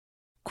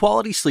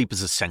Quality sleep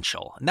is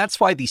essential, and that's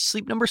why the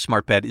Sleep Number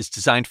Smart Bed is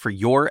designed for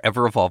your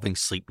ever-evolving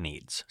sleep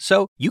needs.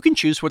 So you can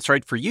choose what's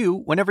right for you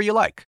whenever you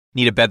like.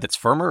 Need a bed that's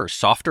firmer or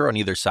softer on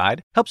either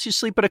side? Helps you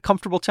sleep at a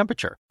comfortable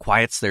temperature.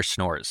 Quiets their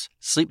snores.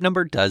 Sleep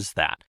Number does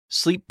that.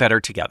 Sleep better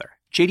together.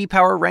 J.D.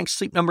 Power ranks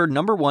Sleep Number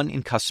 #1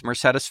 in customer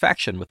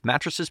satisfaction with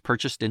mattresses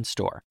purchased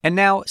in-store. And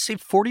now,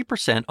 save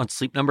 40% on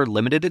Sleep Number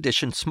limited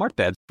edition smart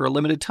beds for a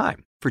limited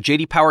time. For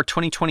J.D. Power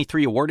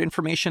 2023 award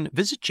information,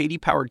 visit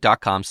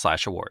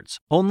jdpower.com/awards.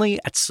 Only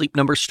at Sleep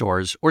Number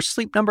stores or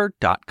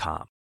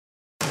sleepnumber.com.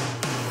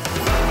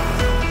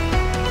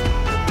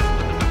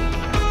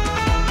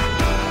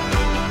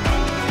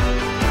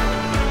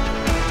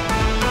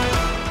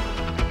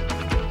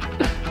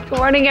 Good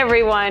morning,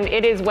 everyone.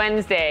 It is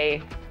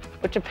Wednesday,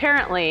 which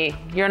apparently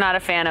you're not a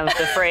fan of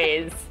the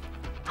phrase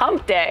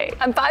hump day.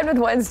 I'm fine with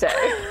Wednesday.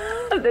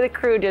 The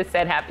crew just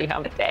said happy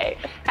hump day.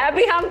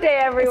 Happy hump day,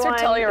 everyone. Thanks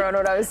for telling everyone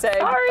what I was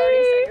saying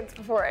 30 seconds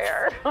before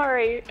air.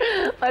 Sorry.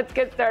 Let's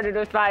get started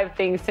with 5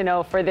 things to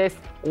know for this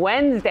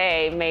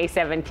Wednesday, May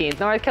 17th.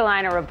 North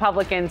Carolina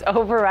Republicans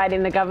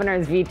overriding the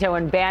governor's veto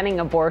and banning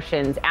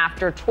abortions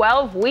after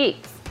 12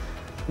 weeks.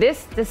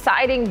 This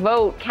deciding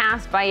vote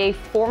cast by a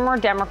former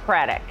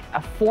Democratic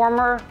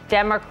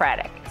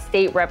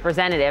state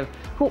representative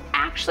who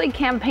actually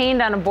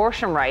campaigned on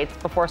abortion rights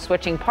before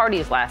switching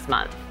parties last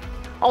month.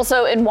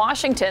 Also in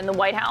Washington, the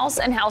White House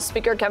and House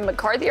Speaker Kevin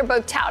McCarthy are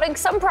both touting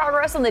some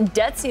progress on the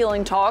debt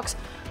ceiling talks,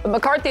 but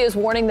McCarthy is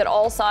warning that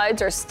all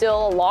sides are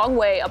still a long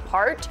way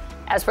apart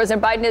as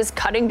President Biden is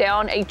cutting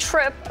down a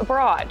trip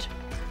abroad.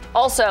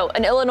 Also,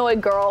 an Illinois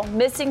girl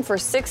missing for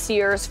 6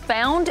 years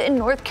found in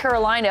North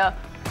Carolina,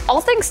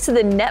 all thanks to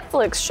the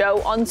Netflix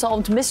show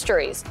Unsolved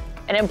Mysteries.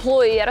 An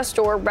employee at a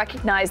store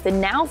recognized the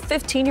now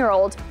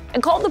 15-year-old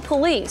and called the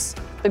police.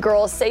 The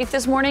girl is safe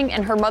this morning,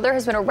 and her mother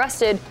has been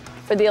arrested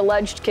for the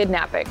alleged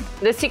kidnapping.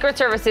 The Secret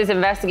Service is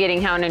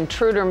investigating how an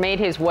intruder made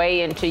his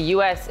way into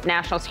U.S.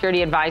 National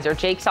Security Advisor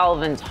Jake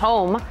Sullivan's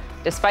home.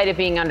 Despite it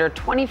being under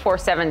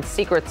 24/7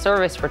 Secret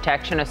Service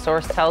protection, a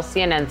source tells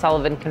CNN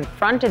Sullivan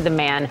confronted the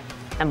man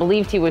and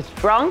believed he was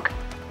drunk.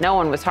 No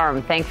one was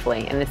harmed,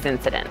 thankfully, in this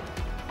incident.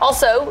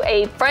 Also,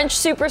 a French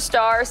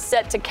superstar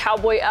set to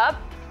cowboy up.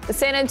 The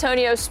San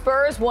Antonio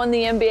Spurs won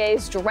the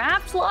NBA's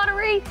draft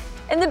lottery,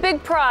 and the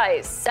big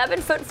prize,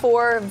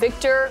 7'4"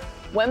 Victor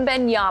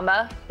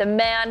Wembanyama, the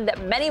man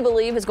that many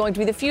believe is going to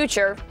be the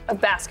future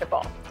of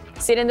basketball.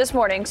 CNN This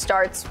Morning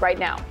starts right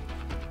now.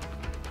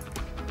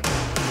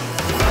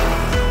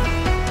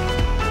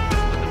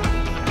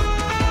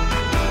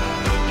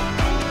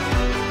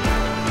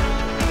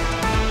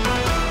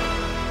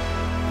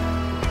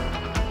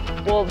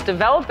 Well,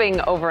 developing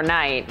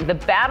overnight, the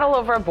battle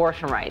over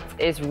abortion rights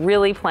is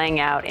really playing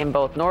out in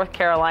both North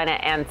Carolina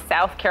and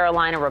South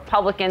Carolina.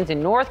 Republicans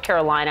in North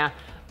Carolina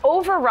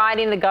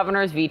overriding the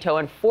governor's veto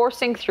and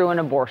forcing through an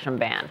abortion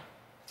ban.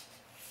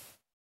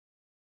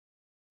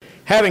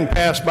 Having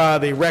passed by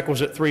the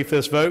requisite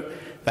 3/5 vote,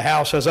 the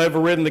House has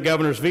overridden the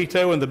governor's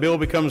veto and the bill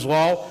becomes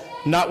law,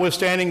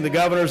 notwithstanding the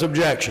governor's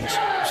objections.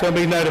 So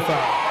be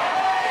notified.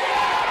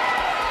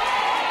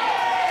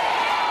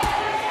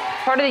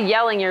 Part of the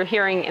yelling you're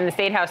hearing in the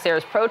State House there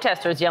is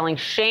protesters yelling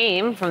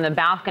shame from the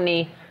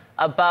balcony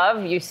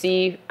above. You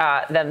see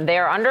them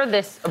there under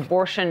this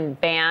abortion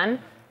ban.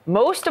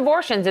 Most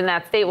abortions in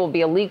that state will be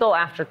illegal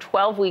after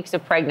 12 weeks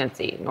of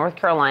pregnancy. North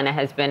Carolina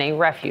has been a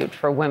refuge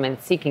for women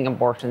seeking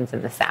abortions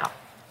in the South.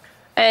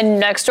 And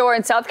next door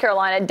in South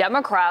Carolina,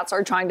 Democrats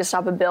are trying to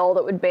stop a bill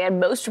that would ban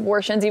most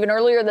abortions even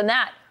earlier than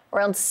that,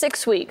 around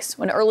 6 weeks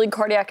when early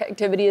cardiac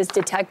activity is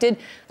detected.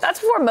 That's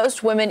before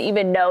most women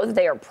even know that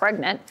they are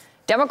pregnant.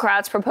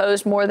 Democrats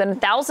proposed more than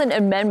 1,000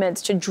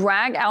 amendments to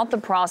drag out the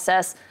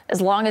process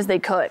as long as they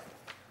could.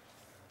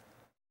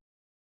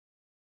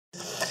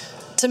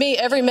 To me,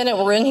 every minute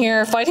we're in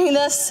here fighting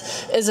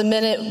this is a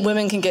minute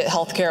women can get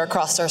health care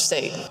across our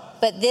state.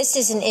 But this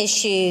is an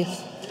issue,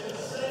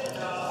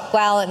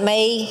 while it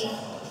may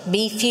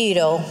be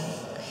futile,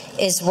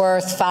 is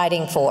worth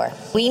fighting for.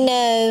 We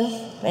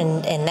know,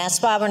 and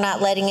that's why we're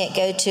not letting it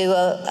go to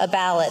a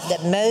ballot,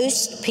 that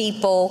most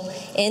people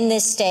in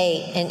this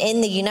state and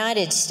in the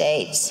United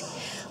States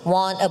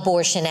want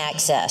abortion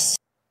access.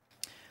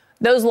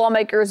 Those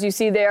lawmakers you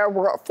see there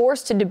were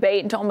forced to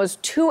debate until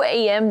almost 2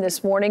 a.m.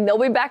 this morning. They'll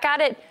be back at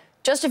it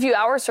just a few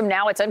hours from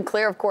now. It's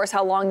unclear, of course,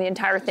 how long the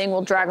entire thing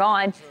will drag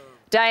on.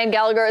 Diane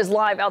Gallagher is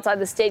live outside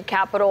the state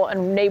capitol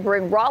in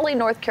neighboring Raleigh,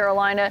 North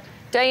Carolina.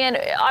 Diane,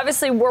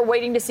 obviously we're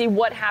waiting to see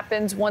what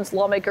happens once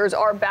lawmakers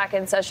are back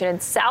in session in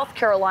South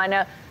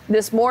Carolina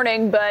this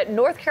morning, but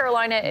North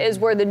Carolina is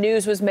where the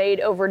news was made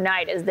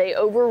overnight as they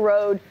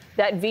overrode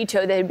that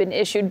veto that had been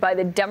issued by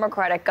the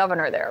Democratic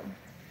governor there.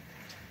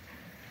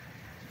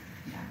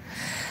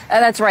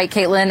 That's right,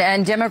 Caitlin.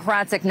 And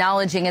Democrats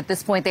acknowledging at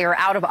this point they are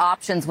out of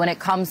options when it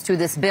comes to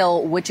this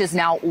bill, which is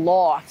now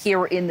law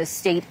here in the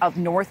state of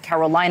North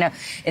Carolina.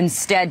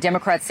 Instead,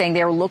 Democrats saying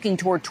they are looking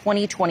toward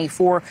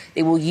 2024.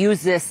 They will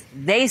use this,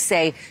 they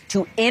say,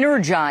 to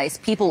energize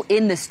people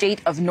in the state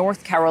of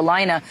North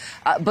Carolina.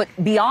 But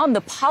beyond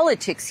the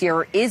politics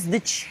here is the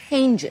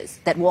changes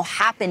that will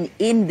happen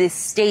in this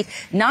state,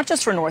 not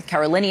just for North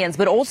Carolinians,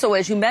 but also,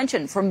 as you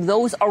mentioned, from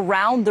those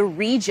around the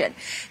region.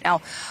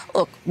 Now,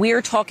 look,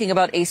 we're talking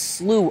about a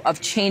slew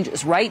of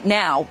changes right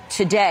now,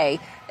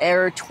 today.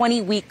 There are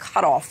 20-week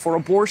cutoff for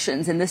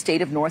abortions in the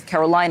state of North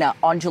Carolina.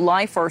 On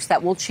July 1st,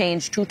 that will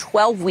change to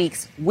 12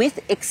 weeks with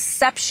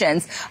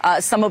exceptions,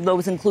 some of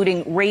those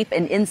including rape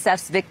and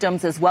incest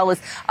victims, as well as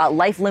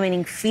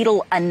life-limiting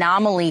fetal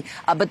anomaly.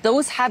 But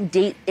those have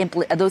date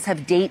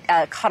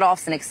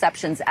cutoffs and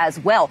exceptions as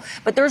well.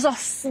 But there's a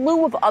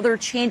slew of other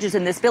changes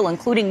in this bill,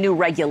 including new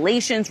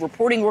regulations,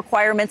 reporting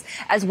requirements,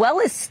 as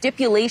well as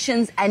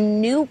stipulations and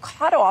new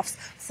cutoffs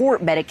for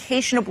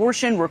medication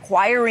abortion,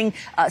 requiring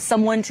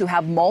someone to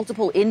have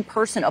multiple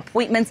in-person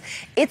appointments.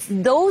 It's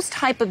those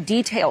type of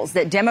details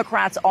that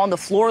Democrats on the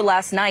floor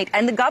last night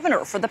and the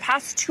governor for the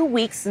past 2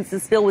 weeks since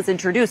this bill was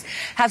introduced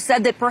have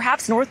said that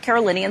perhaps North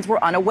Carolinians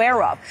were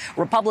unaware of.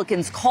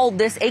 Republicans called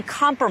this a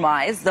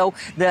compromise, though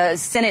the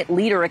Senate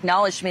leader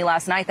acknowledged to me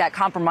last night that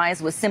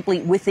compromise was simply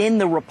within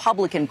the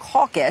Republican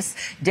caucus.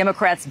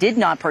 Democrats did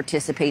not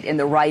participate in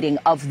the writing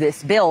of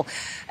this bill.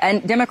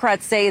 And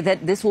Democrats say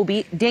that this will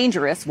be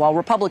dangerous, while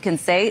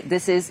Republicans say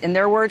this is, in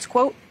their words,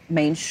 quote,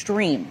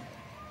 mainstream.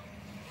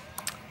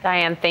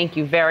 Diane, thank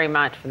you very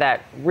much for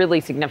that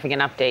really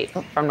significant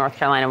update from North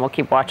Carolina. We'll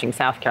keep watching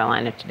South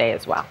Carolina today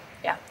as well.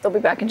 Yeah, they'll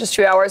be back in just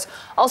 2 hours.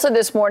 Also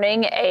this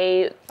morning,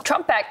 a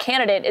Trump-backed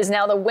candidate is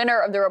now the winner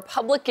of the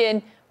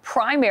Republican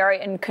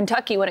primary in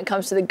Kentucky when it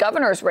comes to the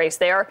governor's race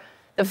there.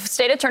 The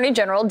state attorney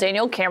general,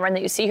 Daniel Cameron,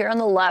 that you see here on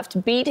the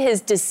left, beat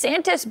his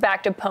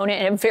DeSantis-backed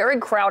opponent in a very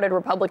crowded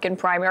Republican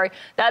primary.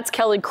 That's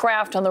Kelly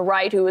Craft on the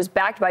right, who was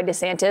backed by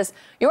DeSantis.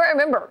 You might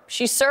remember,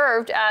 she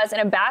served as an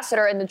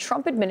ambassador in the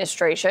Trump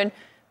administration,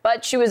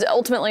 but she was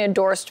ultimately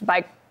endorsed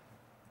by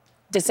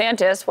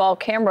DeSantis, while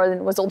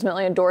Cameron was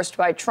ultimately endorsed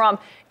by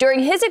Trump. During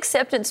his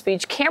acceptance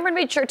speech, Cameron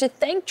made sure to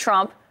thank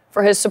Trump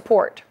for his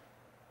support.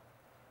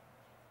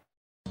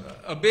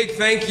 A big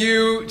thank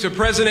you to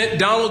President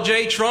Donald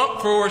J.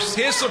 Trump for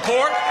his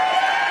support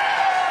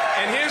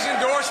and his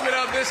endorsement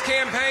of this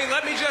campaign.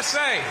 Let me just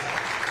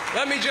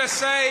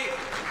say,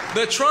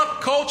 the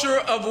Trump culture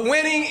of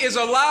winning is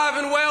alive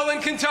and well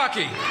in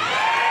Kentucky.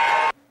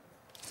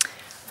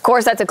 Of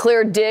course, that's a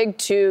clear dig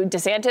to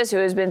DeSantis, who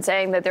has been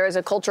saying that there is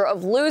a culture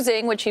of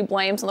losing, which he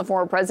blames on the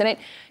former president.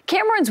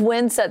 Cameron's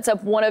win sets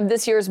up one of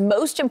this year's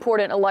most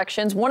important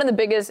elections, one of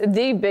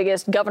the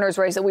biggest governor's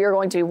race that we are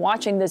going to be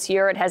watching this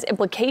year. It has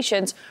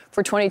implications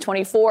for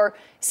 2024.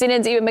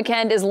 CNN's Eva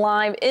McKend is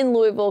live in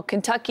Louisville,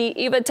 Kentucky.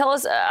 Eva, tell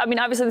us,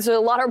 obviously there's a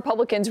lot of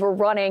Republicans who are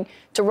running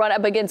to run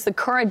up against the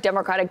current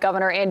Democratic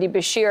governor, Andy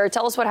Beshear.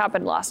 Tell us what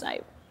happened last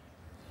night.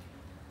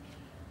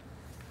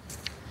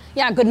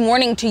 Yeah, good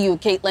morning to you,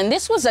 Caitlin.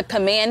 This was a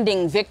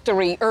commanding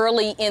victory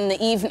early in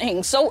the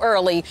evening, so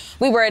early.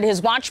 We were at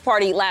his watch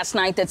party last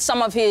night that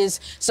some of his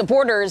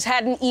supporters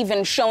hadn't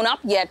even shown up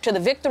yet to the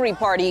victory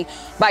party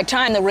by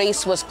time the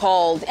race was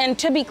called. And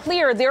to be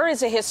clear, there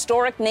is a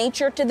historic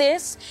nature to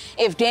this.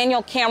 If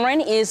Daniel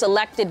Cameron is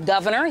elected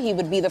governor, he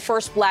would be the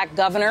first black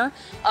governor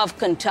of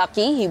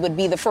Kentucky. He would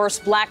be the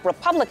first black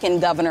Republican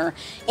governor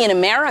in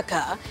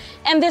America.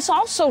 And this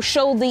also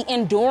showed the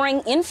enduring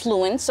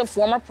influence of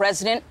former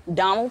President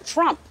Donald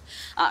Trump.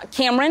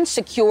 Cameron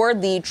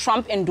secured the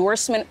Trump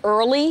endorsement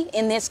early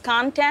in this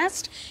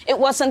contest. It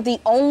wasn't the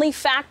only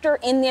factor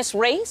in this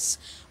race,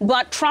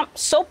 but Trump,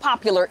 so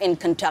popular in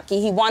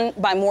Kentucky, he won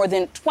by more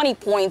than 20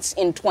 points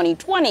in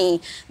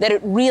 2020, that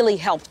it really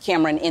helped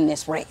Cameron in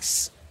this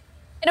race.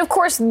 And of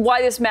course,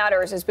 why this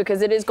matters is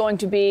because it is going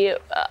to be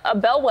a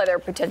bellwether,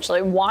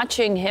 potentially,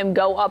 watching him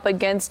go up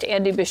against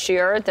Andy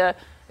Beshear, the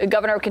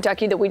governor of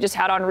Kentucky that we just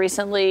had on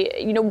recently.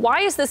 You know,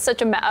 why is this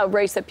such a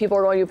race that people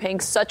are going to be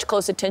paying such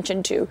close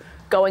attention to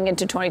going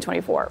into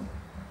 2024?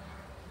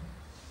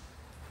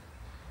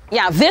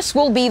 Yeah, this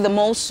will be the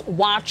most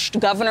watched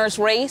governor's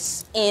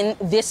race in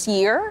this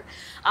year.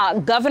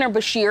 Governor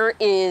Beshear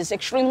is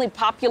extremely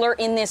popular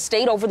in this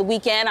state. Over the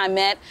weekend, I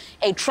met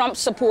a Trump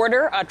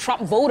supporter, a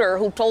Trump voter,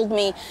 who told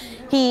me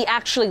he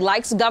actually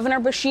likes Governor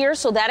Beshear.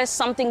 So that is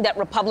something that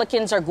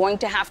Republicans are going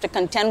to have to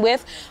contend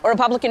with. A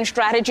Republican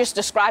strategist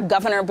described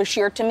Governor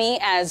Beshear to me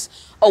as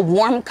a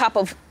warm cup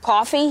of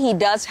coffee. He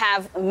does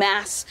have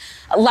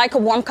like a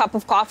warm cup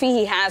of coffee,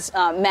 he has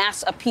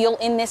mass appeal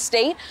in this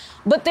state.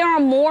 But there are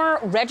more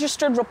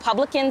registered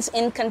Republicans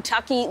in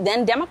Kentucky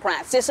than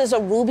Democrats. This is a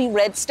ruby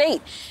red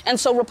state. And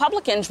so So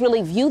Republicans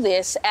really view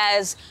this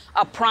as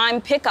a prime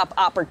pickup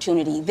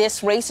opportunity.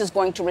 This race is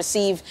going to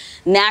receive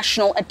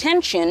national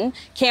attention.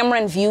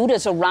 Cameron viewed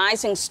as a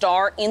rising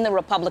star in the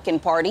Republican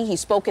Party. He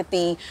spoke at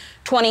the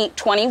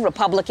 2020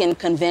 Republican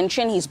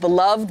Convention. He's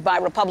beloved by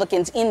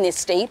Republicans in this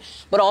state,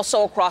 but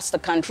also across the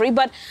country.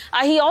 But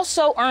he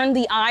also earned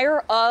the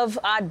ire of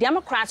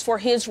Democrats for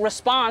his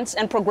response,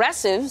 and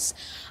progressives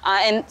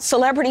and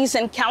celebrities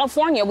in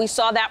California. We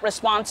saw that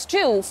response,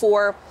 too,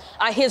 for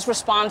his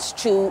response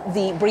to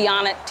the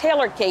Breonna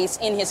Taylor case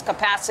in his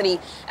capacity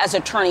as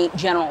Attorney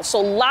General.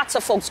 So lots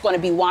of folks going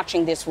to be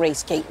watching this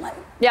race, Caitlin.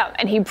 Yeah,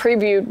 and he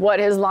previewed what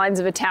his lines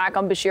of attack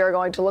on Beshear are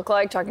going to look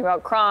like, talking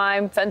about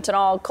crime,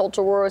 fentanyl,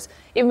 culture wars.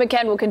 Eva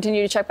McCann will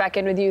continue to check back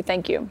in with you.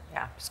 Thank you.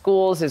 Yeah,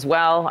 schools as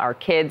well, our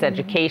kids,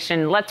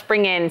 education. Let's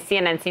bring in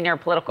CNN senior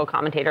political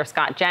commentator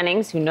Scott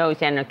Jennings, who knows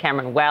Daniel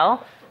Cameron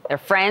well. They're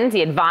friends.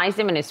 He advised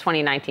him in his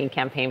 2019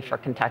 campaign for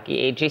Kentucky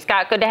AG.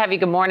 Scott, good to have you.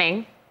 Good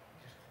morning.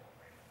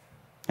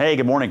 Hey,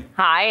 good morning.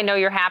 Hi, I know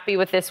you're happy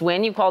with this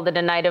win. You called it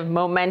a night of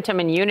momentum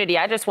and unity.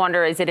 I just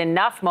wonder, is it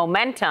enough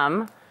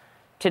momentum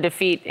to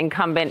defeat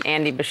incumbent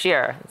Andy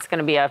Beshear? It's going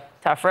to be a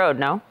tough road,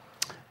 no?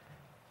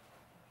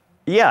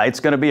 Yeah, it's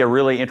going to be a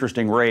really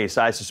interesting race.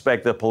 I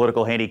suspect the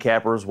political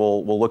handicappers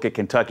will look at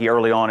Kentucky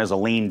early on as a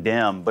lean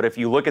Dem. But if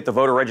you look at the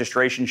voter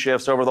registration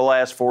shifts over the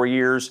last 4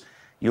 years,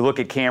 you look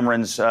at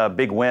Cameron's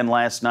big win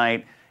last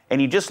night,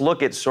 and you just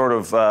look at sort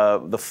of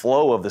the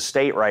flow of the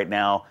state right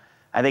now,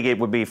 I think it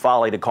would be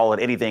folly to call it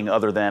anything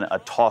other than a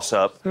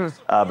toss-up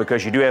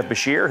because you do have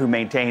Beshear, who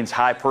maintains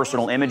high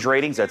personal image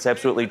ratings. That's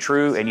absolutely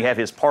true. And you have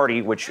his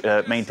party, which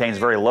maintains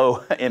very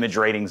low image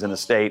ratings in the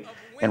state.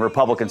 And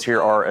Republicans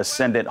here are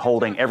ascendant,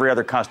 holding every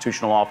other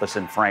constitutional office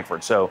in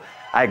Frankfurt. So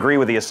I agree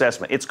with the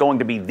assessment. It's going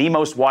to be the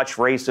most watched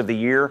race of the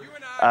year.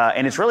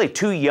 And it's really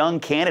two young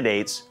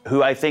candidates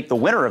who I think the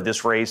winner of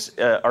this race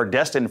are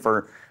destined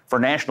for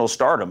national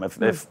stardom.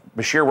 If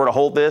Beshear were to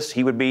hold this,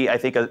 he would be, I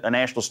think, a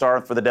national star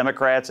for the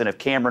Democrats. And if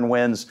Cameron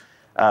wins,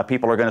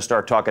 people are going to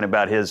start talking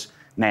about his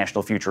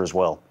national future as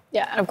well.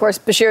 Yeah, and of course,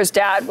 Beshear's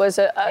dad was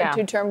a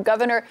two-term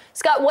governor.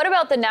 Scott, what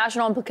about the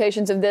national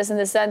implications of this in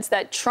the sense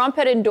that Trump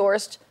had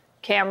endorsed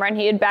Cameron,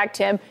 he had backed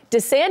him.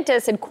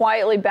 DeSantis had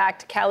quietly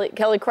backed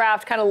Kelly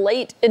Craft kind of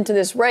late into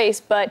this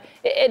race, but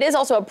it is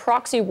also a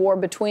proxy war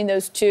between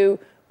those two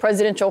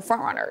presidential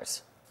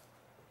frontrunners.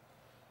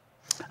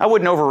 I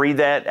wouldn't overread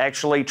that.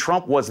 Actually,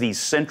 Trump was the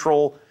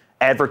central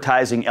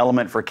advertising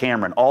element for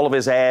Cameron. All of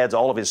his ads,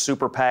 all of his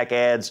super PAC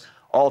ads,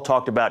 all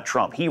talked about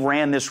Trump. He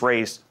ran this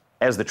race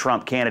as the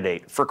Trump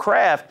candidate. For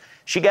Craft,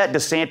 she got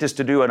DeSantis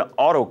to do an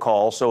auto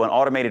call, so an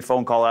automated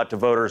phone call out to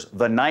voters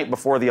the night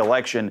before the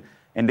election,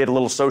 and did a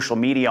little social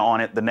media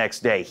on it the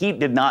next day. He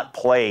did not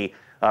play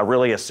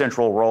really a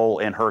central role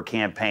in her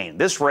campaign.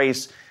 This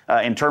race,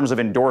 in terms of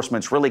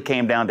endorsements, really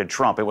came down to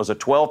Trump. It was a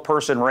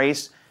 12-person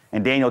race,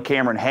 and Daniel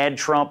Cameron had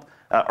Trump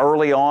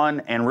early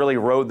on and really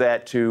rode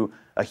that to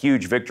a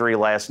huge victory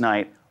last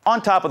night,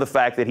 on top of the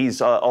fact that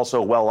he's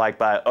also well-liked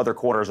by other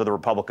quarters of the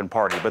Republican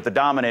Party. But the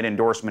dominant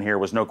endorsement here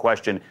was no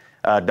question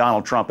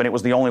Donald Trump, and it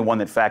was the only one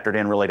that factored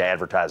in really to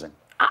advertising.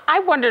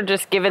 I wonder,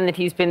 just given that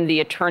he's been the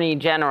Attorney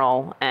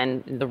General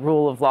and the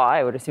rule of law,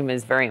 I would assume,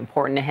 is very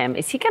important to him,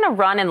 is he going to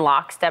run in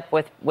lockstep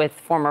with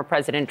former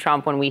President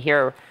Trump when we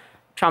hear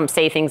Trump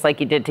say things like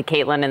he did to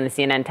Caitlin in the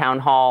CNN town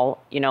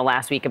hall,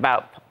 last week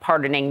about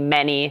pardoning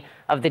many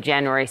of the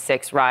January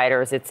 6th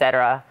rioters, et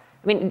cetera?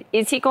 I mean,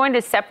 is he going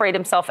to separate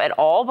himself at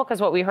all?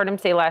 Because what we heard him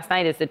say last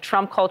night is the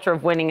Trump culture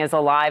of winning is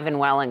alive and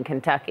well in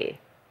Kentucky.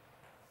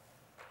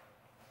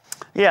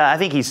 Yeah, I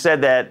think he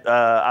said that,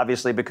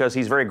 obviously, because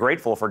he's very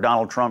grateful for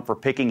Donald Trump for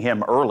picking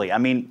him early. I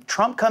mean,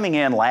 Trump coming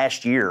in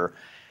last year,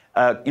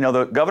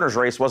 the governor's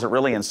race wasn't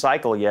really in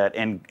cycle yet,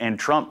 and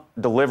Trump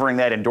delivering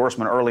that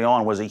endorsement early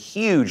on was a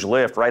huge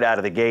lift right out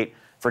of the gate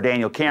for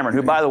Daniel Cameron,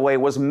 who, by the way,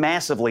 was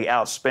massively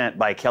outspent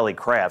by Kelly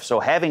Craft. So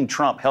having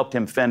Trump helped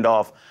him fend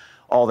off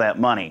all that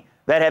money.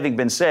 That having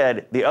been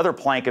said, the other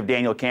plank of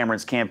Daniel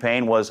Cameron's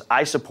campaign was,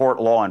 I support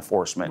law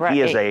enforcement. Right.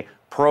 He is a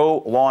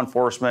pro-law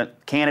enforcement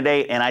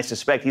candidate, and I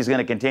suspect he's going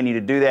to continue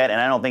to do that,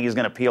 and I don't think he's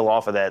going to peel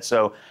off of that.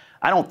 So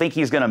I don't think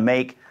he's going to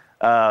make,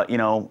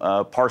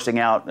 parsing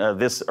out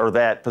this or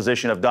that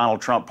position of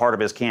Donald Trump part of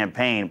his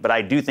campaign, but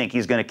I do think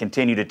he's going to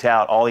continue to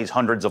tout all these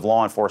hundreds of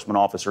law enforcement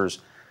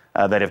officers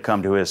that have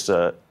come to his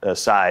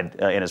side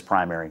in his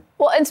primary.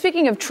 Well, and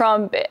speaking of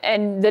Trump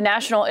and the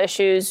national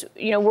issues,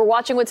 we're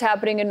watching what's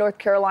happening in North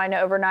Carolina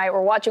overnight.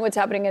 We're watching what's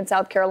happening in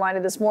South Carolina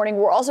this morning.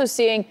 We're also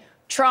seeing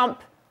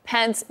Trump,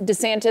 Pence,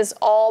 DeSantis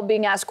all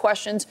being asked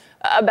questions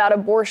about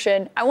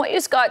abortion. I want you,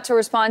 Scott, to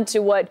respond to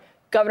what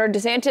Governor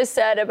DeSantis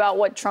said about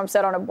what Trump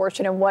said on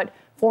abortion and what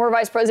former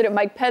Vice President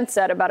Mike Pence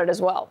said about it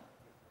as well.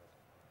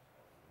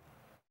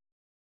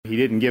 He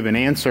didn't give an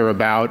answer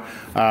about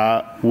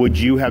would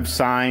you have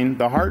signed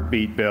the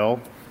heartbeat bill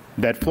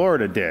that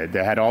Florida did,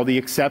 that had all the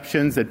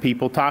exceptions that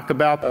people talk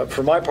about.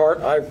 For my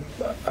part,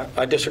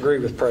 I disagree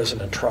with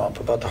President Trump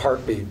about the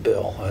heartbeat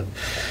bill. I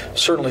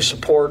certainly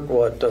support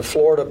what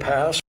Florida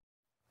passed.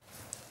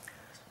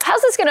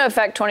 How's the this going to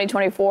affect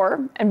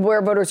 2024 and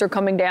where voters are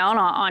coming down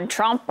on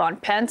Trump, on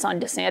Pence, on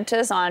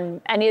DeSantis,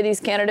 on any of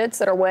these candidates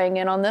that are weighing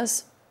in on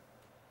this?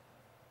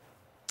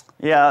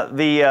 Yeah,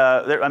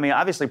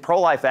 obviously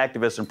pro-life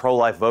activists and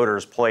pro-life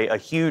voters play a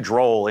huge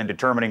role in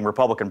determining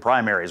Republican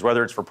primaries,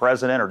 whether it's for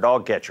president or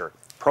dog catcher.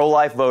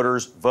 Pro-life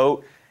voters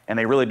vote, and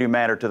they really do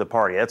matter to the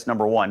party. That's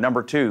number one.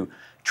 Number two,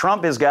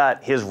 Trump has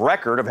got his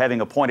record of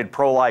having appointed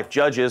pro-life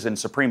judges and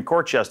Supreme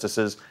Court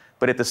justices,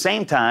 but at the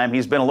same time,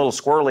 he's been a little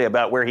squirrely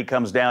about where he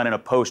comes down in a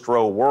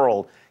post-Roe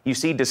world. You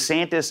see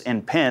DeSantis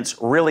and Pence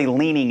really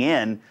leaning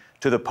in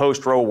to the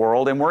post-Roe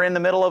world, and we're in the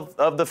middle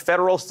of the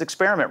Federalist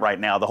experiment right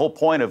now. The whole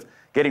point of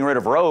getting rid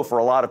of Roe for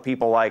a lot of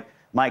people like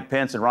Mike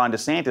Pence and Ron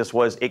DeSantis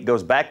was it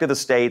goes back to the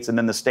states, and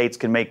then the states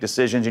can make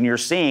decisions, and you're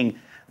seeing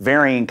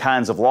varying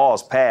kinds of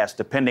laws passed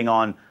depending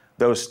on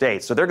those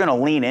states. So they're going to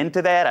lean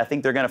into that. I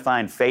think they're going to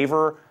find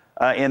favor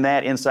in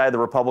that inside the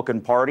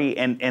Republican Party,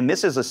 and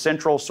this is a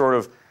central sort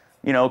of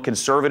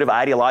conservative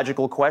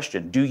ideological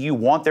question. Do you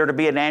want there to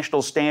be a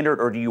national standard,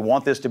 or do you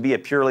want this to be a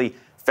purely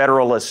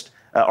federalist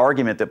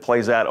argument that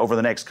plays out over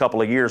the next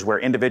couple of years where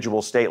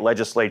individual state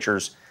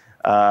legislatures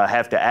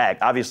have to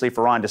act? Obviously,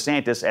 for Ron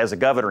DeSantis, as a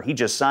governor, he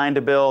just signed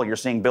a bill. You're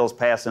seeing bills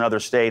passed in other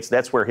states.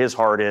 That's where his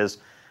heart is.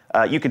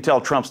 You can tell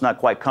Trump's not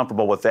quite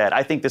comfortable with that.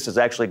 I think this is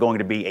actually going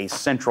to be a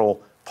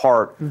central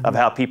part of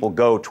how people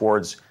go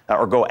towards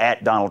or go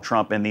at Donald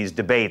Trump in these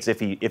debates if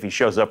he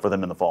shows up for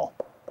them in the fall.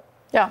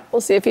 Yeah,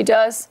 we'll see if he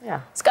does.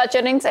 Yeah. Scott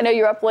Jennings, I know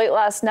you were up late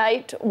last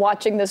night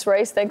watching this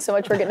race. Thanks so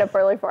much for getting up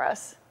early for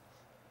us.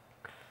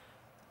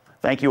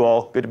 Thank you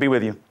all. Good to be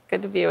with you.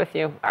 Good to be with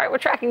you. All right, we're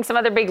tracking some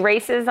other big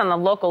races on the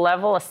local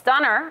level. A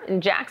stunner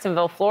in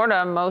Jacksonville,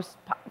 Florida.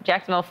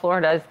 Jacksonville,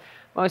 Florida's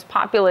most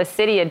populous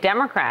city. A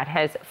Democrat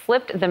has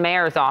flipped the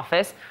mayor's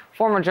office.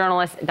 Former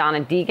journalist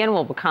Donna Deegan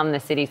will become the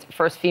city's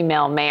first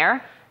female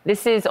mayor.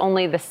 This is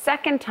only the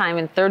second time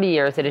in 30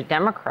 years that a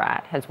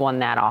Democrat has won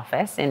that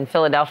office. In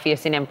Philadelphia,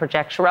 CNN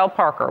projects Sherrell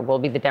Parker will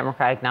be the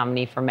Democratic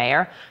nominee for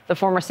mayor. The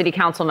former city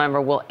council member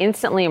will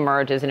instantly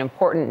emerge as an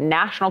important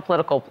national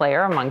political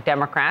player among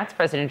Democrats.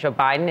 President Joe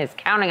Biden is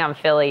counting on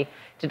Philly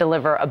to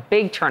deliver a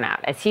big turnout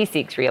as he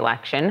seeks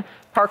re-election.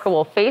 Parker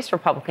will face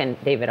Republican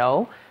David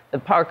O.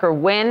 If Parker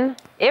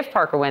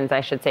wins, I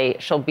should say,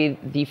 she'll be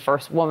the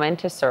first woman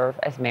to serve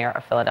as mayor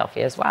of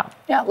Philadelphia as well.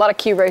 Yeah, a lot of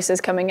key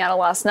races coming out of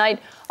last night.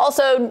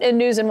 Also in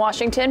news in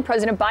Washington,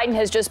 President Biden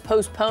has just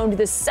postponed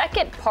the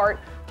second part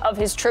of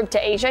his trip to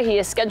Asia. He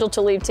is scheduled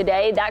to leave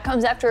today. That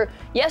comes after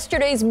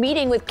yesterday's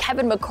meeting with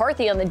Kevin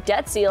McCarthy on the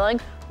debt ceiling.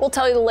 We'll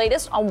tell you the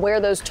latest on where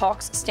those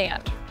talks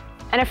stand.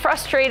 And a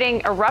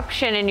frustrating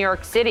eruption in New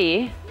York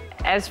City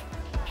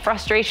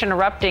frustration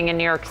erupting in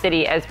New York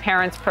City as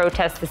parents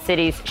protest the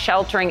city's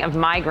sheltering of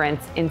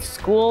migrants in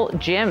school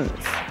gyms.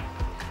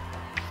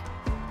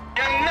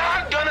 You're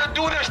not gonna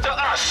do this to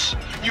us.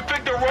 You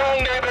picked the wrong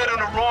neighborhood and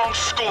the wrong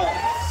school.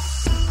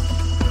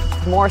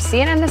 More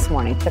CNN This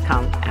Morning to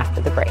come after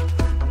the break.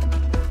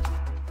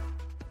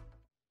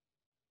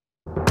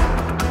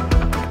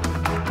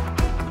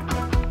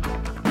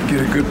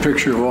 Get a good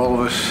picture of all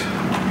of us.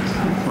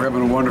 We're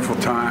having a wonderful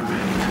time.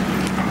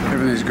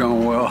 Everything's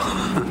going well.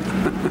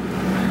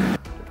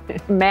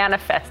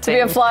 Manifesting. To be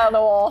a fly on the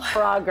wall.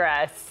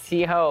 Progress.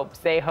 He hopes.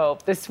 They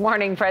hope. This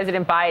morning,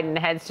 President Biden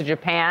heads to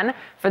Japan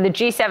for the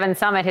G7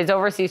 summit. His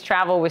overseas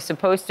travel was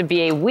supposed to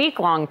be a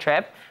week-long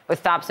trip with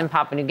stops in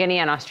Papua New Guinea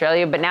and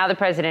Australia. But now the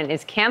president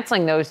is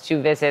canceling those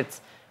two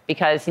visits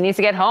because he needs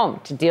to get home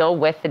to deal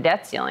with the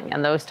debt ceiling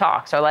and those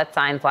talks. Arlette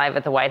Saenz live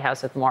at the White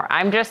House with more.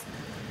 I'm just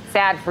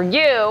sad for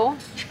you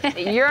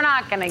that you're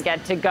not going to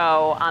get to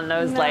go on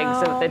those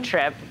legs of the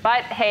trip.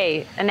 But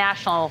hey, a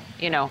national,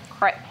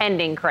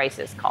 pending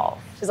crisis calls.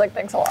 She's like,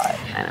 thanks a lot.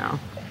 I know.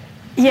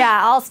 Yeah,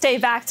 I'll stay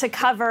back to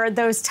cover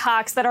those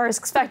talks that are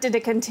expected to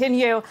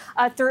continue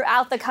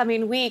throughout the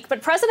coming week.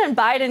 But President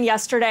Biden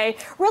yesterday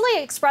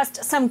really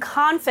expressed some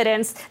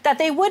confidence that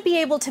they would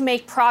be able to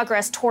make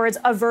progress towards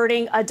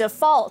averting a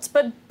default.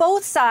 But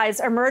both sides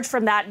emerged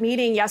from that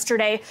meeting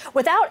yesterday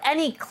without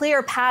any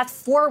clear path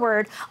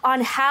forward on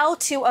how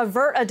to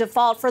avert a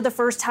default for the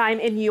first time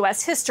in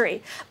U.S.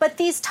 history. But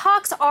these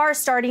talks are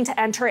starting to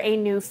enter a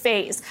new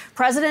phase.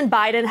 President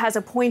Biden has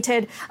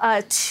appointed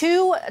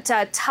two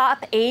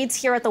top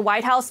aides here at the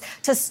White House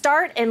to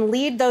start and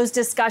lead those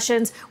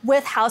discussions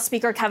with House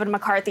Speaker Kevin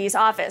McCarthy's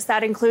office.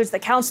 That includes the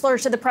counselor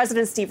to the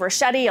president, Steve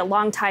Ricchetti, a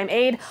longtime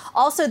aide,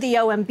 also the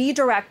OMB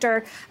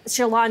director,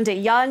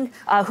 Shalonda Young,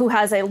 who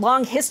has a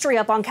long history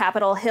up on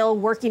Capitol Hill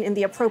working in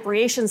the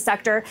appropriations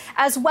sector,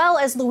 as well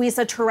as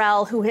Louisa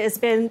Terrell, who has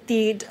been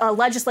the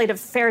legislative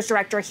affairs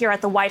director here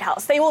at the White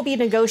House. They will be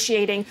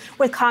negotiating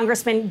with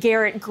Congressman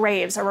Garrett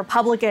Graves, a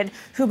Republican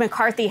who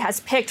McCarthy has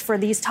picked for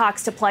these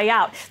talks to play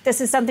out. This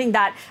is something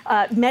that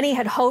many many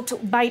had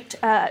hoped might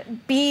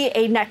be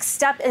a next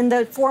step in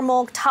the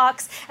formal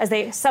talks, as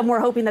some were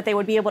hoping that they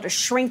would be able to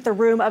shrink the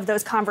room of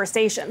those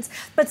conversations.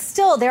 But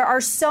still, there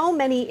are so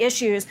many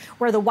issues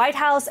where the White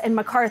House and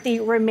McCarthy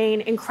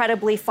remain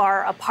incredibly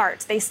far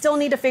apart. They still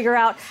need to figure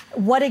out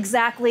what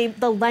exactly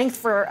the length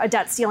for a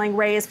debt ceiling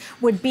raise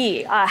would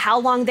be, how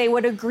long they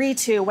would agree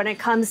to when it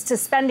comes to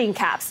spending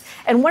caps.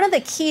 And one of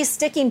the key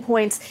sticking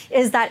points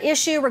is that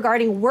issue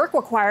regarding work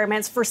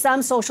requirements for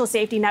some social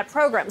safety net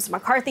programs.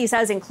 McCarthy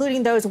says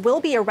including those will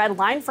be a red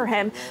line for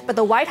him, but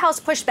the White House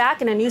pushed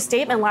back in a new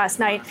statement last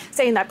night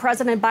saying that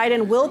President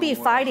Biden will be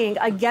fighting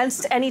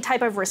against any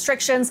type of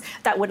restrictions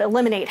that would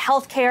eliminate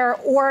health care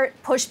or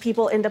push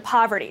people into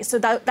poverty. So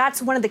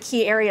that's one of the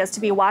key areas to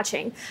be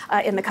watching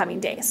in the coming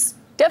days.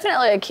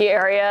 Definitely a key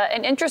area,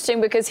 and interesting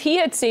because he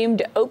had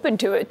seemed open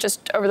to it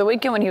just over the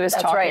weekend when he was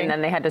talking. That's right, and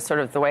then they had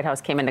to the White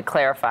House came in to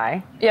clarify.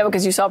 Yeah,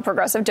 because you saw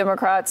progressive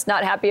Democrats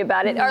not happy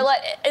about it.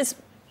 Arlette, as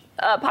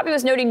Poppy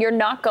was noting, he's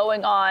not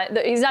going on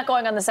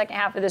the second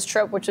half of this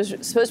trip, which is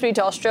supposed to be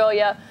to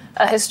Australia,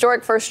 a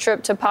historic first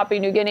trip to Papua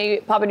New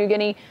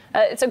Guinea.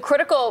 It's a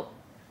critical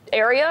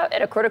area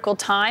at a critical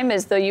time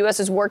as the U.S.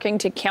 is working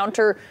to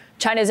counter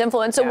China's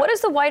influence. So what is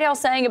the White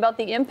House saying about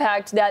the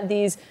impact that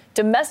these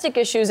domestic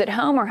issues at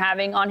home are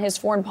having on his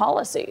foreign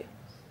policy?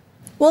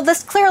 Well,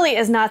 this clearly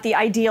is not the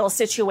ideal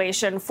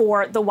situation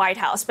for the White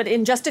House, but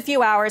in just a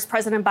few hours,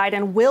 President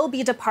Biden will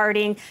be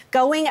departing,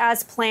 going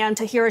as planned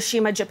to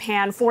Hiroshima,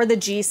 Japan for the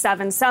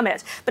G7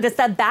 summit. But it's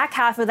that back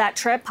half of that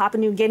trip,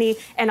 Papua New Guinea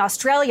and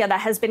Australia,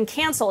 that has been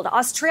canceled.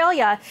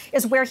 Australia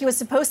is where he was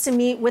supposed to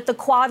meet with the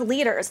Quad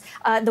leaders.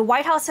 The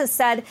White House has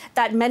said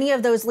that many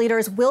of those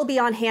leaders will be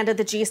on hand at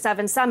the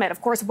G7 summit.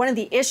 Of course, one of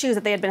the issues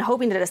that they had been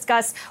hoping to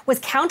discuss was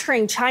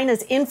countering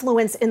China's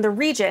influence in the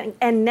region.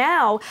 And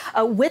now,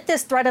 with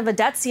this threat of a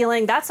debt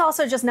ceiling, that's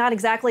also just not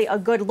exactly a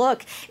good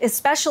look,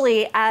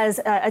 especially as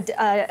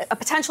a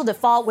potential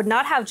default would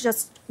not have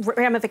just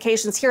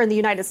ramifications here in the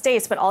United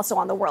States, but also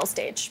on the world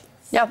stage.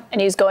 Yeah,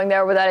 and he's going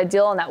there without a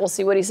deal, and that we'll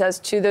see what he says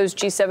to those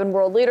G7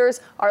 world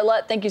leaders.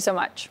 Arlette, thank you so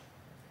much.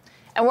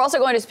 And we're also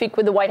going to speak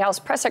with the White House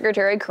Press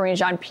Secretary, Karine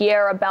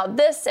Jean-Pierre, about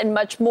this and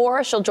much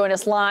more. She'll join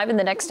us live in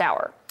the next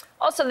hour.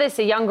 Also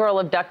a young girl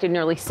abducted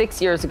nearly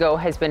 6 years ago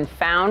has been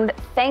found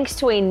thanks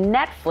to a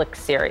Netflix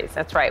series.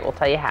 That's right, we'll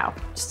tell you how.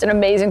 Just an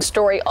amazing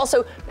story.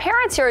 Also,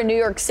 parents here in New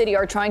York City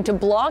are trying to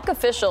block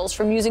officials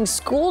from using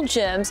school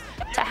gyms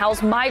to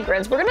house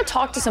migrants. We're going to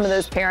talk to some of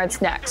those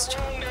parents next.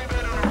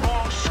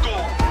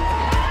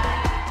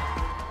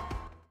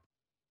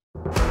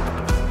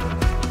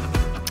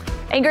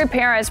 Angry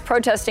parents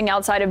protesting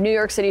outside of New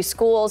York City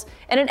schools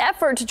in an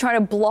effort to try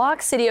to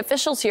block city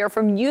officials here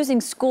from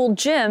using school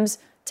gyms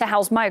to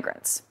house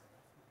migrants.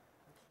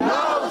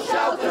 No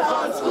shelters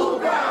on school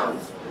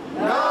grounds.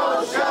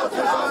 No shelters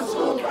on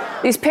school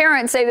grounds. These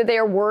parents say that they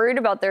are worried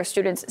about their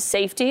students'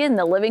 safety and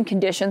the living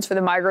conditions for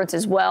the migrants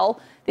as well.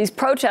 These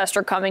protests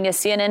are coming as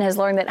CNN has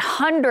learned that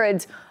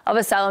hundreds of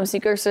asylum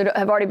seekers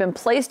have already been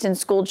placed in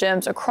school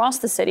gyms across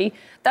the city.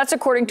 That's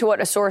according to what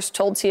a source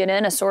told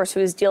CNN, a source who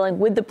is dealing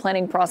with the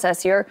planning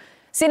process here.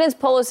 CNN's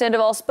Polo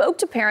Sandoval spoke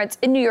to parents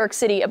in New York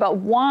City about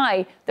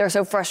why they're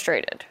so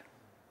frustrated.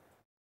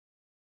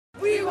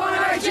 We want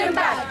our gym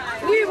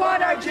back. We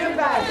want our gym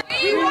back.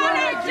 We want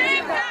our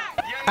gym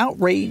back.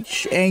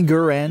 Outrage,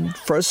 anger, and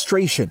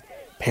frustration.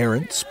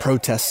 Parents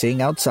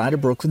protesting outside a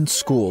Brooklyn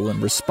school in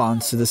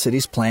response to the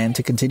city's plan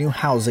to continue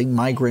housing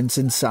migrants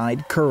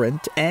inside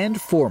current and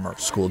former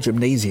school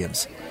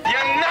gymnasiums. You're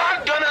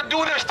not gonna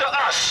do this to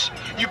us.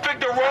 You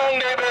picked the wrong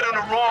neighborhood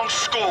and the wrong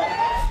school.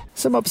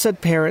 Some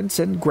upset parents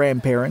and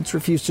grandparents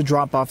refused to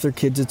drop off their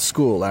kids at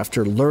school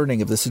after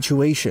learning of the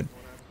situation.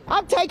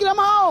 I'm taking them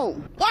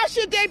home. Why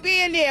should they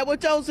be in there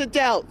with those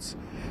adults?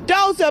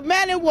 Those are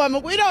men and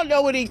women. We don't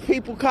know where these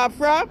people come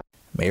from.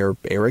 Mayor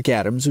Eric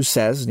Adams, who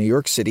says New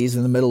York City is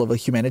in the middle of a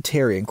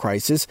humanitarian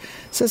crisis,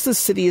 says the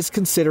city is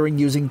considering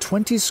using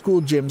 20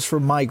 school gyms for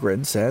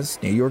migrants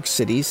as New York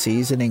City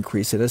sees an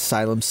increase in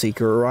asylum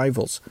seeker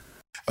arrivals.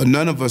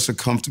 None of us are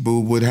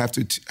comfortable with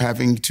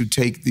having to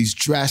take these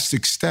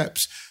drastic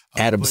steps.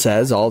 Adams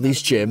says all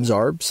these gyms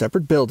are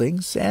separate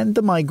buildings and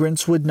the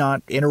migrants would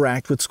not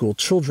interact with school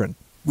children.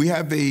 We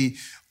have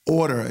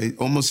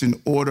almost an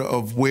order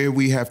of where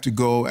we have to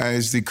go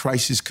as the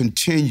crisis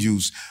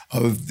continues.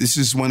 This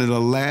is one of the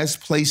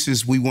last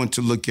places we want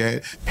to look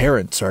at.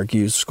 Parents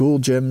argue school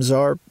gyms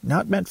are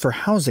not meant for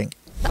housing.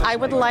 I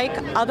would like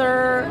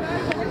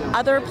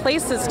other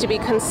places to be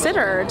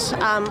considered,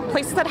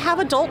 places that have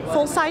adult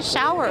full-size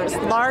showers,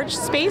 large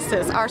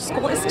spaces. Our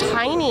school is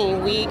tiny.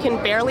 We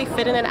can barely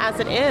fit in it as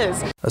it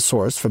is. A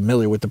source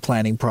familiar with the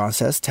planning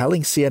process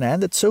telling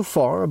CNN that so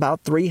far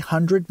about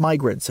 300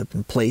 migrants have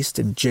been placed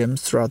in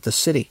gyms throughout the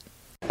city.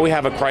 We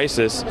have a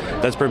crisis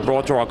that's been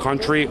brought to our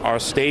country, our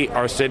state,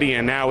 our city,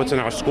 and now it's in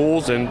our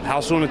schools, and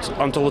how soon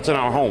until it's in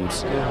our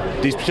homes.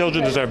 These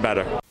children deserve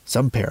better.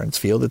 Some parents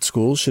feel that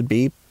schools should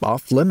be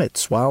off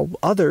limits, while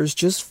others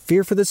just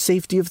fear for the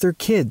safety of their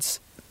kids.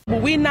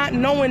 We not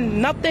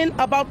knowing nothing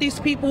about these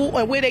people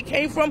and where they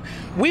came from.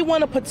 We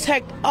want to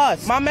protect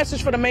us. My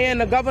message for the mayor and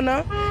the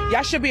governor,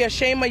 y'all should be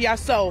ashamed of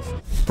yourself.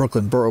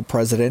 Brooklyn Borough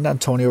President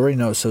Antonio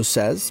Reynoso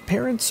says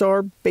parents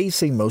are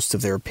basing most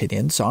of their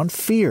opinions on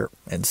fear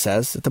and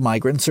says that the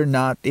migrants are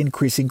not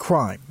increasing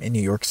crime in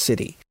New York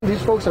City.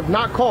 These folks have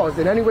not caused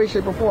in any way,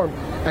 shape, or form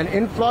an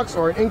influx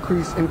or an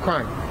increase in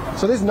crime.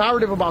 So this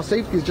narrative about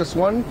safety is just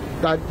one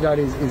that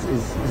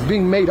is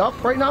being made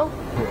up right now.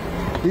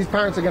 These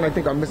parents, again, I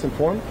think are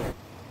misinformed.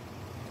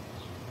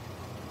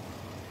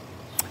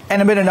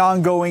 And amid an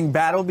ongoing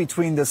battle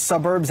between the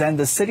suburbs and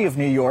the city of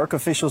New York,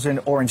 officials in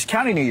Orange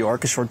County, New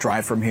York, a short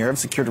drive from here, have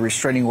secured a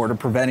restraining order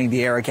preventing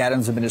the Eric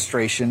Adams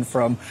administration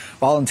from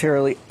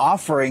voluntarily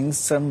offering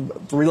some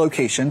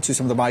relocation to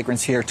some of the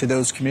migrants here to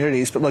those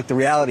communities. But look, the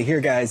reality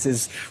here, guys,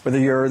 is whether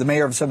you're the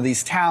mayor of some of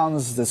these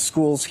towns, the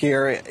schools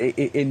here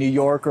in New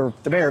York, or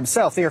the mayor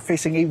himself, they are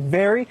facing a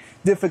very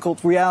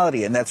difficult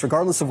reality. And that's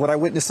regardless of what I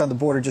witnessed on the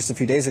border just a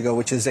few days ago,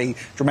 which is a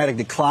dramatic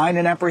decline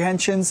in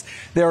apprehensions.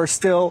 There are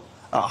still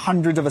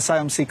hundreds of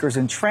asylum seekers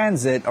in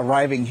transit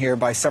arriving here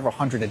by several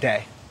hundred a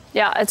day.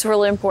 Yeah, it's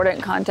really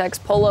important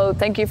context. Polo,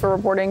 thank you for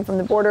reporting from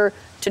the border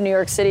to New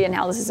York City and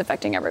how this is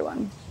affecting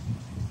everyone.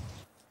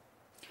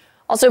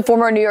 Also,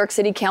 former New York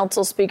City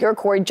Council Speaker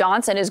Corey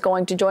Johnson is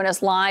going to join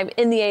us live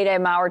in the 8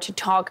 a.m. hour to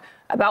talk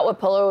about what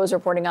Polo is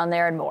reporting on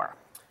there and more.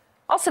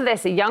 Also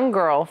this, a young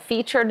girl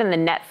featured in the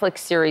Netflix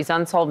series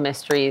Unsolved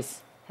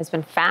Mysteries has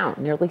been found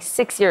nearly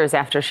 6 years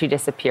after she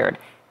disappeared.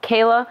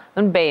 Kayla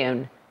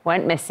Unbeun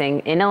went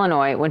missing in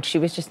Illinois when she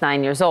was just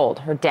 9 years old.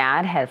 Her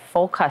dad had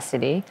full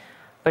custody,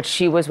 but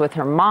she was with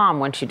her mom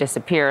when she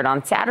disappeared.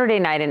 On Saturday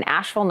night in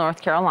Asheville,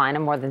 North Carolina,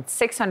 more than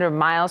 600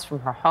 miles from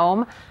her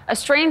home, a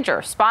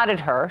stranger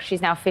spotted her.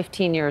 She's now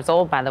 15 years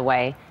old, by the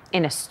way,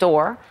 in a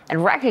store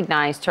and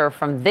recognized her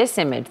from this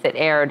image that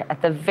aired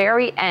at the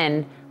very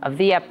end of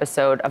the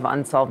episode of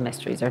Unsolved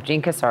Mysteries. Our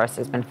Jean Casares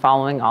has been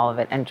following all of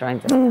it and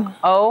joins us now.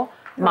 Oh,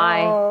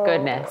 my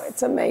goodness.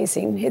 It's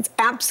amazing. It's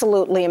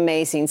absolutely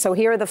amazing. So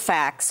here are the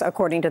facts,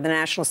 according to the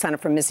National Center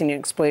for Missing and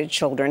Exploited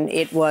Children.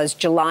 It was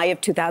July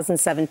of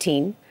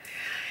 2017.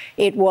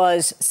 It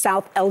was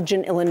South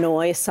Elgin,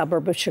 Illinois, a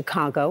suburb of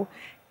Chicago.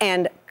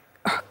 And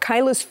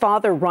Kyla's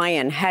father,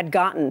 Ryan, had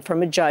gotten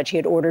from a judge, he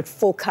had ordered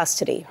full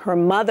custody. Her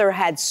mother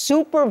had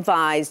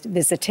supervised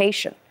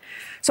visitation.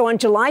 So on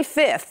July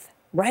 5th,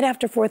 right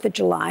after 4th of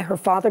July, her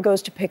father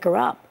goes to pick her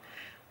up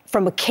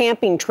from a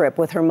camping trip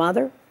with her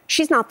mother.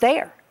 She's not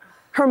there.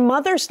 Her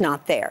mother's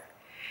not there.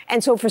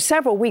 And so for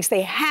several weeks,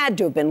 they had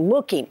to have been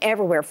looking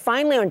everywhere.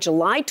 Finally, on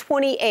July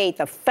 28th,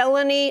 a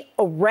felony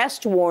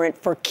arrest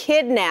warrant for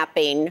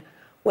kidnapping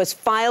was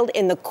filed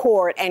in the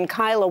court, and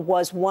Kyla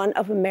was one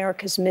of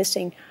America's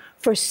missing.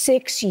 For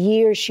 6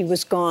 years, she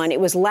was gone. It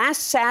was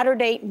last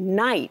Saturday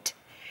night,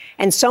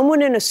 and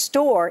someone in a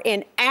store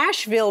in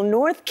Asheville,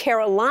 North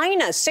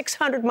Carolina,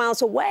 600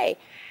 miles away,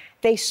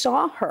 they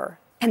saw her.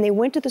 And they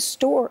went to the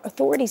store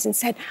authorities and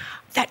said,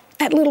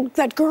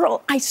 that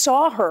girl, I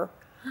saw her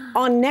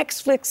on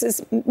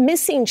Netflix's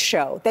Missing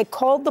show. They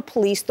called the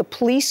police. The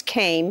police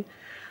came.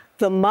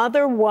 The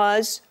mother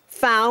was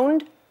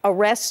found,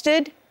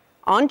 arrested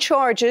on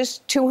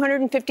charges,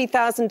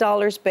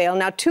 $250,000 bail.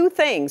 Now, two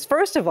things.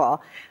 First of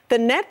all, the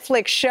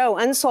Netflix show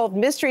Unsolved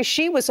Mysteries,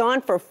 she was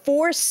on for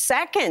 4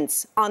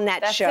 seconds on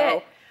that show.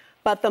 It.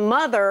 But the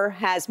mother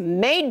has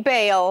made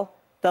bail.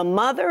 The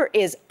mother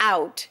is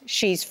out.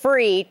 She's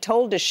free,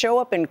 told to show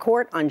up in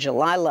court on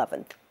July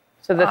 11th.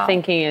 So the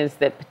thinking is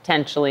that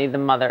potentially the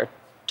mother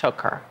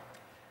took her.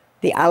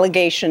 The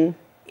allegation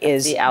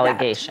is the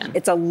allegation.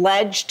 It's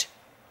alleged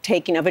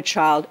taking of a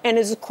child and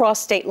is across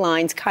state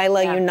lines.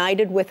 Kyla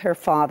united with her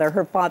father.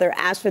 Her father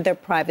asked for their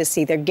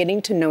privacy. They're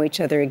getting to know each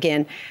other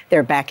again.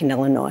 They're back in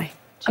Illinois.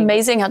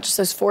 Amazing how just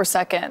those 4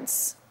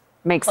 seconds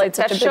makes such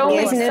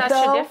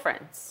a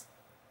difference.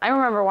 I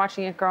remember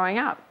watching it growing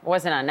up. It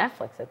wasn't on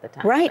Netflix at the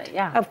time. Right. But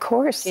yeah. Of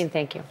course. Jean,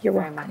 thank you. You're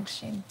very welcome.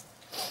 much. Jean.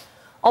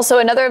 Also,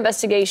 another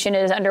investigation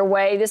is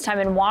underway, this time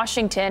in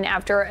Washington,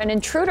 after an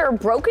intruder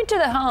broke into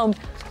the home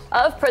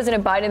of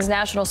President Biden's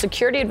national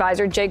security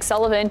advisor, Jake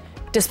Sullivan,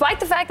 despite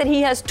the fact that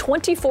he has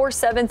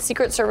 24/7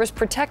 Secret Service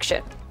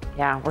protection.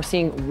 Yeah, we're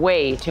seeing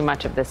way too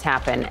much of this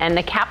happen. And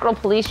the Capitol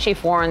Police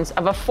Chief warns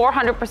of a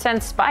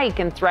 400%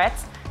 spike in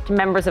threats to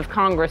members of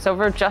Congress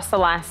over just the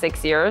last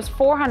 6 years.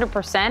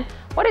 400%.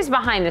 What is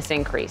behind this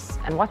increase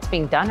and what's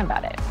being done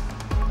about it?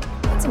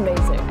 That's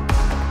amazing.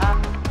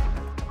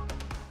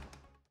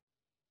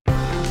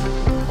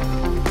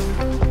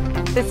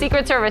 The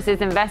Secret Service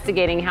is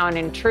investigating how an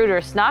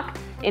intruder snuck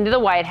into the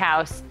White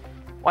House.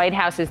 White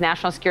House's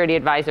National Security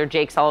Advisor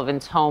Jake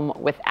Sullivan's home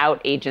without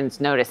agents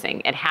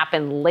noticing. It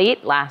happened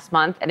late last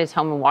month at his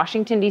home in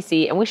Washington,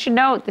 D.C. And we should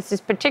note this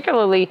is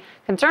particularly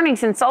concerning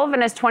since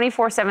Sullivan has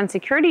 24/7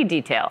 security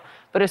detail.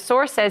 But a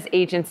source says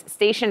agents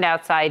stationed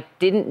outside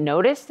didn't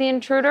notice the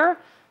intruder.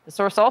 The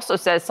source also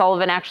says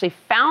Sullivan actually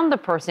found the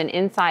person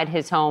inside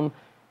his home.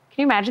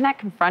 Can you imagine that,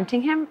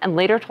 confronting him? And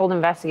later told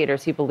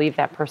investigators he believed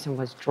that person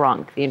was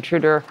drunk. The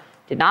intruder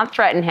did not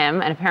threaten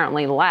him and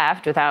apparently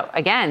left without,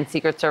 again,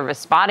 Secret Service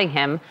spotting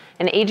him.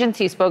 An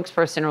agency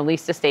spokesperson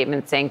released a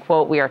statement saying,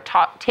 quote, "We are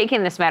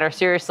taking this matter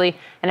seriously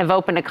and have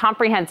opened a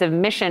comprehensive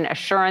mission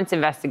assurance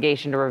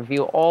investigation to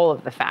review all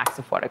of the facts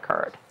of what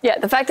occurred." Yeah,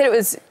 the fact that it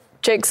was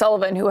Jake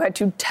Sullivan who had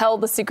to tell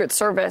the Secret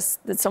Service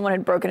that someone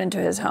had broken into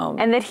his home.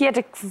 And that he had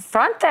to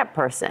confront that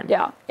person.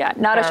 Yeah,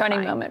 not a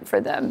shining moment for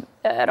them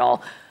at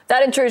all.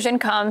 That intrusion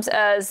comes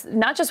as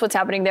not just what's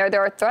happening there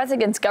are threats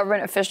against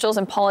government officials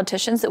and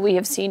politicians that we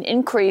have seen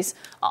increase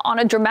on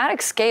a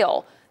dramatic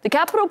scale. The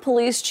Capitol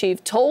Police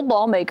Chief told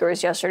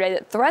lawmakers yesterday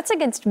that threats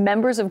against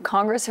members of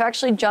Congress have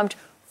actually jumped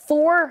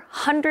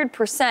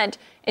 400%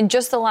 in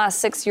just the last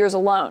 6 years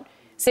alone.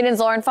 CNN's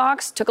Lauren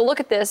Fox took a look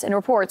at this in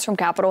reports from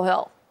Capitol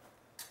Hill.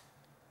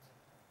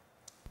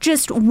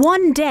 Just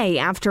one day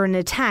after an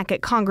attack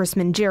at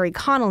Congressman Jerry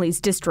Connolly's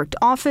district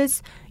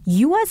office,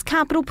 U.S.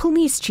 Capitol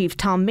Police Chief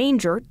Tom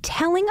Manger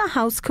telling a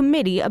House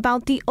committee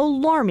about the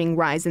alarming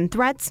rise in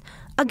threats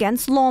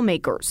against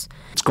lawmakers.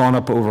 It's gone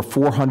up over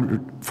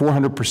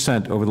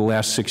 400% over the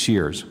last 6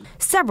 years.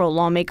 Several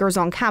lawmakers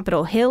on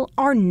Capitol Hill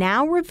are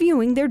now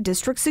reviewing their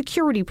district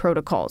security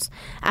protocols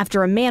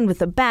after a man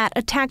with a bat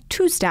attacked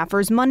 2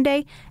 staffers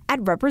Monday at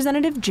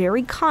Representative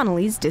Jerry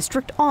Connolly's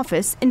district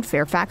office in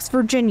Fairfax,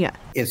 Virginia.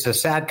 It's a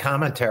sad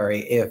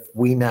commentary if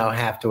we now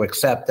have to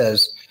accept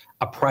as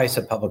a price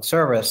of public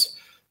service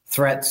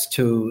threats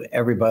to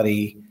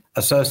everybody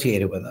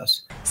associated with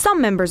us.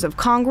 Some members of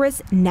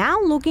Congress now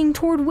looking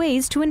toward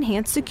ways to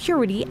enhance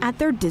security at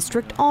their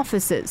district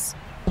offices.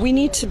 We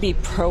need to be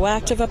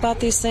proactive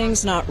about these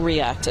things, not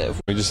reactive.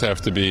 We just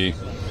have to be,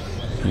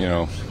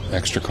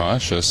 extra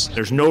cautious.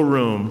 There's no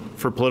room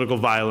for political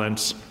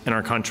violence in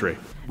our country.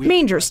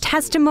 Manger's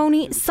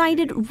testimony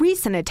cited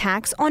recent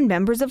attacks on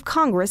members of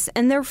Congress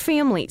and their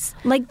families,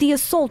 like the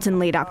assault in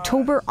late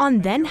October on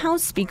then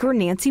House Speaker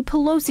Nancy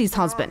Pelosi's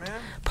husband,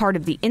 part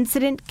of the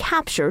incident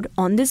captured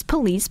on this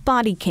police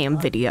body cam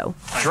video.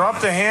 Drop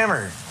the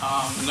hammer.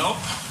 Nope.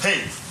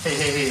 Hey.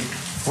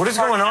 What is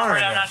going on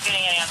right now? I'm not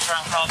getting any answer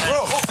on call.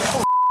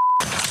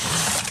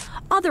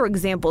 Other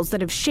examples that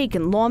have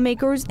shaken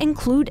lawmakers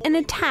include an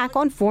attack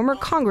on former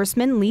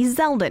Congressman Lee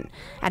Zeldin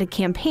at a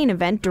campaign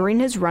event during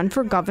his run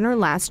for governor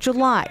last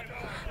July.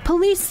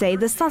 Police say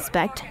the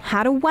suspect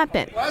had a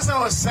weapon. That's not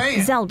what I was saying.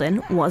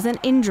 Zeldin wasn't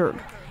injured.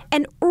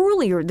 And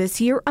earlier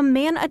this year, a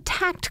man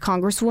attacked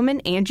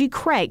Congresswoman Angie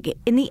Craig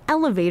in the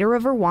elevator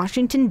of her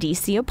Washington,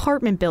 D.C.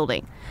 apartment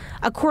building.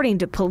 According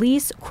to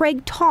police,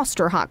 Craig tossed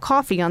her hot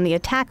coffee on the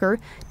attacker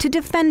to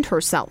defend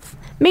herself.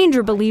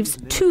 Manger believes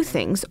 2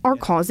 things are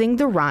causing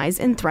the rise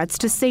in threats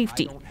to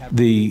safety.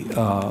 The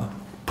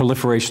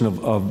proliferation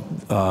of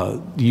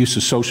use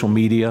of social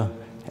media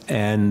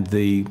and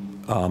the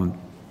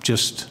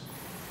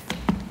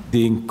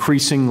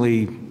increasing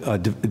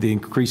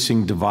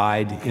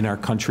divide in our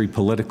country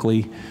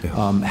politically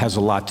has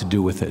a lot to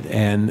do with it,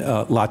 and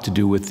a lot to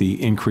do with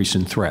the increase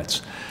in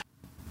threats.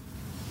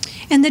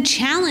 And the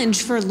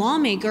challenge for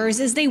lawmakers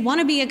is they want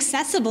to be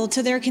accessible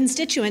to their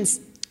constituents.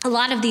 A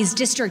lot of these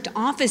district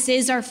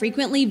offices are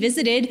frequently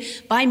visited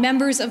by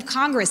members of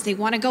Congress. They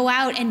want to go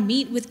out and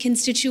meet with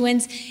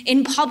constituents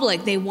in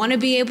public. They want to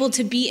be able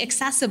to be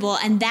accessible.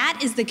 And that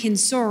is the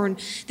concern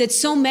that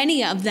so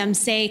many of them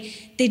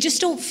say they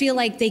just don't feel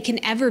like they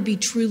can ever be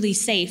truly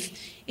safe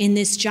in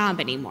this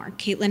job anymore.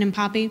 Caitlin and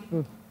Poppy?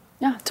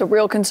 Yeah, it's a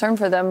real concern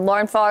for them.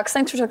 Lauren Fox,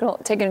 thanks for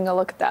taking a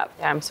look at that.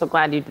 Yeah, I'm so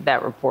glad you did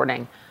that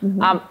reporting.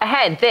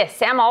 Ahead,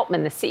 Sam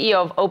Altman, the CEO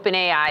of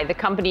OpenAI, the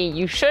company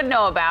you should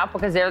know about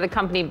because they're the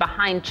company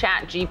behind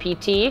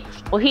ChatGPT.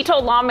 Well, he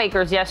told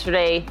lawmakers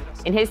yesterday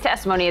in his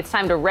testimony it's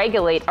time to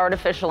regulate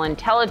artificial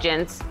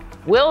intelligence.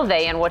 Will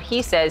they? And what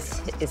he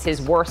says is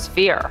his worst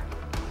fear.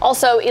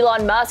 Also,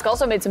 Elon Musk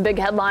also made some big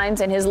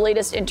headlines in his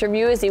latest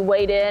interview as he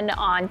weighed in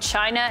on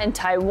China and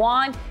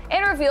Taiwan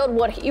and revealed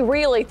what he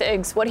really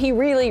thinks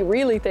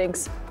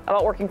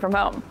about working from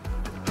home.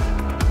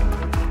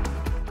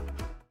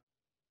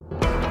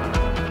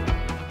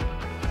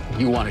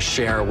 You want to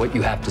share what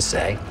you have to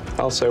say?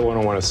 I'll say what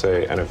I want to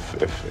say, and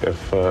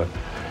if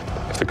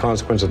the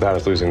consequence of that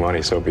is losing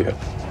money, so be it.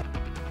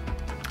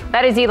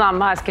 That is Elon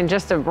Musk, and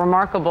just a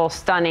remarkable,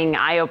 stunning,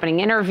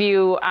 eye-opening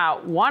interview.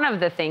 One of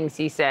the things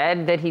he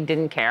said that he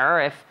didn't care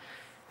if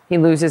he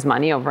loses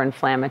money over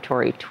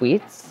inflammatory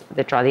tweets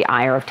that draw the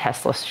ire of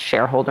Tesla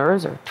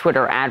shareholders or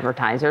Twitter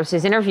advertisers.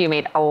 His interview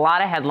made a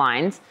lot of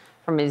headlines,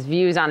 from his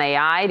views on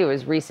AI to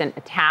his recent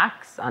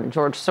attacks on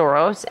George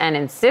Soros, and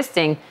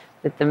insisting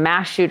that the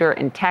mass shooter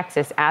in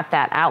Texas at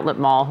that outlet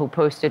mall who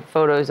posted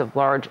photos of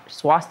large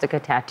swastika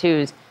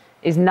tattoos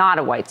is not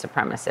a white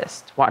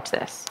supremacist. Watch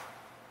this.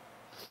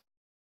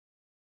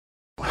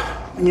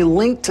 When you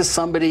link to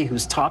somebody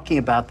who's talking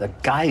about the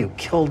guy who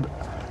killed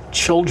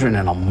children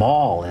in a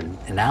mall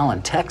in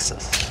Allen,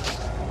 Texas,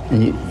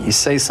 and you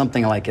say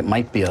something like it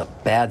might be a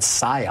bad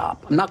psyop,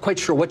 I'm not quite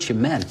sure what you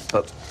meant,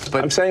 but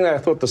I'm saying that I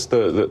thought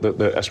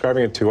the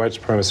ascribing it to white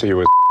supremacy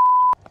was.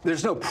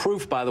 There's no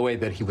proof, by the way,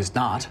 that he was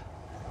not.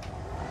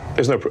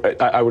 There's no.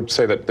 I would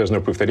say that there's no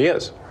proof that he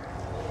is.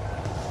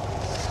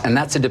 And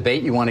that's a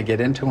debate you want to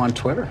get into on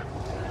Twitter?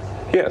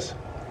 Yes.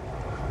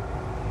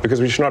 Because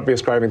we should not be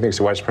ascribing things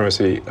to white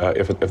supremacy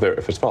if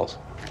it's false.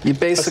 You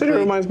basically it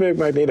reminds me of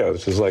Magneto,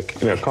 which is like,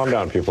 calm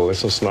down, people.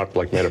 This is not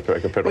like made a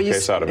federal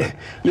case out of it.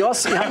 You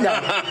also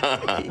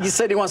you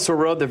said he wants to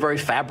erode the very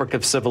fabric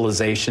of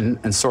civilization,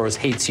 and Soros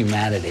hates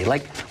humanity.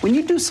 Like, when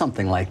you do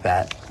something like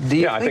that, do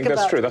you? Yeah, I think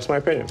that's true. That's my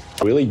opinion.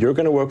 Really, you're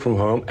going to work from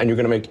home, and you're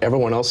going to make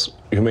everyone else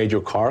who made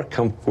your car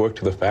come work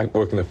in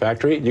the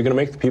factory. You're going to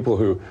make the people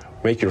who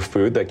make your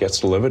food that gets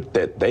delivered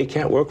that they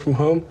can't work from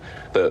home.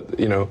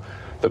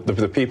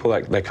 The people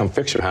that come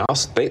fix your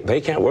house, they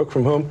can't work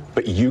from home,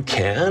 but you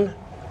can?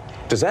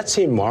 Does that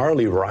seem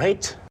morally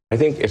right? I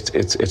think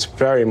it's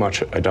very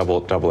much a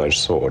double-edged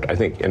sword. I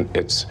think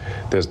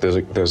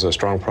there's a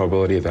strong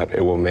probability that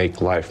it will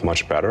make life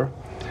much better,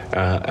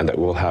 and that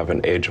we'll have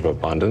an age of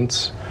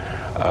abundance,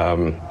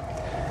 and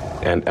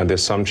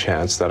there's some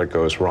chance that it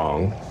goes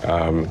wrong,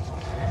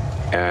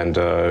 and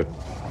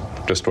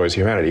destroys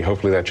humanity.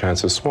 Hopefully that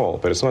chance is small,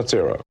 but it's not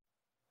zero.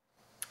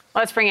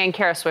 Let's bring in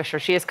Kara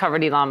Swisher. She has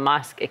covered Elon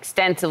Musk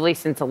extensively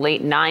since the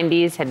late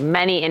 90s, had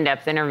many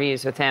in-depth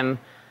interviews with him.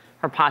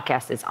 Her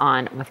podcast is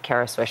On with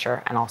Kara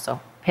Swisher and also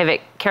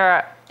Pivot.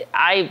 Kara,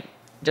 I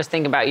just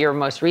think about your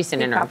most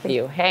recent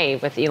interview. Hey,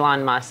 with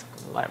Elon Musk,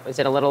 what was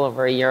it, a little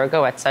over a year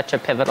ago at such a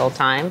pivotal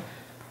time?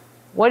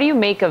 What do you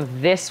make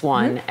of this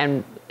one?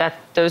 Mm-hmm. And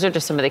those are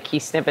just some of the key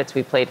snippets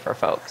we played for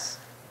folks.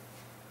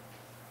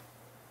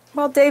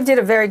 Well, Dave did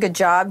a very good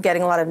job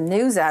getting a lot of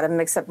news out of him,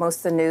 except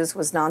most of the news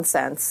was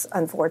nonsense,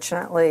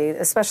 unfortunately,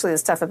 especially the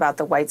stuff about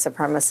the white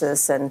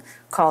supremacists and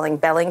calling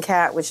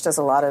Bellingcat, which does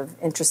a lot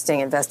of interesting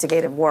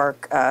investigative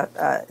work.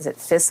 Is it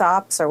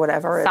FISOPs or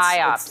whatever?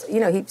 PSYOPs.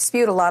 He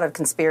spewed a lot of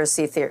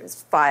conspiracy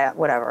theories,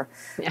 whatever.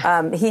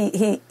 Yeah.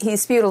 He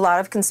spewed a lot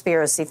of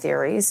conspiracy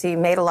theories. He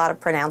made a lot of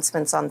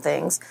pronouncements on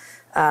things.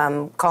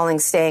 Calling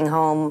staying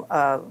home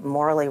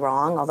morally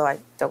wrong, although I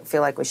don't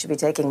feel like we should be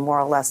taking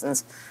moral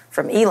lessons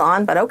from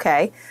Elon, but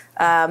okay.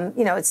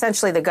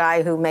 Essentially the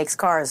guy who makes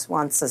cars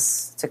wants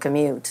us to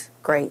commute.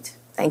 Great.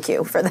 Thank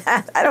you for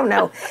that. I don't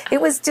know.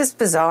 It was just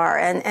bizarre.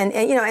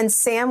 And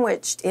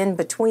sandwiched in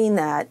between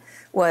that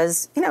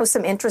was,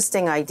 some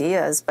interesting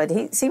ideas, but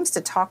he seems to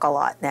talk a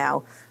lot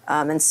now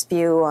and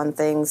spew on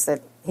things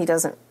that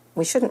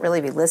we shouldn't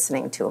really be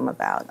listening to him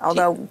about.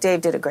 Although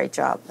Dave did a great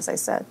job, as I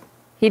said.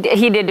 He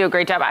did do a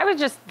great job. I was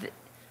just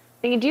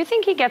thinking, do you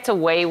think he gets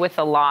away with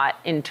a lot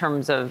in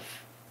terms of,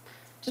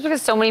 just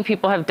because so many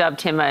people have dubbed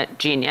him a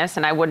genius,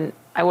 and I wouldn't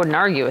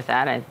argue with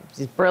that.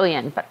 He's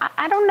brilliant, but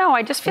I don't know.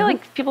 I just feel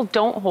like people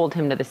don't hold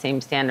him to the same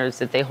standards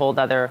that they hold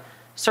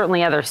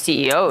certainly other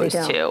CEOs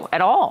to at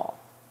all.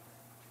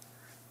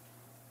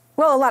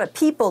 Well, a lot of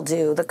people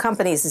do. The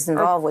companies he's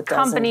involved with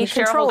doesn't. Companies,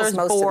 shareholders,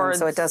 most boards.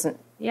 Of them, so it doesn't.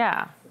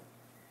 Yeah.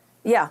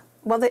 Yeah.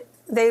 Well,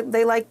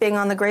 they like being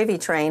on the gravy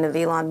train of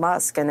Elon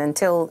Musk, and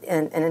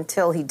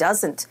until he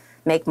doesn't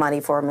make money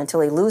for him, until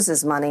he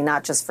loses money,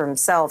 not just for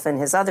himself and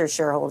his other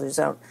shareholders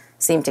don't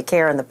seem to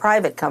care in the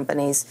private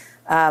companies,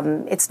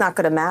 it's not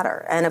going to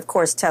matter. And of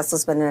course,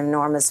 Tesla's been an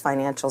enormous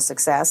financial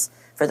success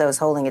for those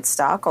holding its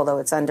stock, although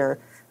it's under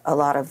a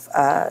lot of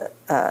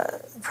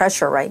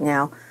pressure right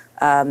now.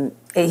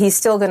 He's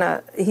still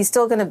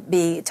gonna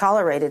be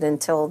tolerated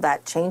until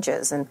that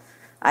changes. And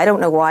I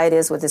don't know why it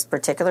is with this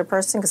particular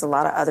person, because a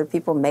lot of other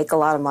people make a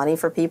lot of money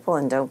for people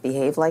and don't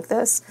behave like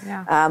this.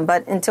 Yeah.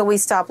 But until we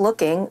stop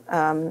looking,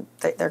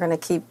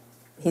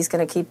 he's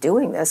going to keep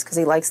doing this because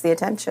he likes the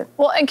attention.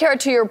 Well, and Kara,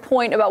 to your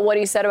point about what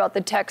he said about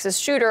the Texas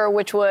shooter,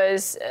 which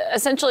was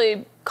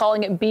essentially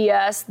calling it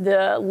BS,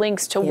 the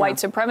links to white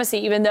supremacy,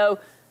 even though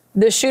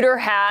the shooter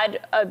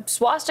had a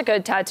swastika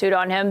tattooed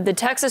on him. The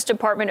Texas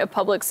Department of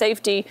Public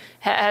Safety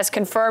has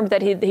confirmed that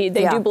they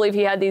do believe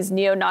he had these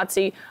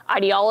neo-Nazi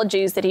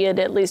ideologies that he had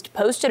at least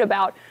posted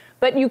about.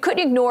 But you couldn't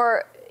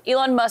ignore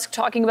Elon Musk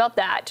talking about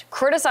that,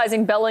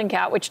 criticizing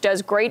Bellingcat, which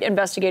does great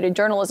investigative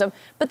journalism,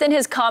 but then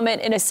his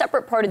comment in a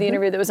separate part of the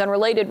interview that was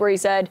unrelated where he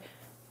said,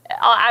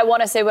 I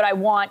want to say what I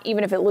want,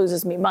 even if it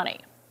loses me money.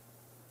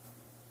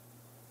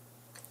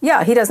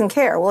 Yeah, he doesn't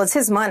care. Well, it's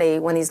his money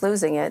when he's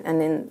losing it.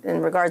 And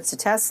in regards to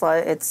Tesla,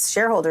 it's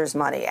shareholders'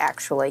 money,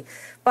 actually.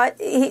 But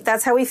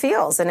that's how he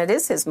feels, and it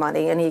is his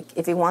money. And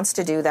if he wants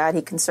to do that,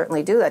 he can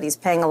certainly do that. He's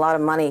paying a lot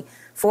of money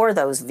for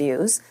those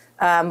views.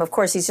 Of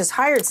course, he's just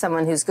hired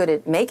someone who's good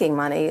at making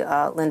money,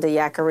 Linda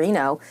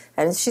Yaccarino,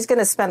 and she's going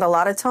to spend a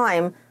lot of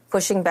time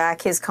pushing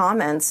back his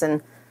comments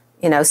and,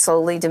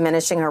 slowly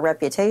diminishing her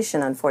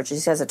reputation,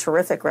 unfortunately. She has a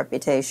terrific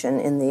reputation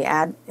in the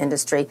ad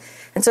industry.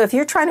 And so if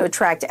you're trying to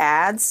attract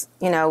ads,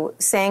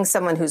 saying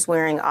someone who's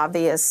wearing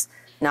obvious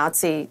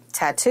Nazi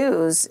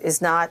tattoos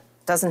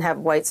doesn't have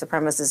white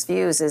supremacist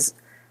views is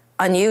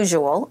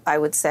unusual, I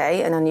would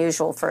say, and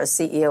unusual for a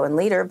CEO and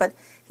leader. But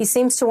he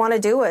seems to want to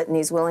do it, and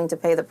he's willing to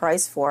pay the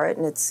price for it.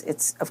 And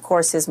it's of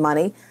course, his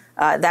money.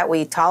 That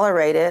we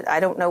tolerate it, I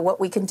don't know what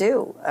we can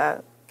do.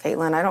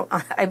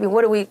 Caitlin,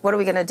 what are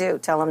we going to do?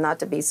 Tell him not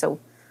to be so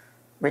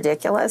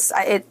ridiculous?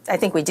 I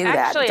think we do that.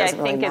 Actually, I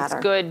think it's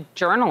good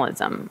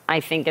journalism. I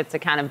think it's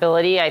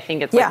accountability. I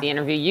think it's like the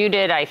interview you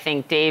did. I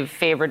think Dave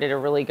Faber did a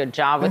really good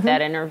job with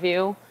that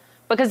interview.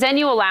 Because then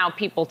you allow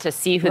people to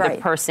see who the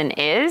person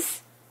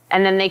is,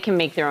 and then they can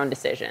make their own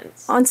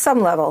decisions. On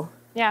some level.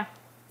 Yeah.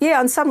 Yeah,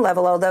 on some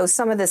level, although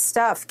some of this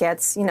stuff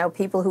gets,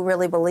 people who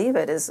really believe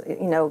it is,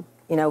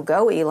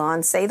 go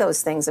Elon, say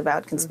those things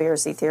about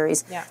conspiracy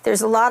theories. Yeah.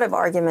 There's a lot of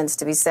arguments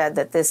to be said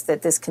that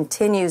this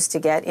continues to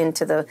get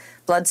into the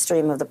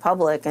bloodstream of the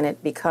public, and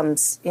it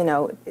becomes,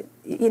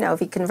 if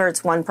he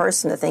converts one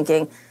person to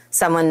thinking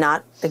someone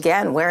not,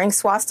 again, wearing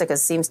swastikas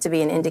seems to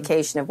be an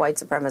indication of white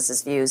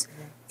supremacist views,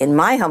 in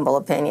my humble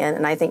opinion,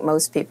 and I think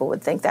most people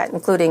would think that,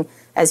 including,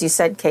 as you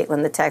said,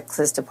 Caitlin, the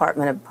Texas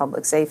Department of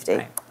Public Safety.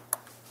 Right.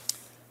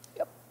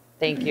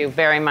 Thank you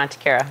very much,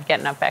 Kara,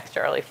 getting up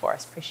extra early for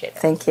us. Appreciate it.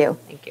 Thank you.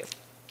 Thank you.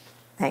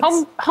 Thanks.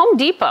 Home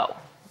Depot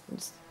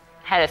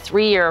had a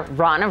 3-year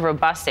run of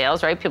robust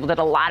sales, right? People did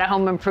a lot of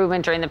home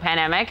improvement during the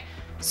pandemic.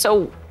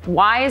 So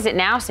why is it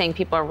now saying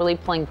people are really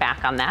pulling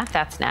back on that?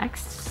 That's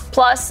next.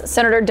 Plus,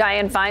 Senator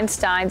Dianne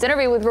Feinstein's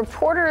interview with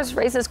reporters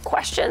raises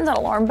questions on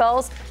alarm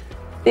bells.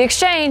 The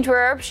exchange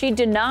where she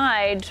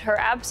denied her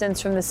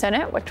absence from the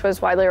Senate, which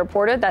was widely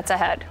reported, that's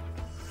ahead.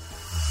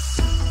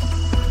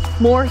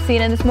 More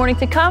CNN This Morning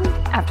to come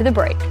after the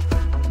break.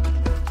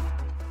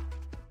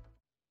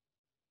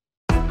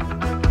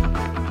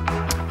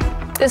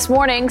 This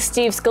morning,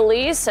 Steve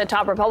Scalise, a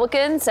top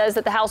Republican, says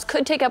that the House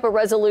could take up a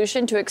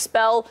resolution to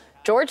expel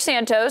George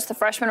Santos, the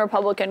freshman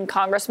Republican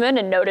congressman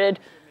and noted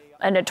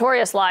a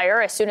notorious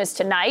liar, as soon as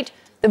tonight.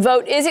 The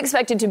vote is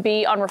expected to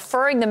be on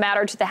referring the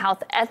matter to the House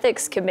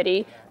Ethics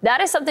Committee.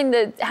 That is something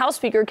that House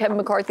Speaker Kevin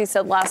McCarthy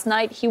said last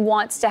night he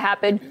wants to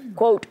happen,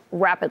 quote,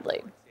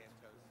 rapidly.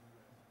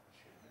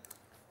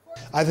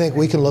 I think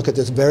we can look at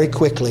this very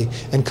quickly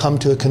and come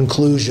to a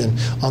conclusion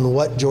on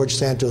what George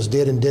Santos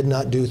did and did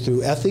not do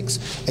through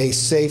ethics, a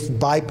safe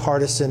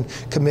bipartisan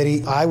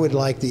committee. I would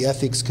like the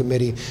Ethics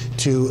Committee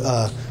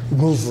to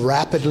move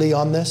rapidly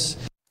on this.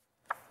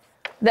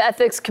 The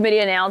Ethics Committee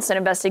announced an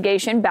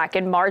investigation back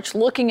in March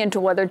looking into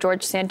whether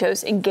George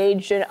Santos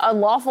engaged in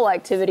unlawful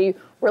activity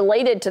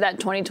related to that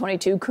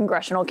 2022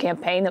 congressional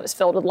campaign that was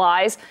filled with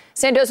lies.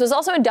 Santos was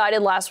also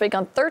indicted last week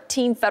on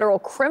 13 federal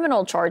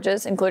criminal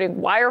charges,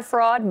 including wire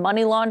fraud,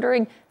 money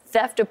laundering,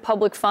 theft of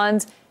public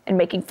funds, and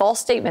making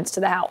false statements to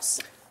the House.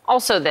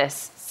 Also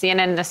this,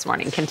 CNN This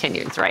Morning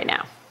continues right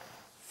now.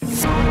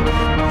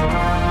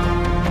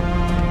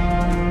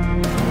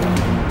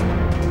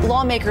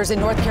 Lawmakers in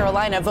North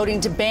Carolina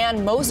voting to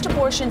ban most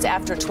abortions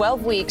after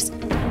 12 weeks,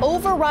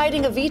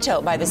 overriding a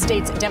veto by the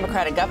state's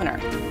Democratic governor.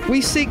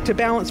 We seek to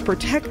balance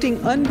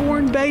protecting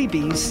unborn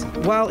babies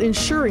while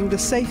ensuring the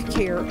safe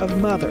care of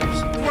mothers.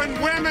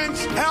 When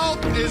women's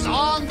health is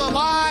on the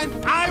line,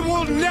 I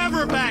will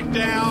never back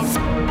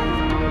down.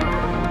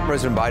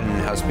 President Biden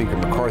and House Speaker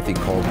McCarthy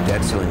called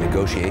debt ceiling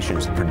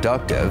negotiations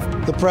productive.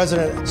 The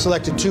president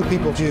selected 2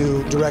 people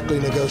to directly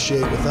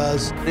negotiate with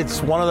us.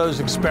 It's one of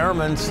those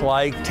experiments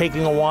like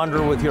taking a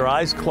wander with your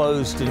eyes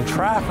closed in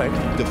traffic.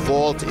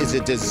 Default is a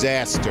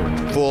disaster,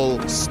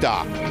 full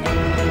stop.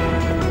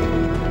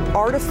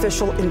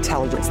 Artificial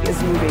intelligence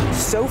is moving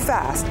so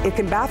fast, it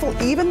can baffle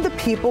even the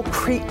people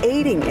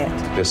creating it.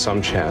 There's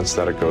some chance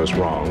that it goes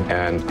wrong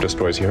and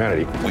destroys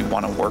humanity. We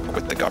want to work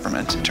with the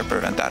government to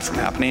prevent that from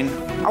happening.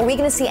 Are we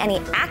going to see any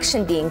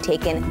action being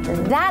taken?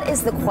 That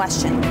is the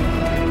question.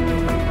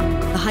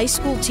 A high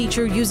school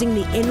teacher using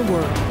the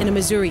N-word in a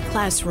Missouri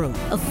classroom.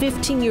 A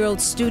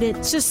 15-year-old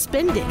student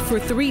suspended for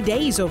 3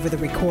 days over the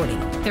recording.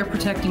 They're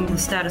protecting the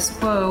status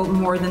quo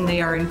more than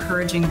they are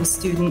encouraging the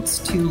students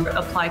to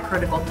apply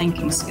critical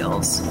thinking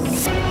skills.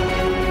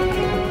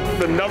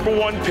 The number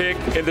 1 pick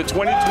in the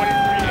 2023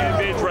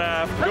 NBA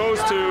draft goes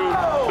to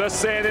the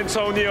San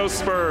Antonio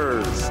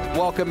Spurs.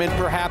 Welcome in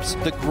perhaps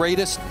the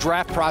greatest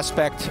draft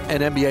prospect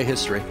in NBA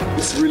history.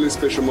 It's a really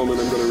special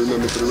moment I'm going to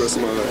remember for the rest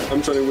of my life.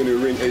 I'm trying to win a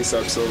ring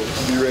ASAP, so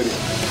be ready.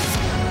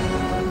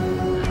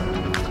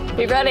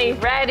 Be ready.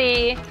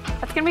 Ready.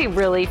 That's going to be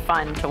really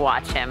fun to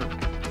watch him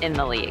in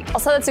the league.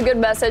 Also, that's a good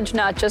message,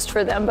 not just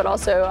for them, but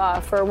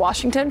also for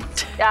Washington.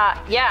 Get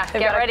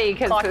ready,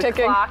 because the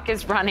clock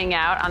is running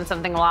out on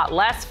something a lot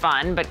less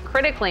fun, but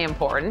critically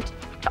important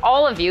to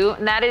all of you,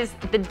 and that is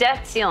the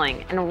debt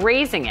ceiling and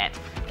raising it.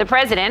 The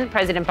President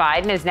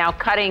Biden, is now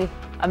cutting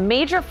a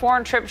major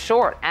foreign trip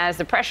short as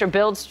the pressure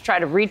builds to try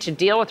to reach a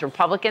deal with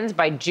Republicans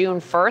by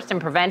June 1st and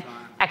prevent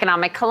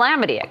economic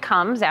calamity. It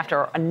comes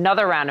after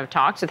another round of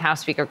talks with House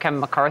Speaker Kevin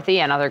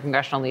McCarthy and other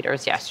congressional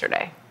leaders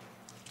yesterday.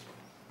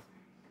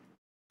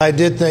 I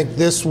did think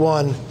this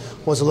one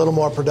was a little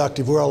more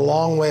productive. We're a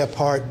long way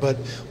apart, but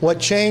what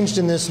changed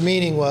in this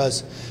meeting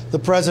was the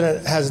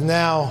president has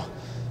now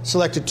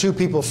selected 2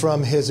 people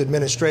from his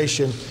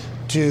administration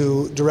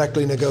to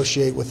directly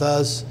negotiate with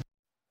us.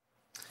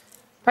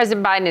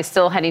 President Biden is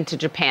still heading to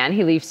Japan.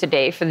 He leaves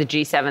today for the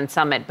G7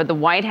 summit, but the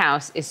White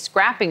House is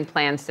scrapping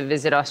plans to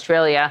visit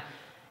Australia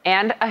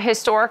and a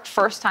historic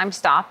first-time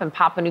stop in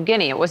Papua New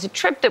Guinea. It was a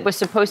trip that was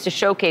supposed to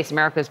showcase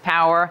America's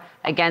power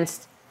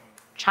against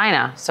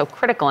China, so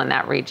critical in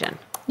that region.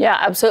 Yeah,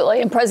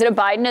 absolutely. And President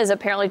Biden is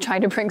apparently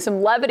trying to bring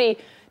some levity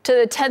to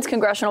the tense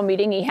congressional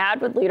meeting he had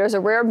with leaders, a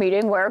rare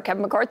meeting where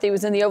Kevin McCarthy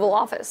was in the Oval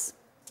Office.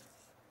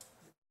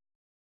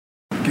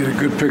 get a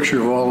good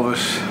picture of all of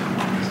us.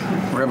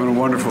 We're having a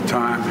wonderful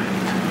time.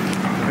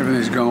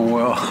 Everything's going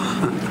well.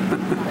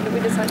 When did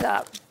we decide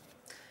that?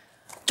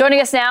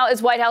 Joining us now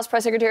is White House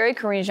Press Secretary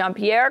Karine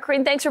Jean-Pierre.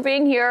 Karine, thanks for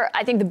being here.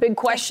 I think the big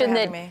question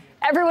that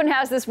everyone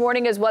has this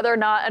morning is whether or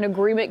not an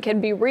agreement can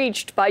be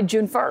reached by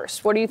June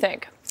 1st. What do you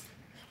think?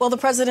 Well, the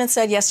president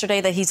said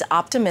yesterday that he's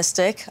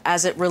optimistic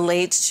as it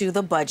relates to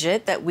the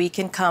budget, that we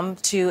can come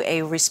to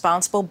a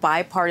responsible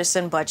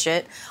bipartisan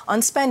budget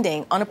on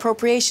spending, on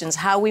appropriations,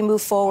 how we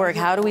move forward,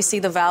 how do we see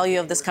the value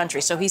of this country.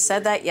 So he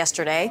said that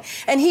yesterday,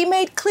 and he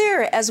made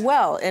clear as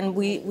well, and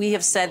we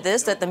have said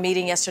this, that the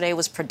meeting yesterday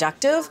was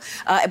productive,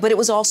 but it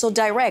was also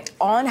direct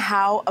on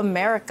how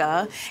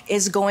America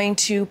is going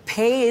to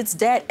pay its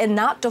debt and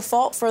not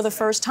default for the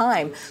first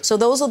time. So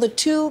those are the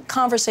two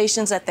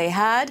conversations that they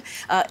had.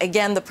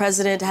 Again, the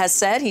president has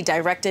said he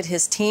directed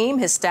his team,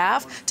 his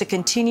staff, to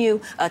continue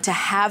to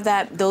have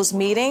those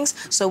meetings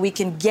so we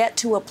can get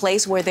to a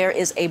place where there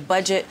is a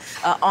budget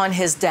on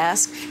his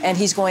desk. And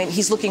he's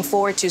looking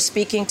forward to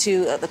speaking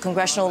to the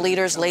congressional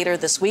leaders later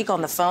this week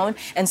on the phone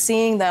and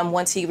seeing them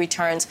once he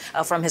returns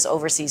from his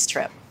overseas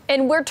trip.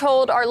 And we're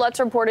told, Arlette's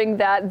reporting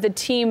that the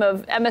team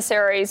of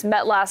emissaries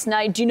met last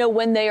night. Do you know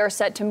when they are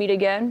set to meet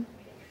again?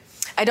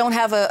 I don't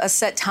have a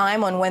set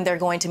time on when they're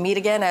going to meet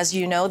again. As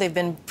you know, they've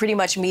been pretty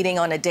much meeting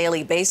on a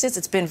daily basis.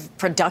 It's been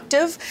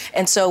productive,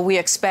 and so we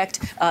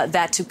expect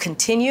that to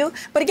continue.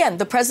 But again,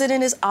 the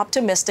president is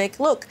optimistic.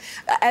 Look,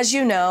 as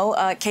you know,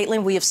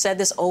 Caitlin, we have said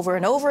this over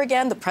and over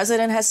again. The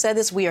president has said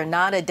this. We are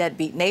not a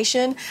deadbeat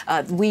nation.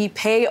 We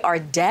pay our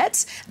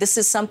debts. This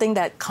is something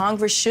that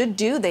Congress should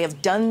do. They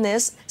have done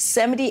this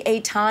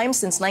 78 times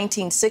since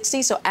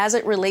 1960. So as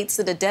it relates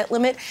to the debt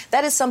limit,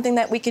 that is something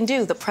that we can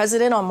do. The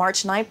president on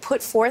March 9th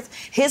put forth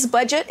his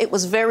budget. It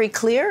was very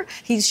clear.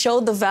 He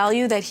showed the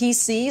value that he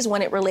sees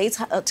when it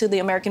relates to the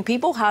American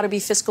people, how to be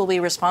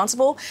fiscally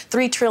responsible,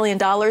 $3 trillion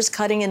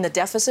cutting in the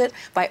deficit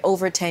by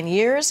over 10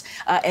 years,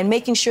 and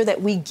making sure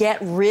that we get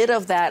rid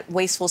of that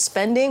wasteful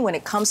spending when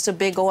it comes to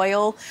big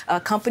oil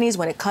companies,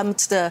 when it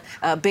comes to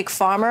big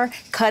pharma,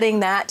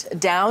 cutting that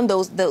down,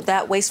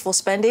 that wasteful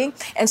spending.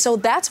 And so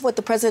that's what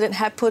the president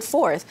had put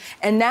forth.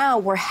 And now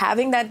we're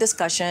having that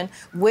discussion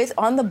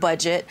on the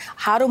budget,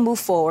 how to move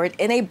forward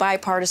in a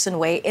bipartisan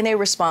way, in a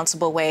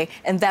responsible way,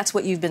 and that's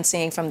what you've been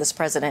seeing from this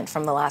president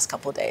from the last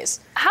couple of days.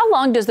 How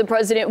long does the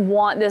president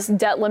want this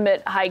debt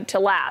limit hike to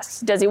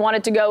last? Does he want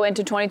it to go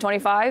into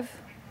 2025?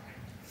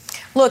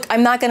 Look,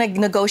 I'm not going to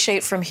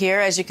negotiate from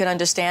here. As you can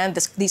understand,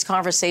 these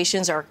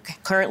conversations are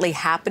currently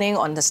happening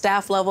on the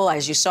staff level.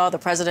 As you saw, the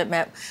president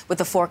met with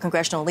the 4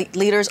 congressional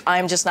leaders.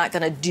 I'm just not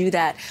going to do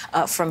that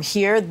from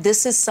here.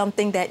 This is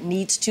something that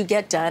needs to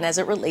get done as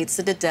it relates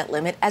to the debt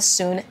limit as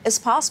soon as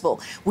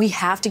possible. We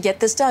have to get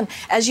this done.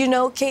 As you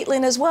know,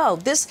 Caitlin, as well,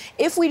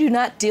 if we do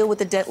not deal with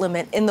the debt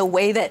limit in the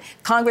way that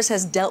Congress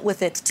has dealt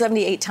with it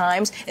 78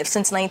 times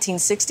since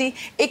 1960,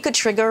 it could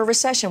trigger a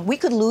recession. We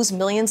could lose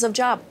millions of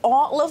jobs.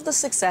 All of the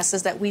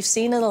successes that we've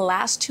seen in the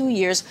last 2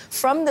 years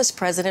from this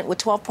president with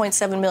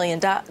 12.7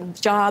 million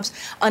jobs,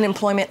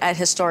 unemployment at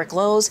historic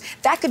lows,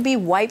 that could be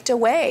wiped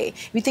away.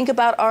 We think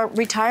about our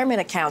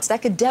retirement accounts.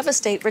 That could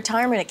devastate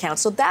retirement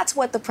accounts. So that's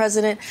what the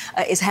president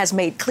has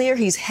made clear.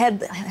 He's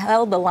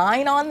held the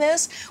line on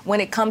this when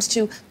it comes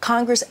to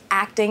Congress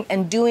acting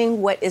and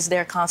doing what is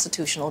their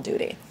constitutional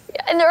duty.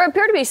 And there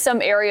appear to be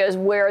some areas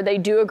where they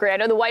do agree. I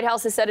know the White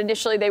House has said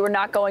initially they were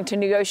not going to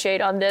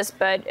negotiate on this,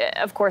 but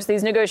of course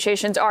these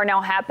negotiations are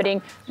now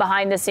happening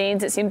behind the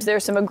scenes. It seems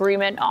there's some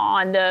agreement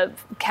on the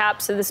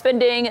caps of the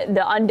spending,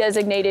 the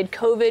undesignated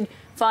COVID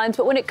funds.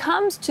 But when it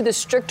comes to the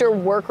stricter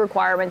work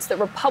requirements that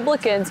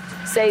Republicans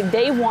say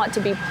they want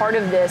to be part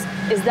of this,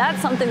 is that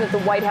something that the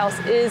White House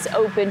is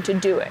open to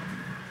doing?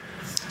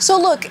 So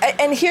look,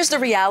 and here's the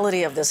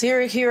reality of this.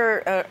 Here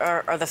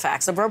are the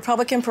facts. The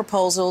Republican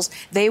proposals,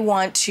 they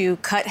want to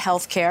cut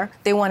health care.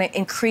 They want to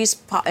increase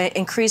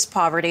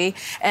poverty,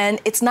 and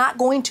it's not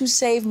going to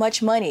save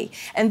much money.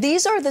 And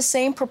these are the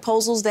same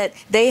proposals that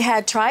they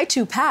had tried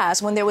to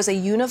pass when there was a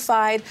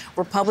unified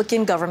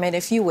Republican government,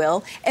 if you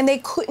will, and they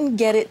couldn't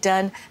get it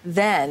done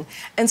then.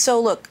 And so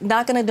look,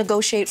 not going to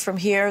negotiate from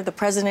here. The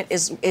president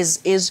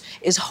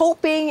is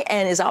hoping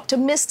and is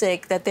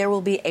optimistic that there will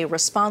be a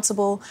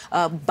responsible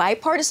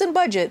bipartisan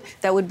budget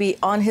that would be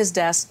on his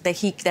desk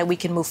that we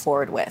can move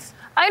forward with.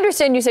 I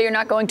understand you say you're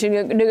not going to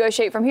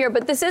negotiate from here,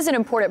 but this is an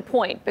important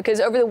point because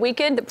over the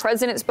weekend, the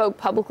president spoke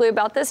publicly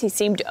about this. He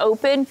seemed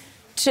open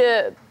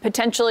to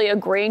potentially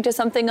agreeing to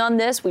something on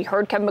this. We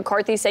heard Kevin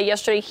McCarthy say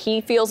yesterday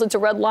he feels it's a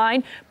red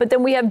line, but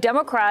then we have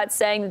Democrats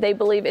saying that they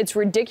believe it's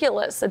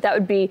ridiculous that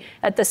would be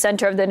at the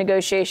center of the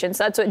negotiations.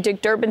 That's what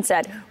Dick Durbin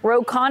said.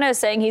 Ro Khanna is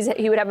saying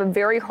he would have a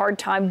very hard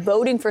time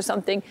voting for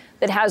something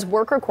that has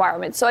work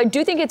requirements. So I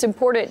do think it's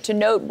important to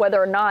note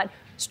whether or not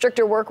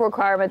stricter work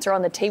requirements are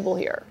on the table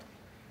here.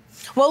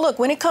 Well, look,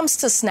 when it comes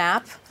to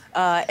SNAP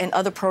and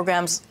other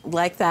programs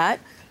like that,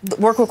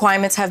 Work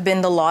requirements have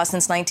been the law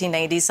since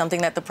 1990,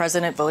 something that the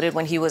president voted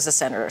when he was a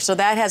senator. So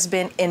that has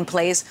been in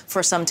place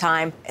for some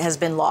time, has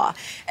been law.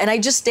 And I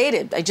just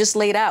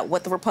laid out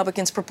what the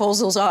Republicans'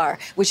 proposals are,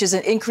 which is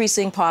an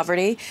increasing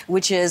poverty,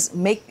 which is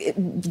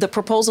the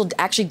proposal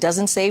actually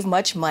doesn't save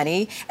much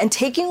money, and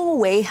taking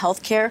away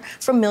health care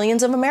from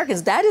millions of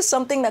Americans. That is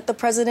something that the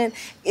president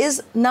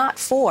is not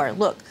for.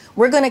 Look,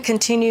 we're going to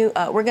continue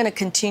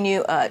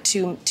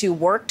to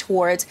work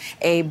towards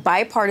a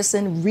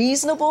bipartisan,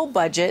 reasonable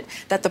budget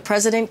that the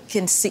president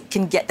can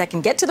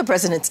get to the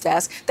president's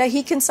desk, that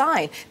he can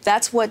sign.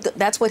 That's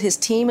what his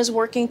team is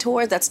working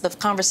toward. That's the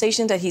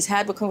conversation that he's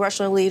had with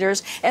congressional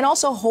leaders, and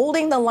also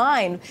holding the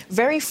line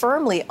very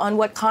firmly on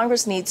what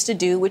Congress needs to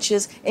do, which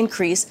is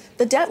increase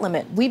the debt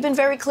limit. We've been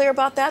very clear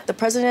about that. The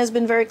president has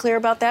been very clear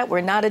about that.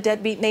 We're not a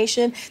deadbeat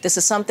nation. This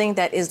is something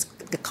that is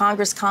the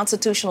Congress'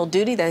 constitutional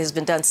duty that has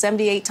been done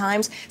 78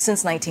 times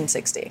since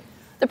 1960.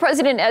 The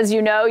president, as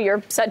you know,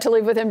 you're set to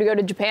leave with him to go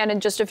to Japan in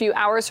just a few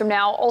hours from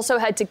now, also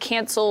had to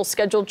cancel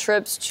scheduled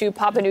trips to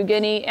Papua New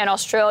Guinea and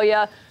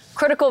Australia.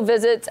 Critical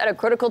visits at a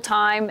critical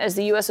time as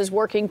the U.S. is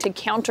working to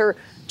counter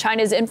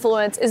China's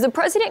influence. Is the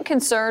president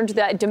concerned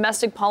that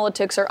domestic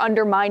politics are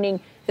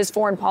undermining his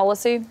foreign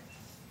policy?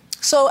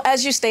 So,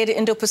 as you stated,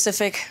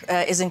 Indo-Pacific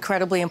is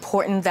incredibly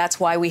important.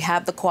 That's why we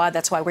have the Quad.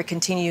 That's why we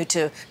continue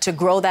to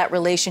grow that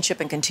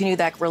relationship and continue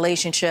that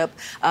relationship.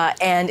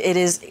 And it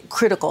is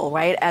critical,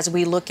 right, as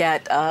we look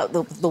at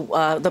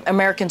the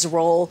Americans'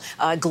 role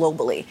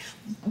globally.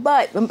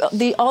 But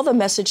all the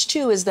message,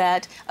 too, is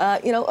that,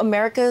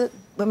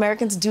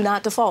 Americans do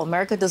not default.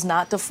 America does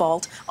not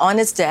default on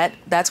its debt.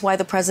 That's why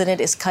the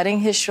president is cutting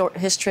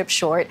his trip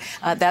short.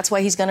 That's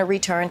why he's going to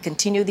return,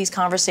 continue these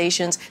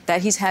conversations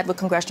that he's had with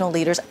congressional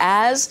leaders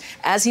as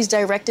he's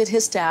directed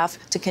his staff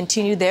to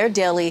continue their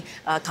daily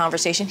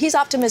conversation. He's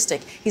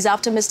optimistic. He's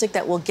optimistic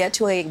that we'll get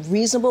to a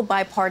reasonable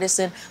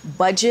bipartisan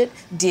budget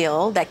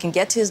deal that can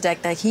get to his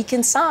deck that he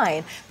can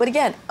sign. But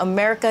again,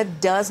 America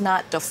does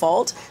not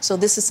default. So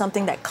this is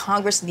something that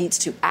Congress needs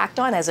to act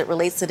on as it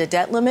relates to the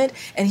debt limit.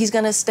 And he's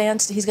going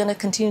to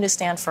continue to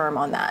stand firm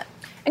on that.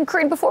 And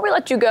Karine, before we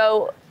let you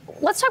go,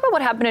 let's talk about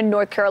what happened in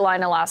North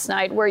Carolina last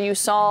night, where you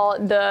saw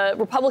the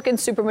Republican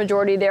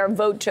supermajority there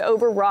vote to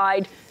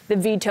override the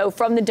veto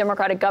from the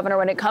Democratic governor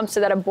when it comes to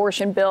that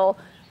abortion bill,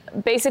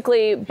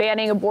 basically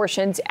banning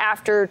abortions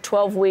after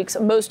 12 weeks,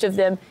 most of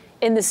them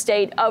in the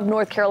state of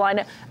North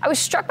Carolina. I was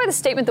struck by the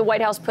statement the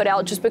White House put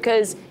out, just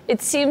because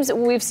it seems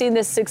we've seen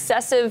this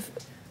successive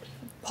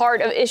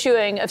part of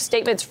issuing of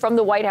statements from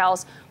the White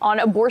House on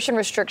abortion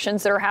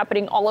restrictions that are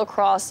happening all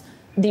across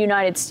the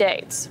United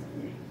States.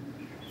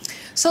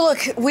 So, look,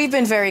 we've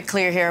been very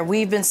clear here.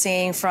 We've been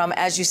seeing from,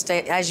 as you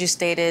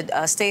stated,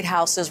 state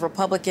houses,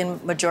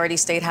 Republican majority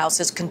state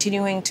houses,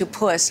 continuing to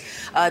push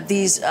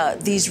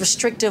these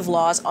restrictive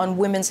laws on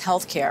women's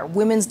health care,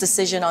 women's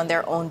decision on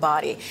their own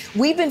body.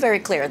 We've been very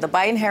clear. The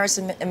Biden-Harris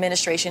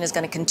administration is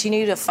going to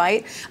continue to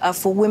fight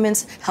for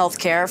women's health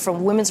care, for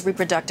women's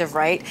reproductive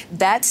right.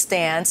 That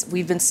stands.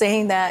 We've been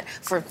saying that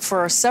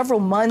for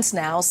several months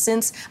now,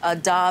 since the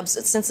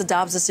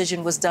Dobbs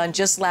decision was done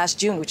just last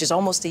June, which is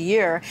almost a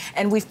year,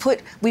 and we've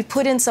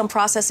put in some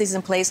processes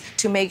in place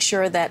to make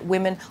sure that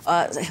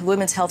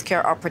women's health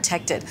care are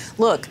protected.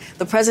 Look,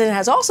 the president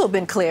has also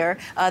been clear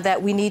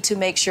that we need to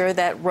make sure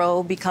that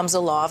Roe becomes a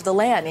law of the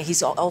land. And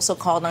he's also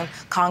called on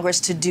Congress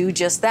to do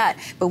just that.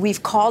 But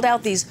we've called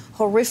out these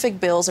horrific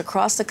bills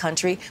across the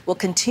country. We'll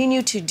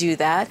continue to do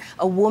that.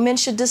 A woman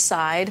should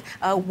decide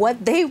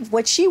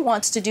what she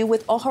wants to do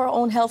with her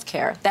own health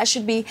care. That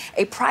should be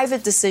a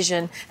private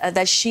decision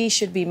that she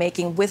should be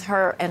making with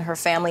her and her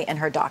family and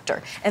her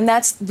doctor. And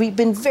we've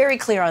been very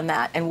clear on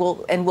that, and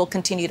we'll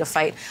continue to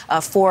fight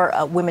for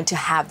women to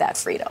have that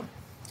freedom.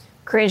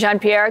 Karine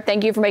Jean-Pierre,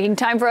 thank you for making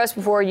time for us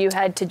before you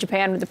head to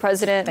Japan with the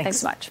president. Thanks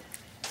so much.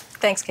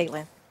 Thanks,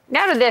 Caitlin.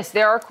 Now to this,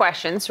 there are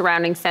questions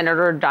surrounding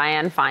Senator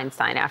Dianne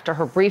Feinstein after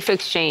her brief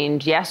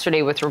exchange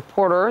yesterday with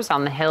reporters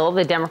on the Hill.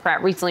 The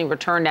Democrat recently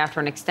returned after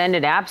an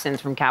extended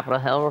absence from Capitol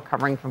Hill,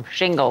 recovering from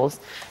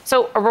shingles.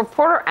 So a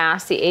reporter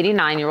asked the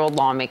 89-year-old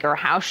lawmaker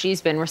how she's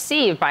been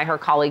received by her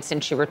colleagues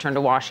since she returned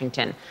to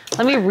Washington.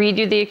 Let me read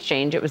you the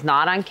exchange. It was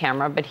not on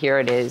camera, but here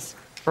it is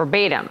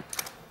verbatim.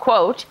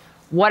 Quote,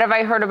 "What have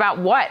I heard about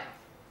what?"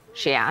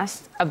 she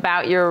asked.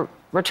 "About your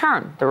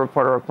return," the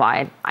reporter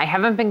replied. "I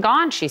haven't been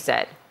gone," she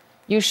said.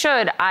 "You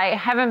should. I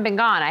haven't been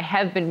gone. I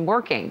have been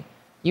working."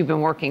 "You've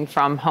been working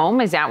from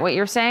home? Is that what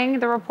you're saying?"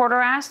 the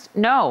reporter asked.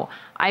 "No,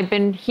 I've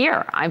been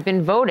here. I've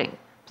been voting.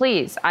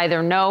 Please,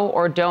 either know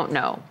or don't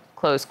know."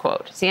 Close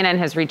quote. CNN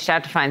has reached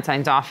out to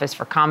Feinstein's office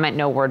for comment,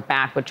 no word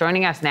back. But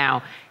joining us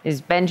now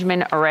is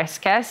Benjamin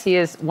Oreskes. He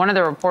is one of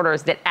the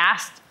reporters that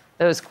asked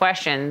those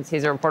questions.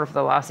 He's a reporter for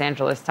the Los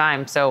Angeles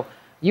Times. So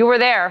you were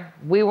there.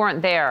 We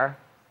weren't there.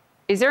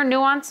 Is there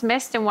nuance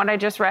missed in what I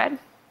just read?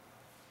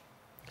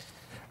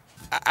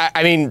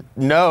 I mean,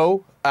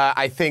 no.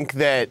 I think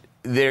that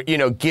there,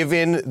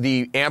 given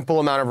the ample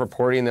amount of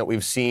reporting that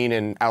we've seen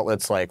in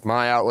outlets like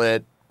my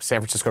outlet, San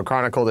Francisco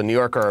Chronicle, The New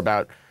Yorker,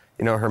 about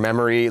her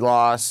memory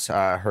loss,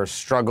 her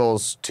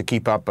struggles to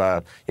keep up,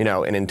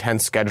 an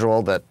intense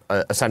schedule that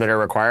a senator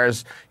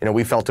requires,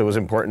 we felt it was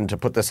important to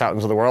put this out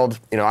into the world.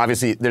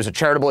 Obviously, there's a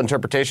charitable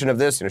interpretation of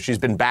this. She's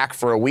been back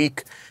for a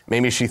week.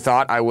 Maybe she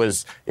thought I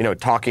was,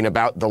 talking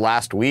about the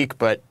last week.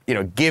 But,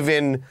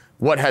 given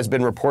what has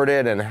been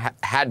reported and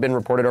had been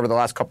reported over the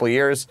last couple of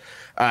years,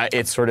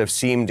 it sort of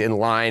seemed in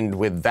line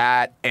with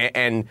that.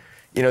 And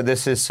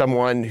this is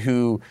someone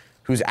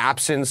whose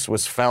absence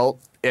was felt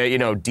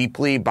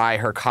deeply by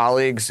her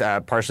colleagues,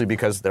 partially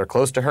because they're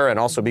close to her and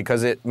also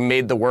because it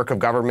made the work of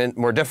government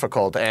more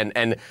difficult.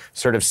 And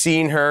sort of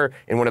seeing her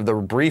in one of the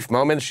brief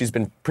moments, she's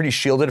been pretty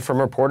shielded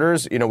from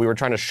reporters. We were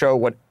trying to show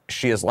what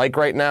she is like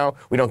right now.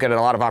 We don't get a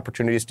lot of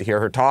opportunities to hear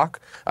her talk.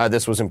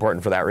 This was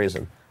important for that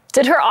reason.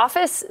 Did her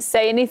office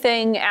say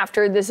anything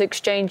after this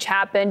exchange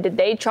happened? Did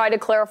they try to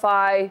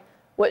clarify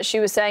what she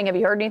was saying? Have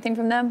you heard anything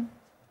from them?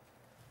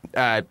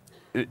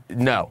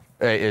 No,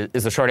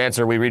 is the short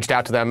answer. We reached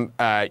out to them.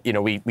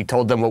 We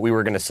told them what we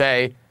were going to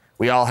say.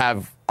 We all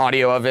have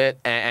audio of it,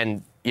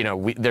 and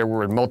there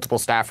were multiple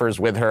staffers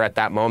with her at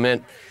that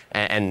moment,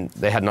 and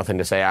they had nothing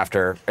to say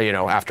after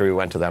we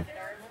went to them.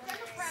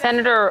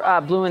 Senator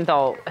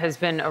Blumenthal has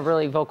been a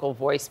really vocal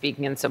voice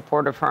speaking in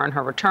support of her and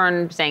her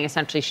return, saying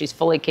essentially she's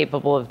fully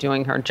capable of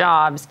doing her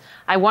jobs.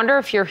 I wonder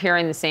if you're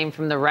hearing the same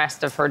from the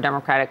rest of her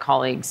Democratic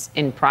colleagues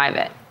in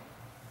private.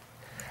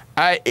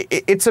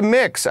 It's a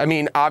mix. I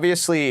mean,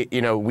 obviously,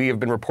 we have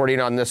been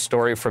reporting on this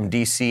story from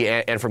D.C.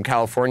 and from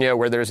California,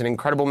 where there's an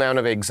incredible amount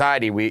of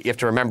anxiety. You have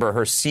to remember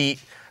her seat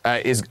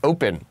is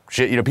open.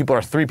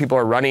 Three people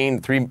are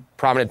running. 3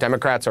 prominent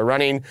Democrats are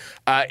running.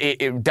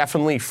 It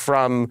definitely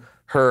from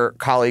her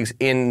colleagues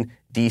in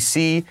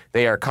D.C.,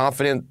 they are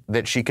confident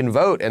that she can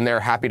vote, and they're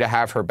happy to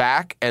have her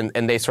back. And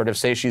they sort of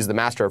say she's the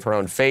master of her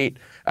own fate.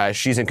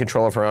 She's in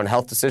control of her own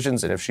health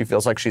decisions, and if she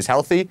feels like she's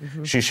healthy,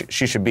 she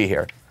should be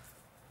here.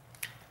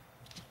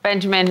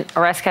 Benjamin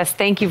Oreskes,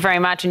 thank you very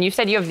much. And you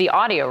said you have the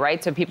audio,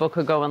 right? So people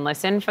could go and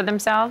listen for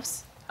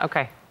themselves?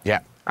 Okay.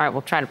 Yeah. All right,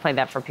 we'll try to play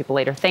that for people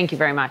later. Thank you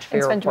very much for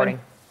your reporting.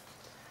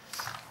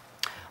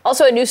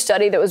 Also, a new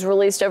study that was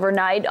released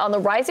overnight on the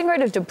rising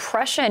rate of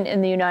depression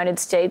in the United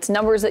States,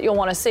 numbers that you'll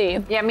want to see.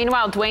 Yeah,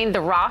 meanwhile, Dwayne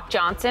 "The Rock"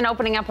 Johnson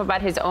opening up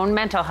about his own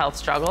mental health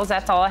struggles.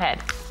 That's all ahead.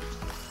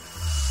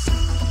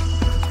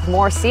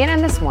 More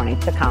CNN This Morning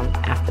to come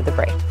after the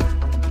break.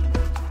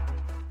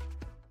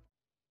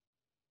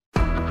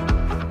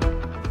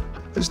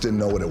 I just didn't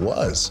know what it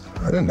was.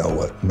 I didn't know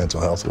what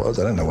mental health was.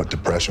 I didn't know what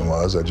depression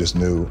was. I just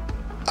knew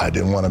I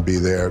didn't want to be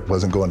there,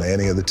 wasn't going to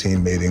any of the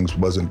team meetings,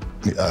 wasn't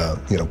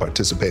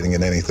participating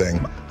in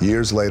anything.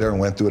 Years later, I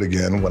went through it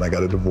again when I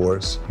got a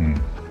divorce.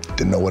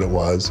 Didn't know what it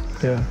was.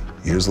 Yeah.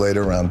 Years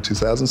later, around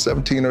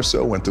 2017 or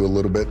so, went through a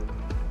little bit.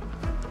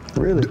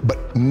 Really?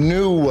 But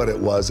knew what it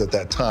was at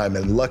that time,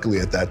 and luckily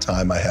at that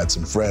time I had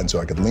some friends who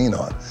I could lean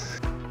on.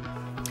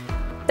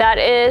 That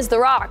is The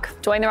Rock,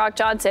 Dwayne "The Rock"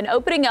 Johnson,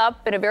 opening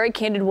up in a very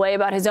candid way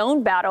about his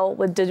own battle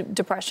with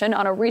depression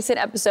on a recent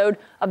episode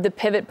of the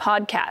Pivot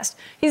podcast.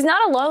 He's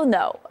not alone,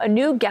 though. A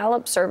new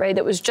Gallup survey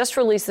that was just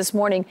released this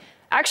morning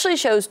actually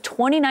shows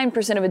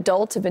 29% of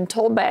adults have been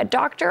told by a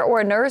doctor or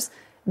a nurse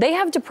they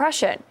have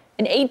depression,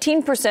 and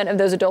 18% of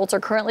those adults are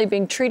currently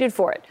being treated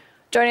for it.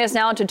 Joining us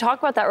now to talk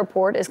about that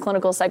report is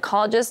clinical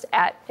psychologist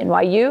at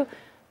NYU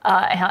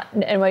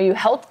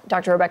Health,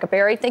 Dr. Rebecca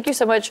Berry. Thank you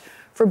so much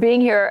for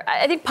being here.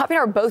 I think Poppy and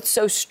I are both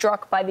so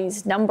struck by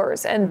these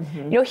numbers. And,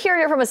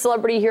 hearing it from a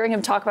celebrity, hearing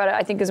him talk about it,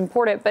 I think is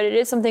important. But it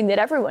is something that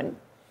everyone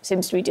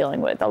seems to be dealing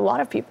with, a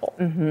lot of people.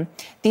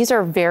 These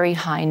are very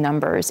high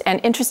numbers.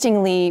 And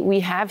interestingly,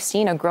 we have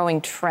seen a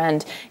growing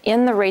trend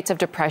in the rates of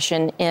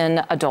depression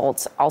in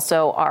adults,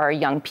 also our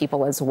young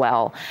people as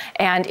well.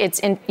 And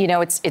it's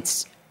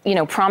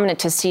prominent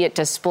to see it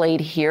displayed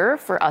here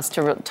for us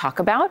to talk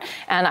about.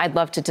 And I'd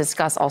love to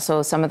discuss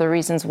also some of the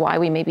reasons why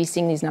we may be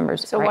seeing these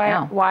numbers right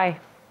now. Why?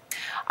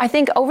 I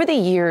think over the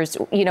years,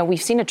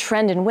 we've seen a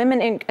trend in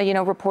women,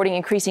 reporting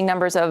increasing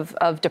numbers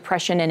of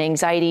depression and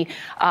anxiety.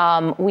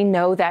 We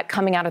know that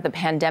coming out of the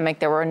pandemic,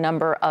 there were a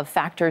number of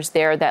factors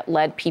there that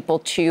led people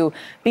to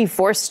be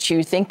forced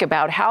to think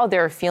about how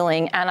they're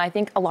feeling. And I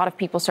think a lot of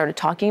people started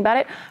talking about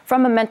it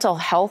from a mental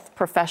health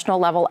professional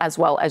level, as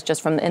well as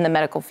just from in the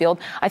medical field.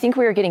 I think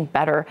we are getting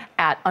better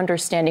at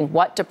understanding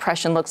what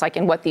depression looks like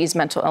and what these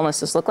mental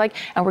illnesses look like.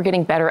 And we're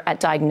getting better at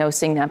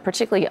diagnosing them,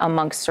 particularly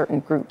amongst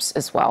certain groups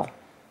as well.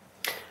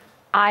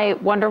 I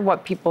wonder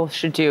what people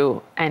should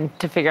do and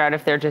to figure out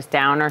if they're just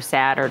down or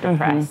sad or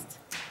depressed.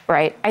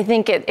 Right. I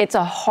think it's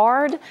a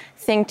hard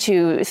thing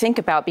to think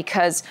about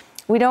because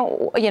we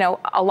don't,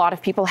 a lot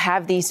of people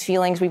have these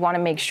feelings. We want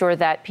to make sure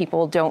that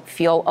people don't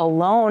feel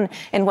alone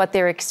in what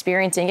they're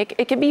experiencing.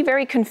 It can be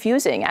very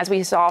confusing, as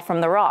we saw from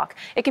The Rock.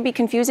 It can be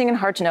confusing and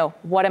hard to know,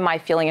 what am I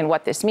feeling and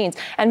what this means?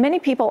 And many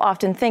people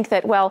often think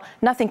that, well,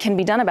 nothing can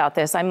be done about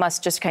this. I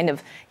must just kind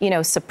of,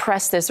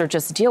 suppress this or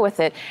just deal with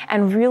it.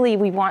 And really,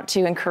 we want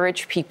to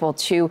encourage people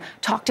to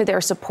talk to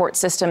their support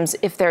systems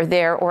if they're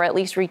there, or at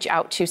least reach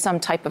out to some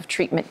type of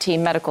treatment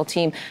team, medical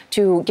team,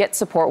 to get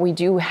support. We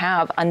do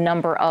have a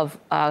number of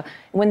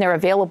when they're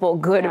available,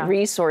 good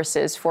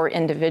resources for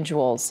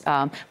individuals.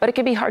 But it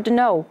can be hard to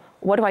know,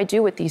 what do I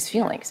do with these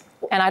feelings?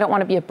 And I don't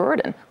want to be a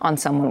burden on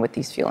someone with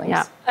these feelings.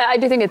 Yeah, I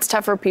do think it's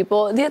tough for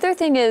people. The other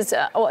thing is,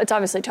 well, it's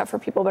obviously tough for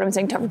people, but I'm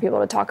saying tough for people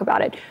to talk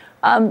about it.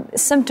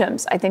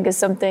 Symptoms, I think, is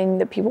something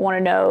that people want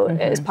to know.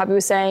 As Poppy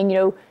was saying,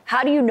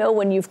 how do you know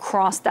when you've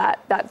crossed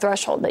that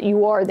threshold, that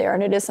you are there,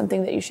 and it is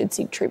something that you should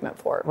seek treatment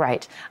for?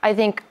 Right. I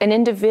think an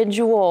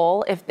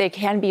individual, if they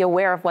can be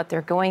aware of what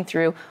they're going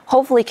through,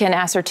 hopefully can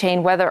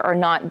ascertain whether or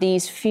not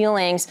these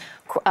feelings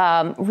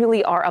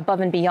really are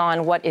above and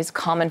beyond what is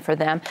common for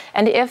them.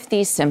 And if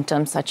these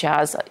symptoms, such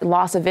as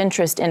loss of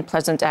interest in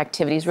pleasant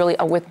activities, really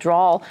a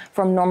withdrawal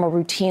from normal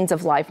routines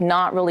of life,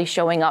 not really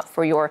showing up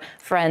for your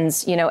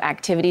friends,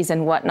 activities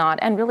and whatnot,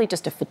 and really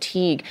just a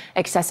fatigue,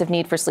 excessive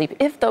need for sleep,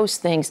 if those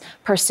things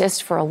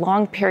persist for a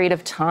long period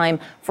of time,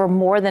 for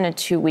more than a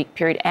 2-week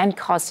period, and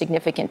cause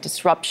significant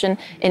disruption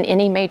in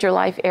any major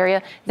life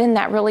area, then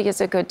that really is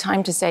a good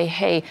time to say,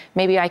 hey,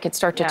 maybe I could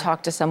start to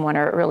talk to someone,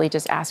 or really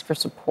just ask for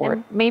support.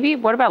 And maybe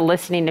what about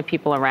listening to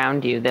people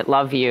around you that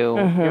love you,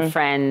 your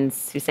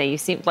friends who say you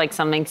seem like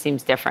something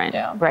seems different?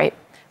 Yeah.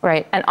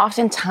 Right. And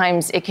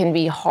oftentimes it can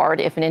be hard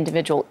if an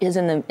individual is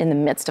in the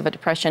midst of a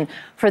depression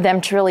for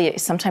them to really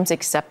sometimes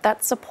accept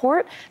that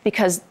support,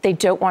 because they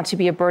don't want to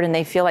be a burden.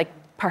 They feel like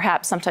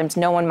perhaps sometimes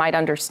no one might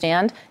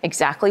understand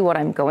exactly what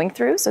I'm going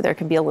through. So there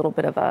can be a little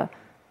bit of a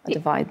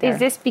divide there. Is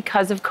this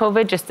because of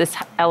COVID, just this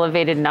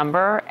elevated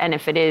number? And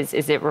if it is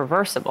it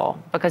reversible?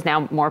 Because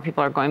now more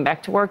people are going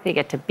back to work. They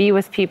get to be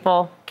with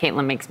people.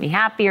 Caitlin makes me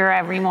happier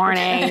every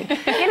morning.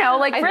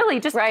 Really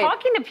just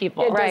talking to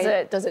people.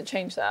 Does it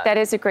change that? That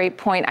is a great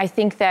point. I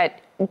think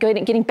that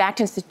getting back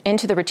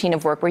into the routine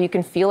of work where you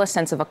can feel a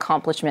sense of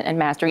accomplishment and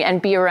mastery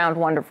and be around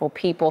wonderful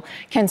people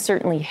can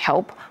certainly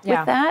help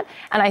with that.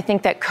 And I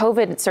think that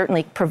COVID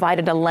certainly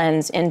provided a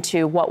lens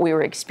into what we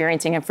were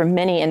experiencing. And for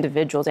many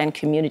individuals and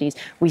communities,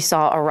 we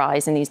saw a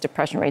rise in these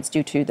depression rates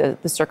due to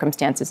the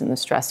circumstances and the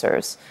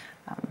stressors.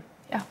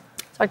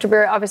 Dr.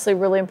 Berry, obviously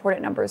really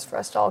important numbers for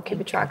us to all keep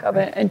a track of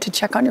it and to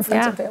check on your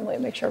friends and family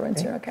and make sure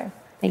everyone's doing okay.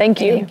 Thank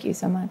you. Thank you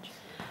so much.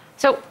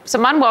 So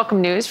some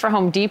unwelcome news for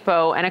Home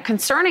Depot and a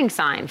concerning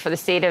sign for the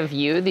state of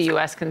the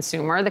U.S.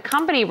 consumer. The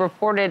company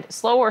reported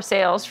slower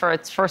sales for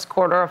its first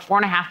quarter, a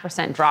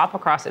 4.5% drop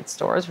across its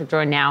stores. We're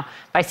joined now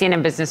by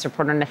CNN business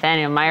reporter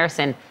Nathaniel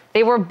Meyerson.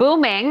 They were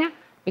booming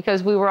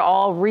because we were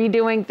all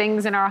redoing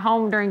things in our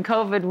home during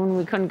COVID when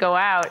we couldn't go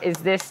out. Is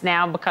this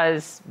now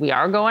because we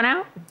are going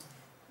out?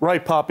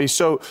 Right, Poppy.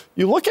 So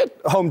you look at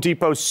Home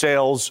Depot's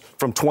sales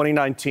from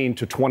 2019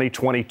 to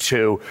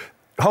 2022.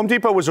 Home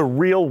Depot was a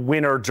real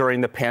winner during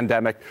the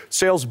pandemic.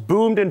 Sales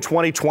boomed in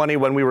 2020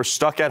 when we were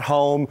stuck at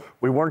home.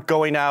 We weren't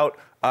going out,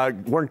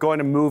 weren't going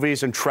to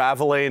movies and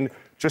traveling,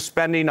 just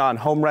spending on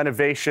home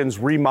renovations,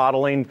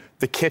 remodeling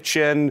the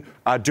kitchen,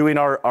 doing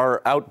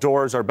our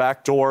outdoors, our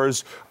back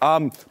doors.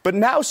 But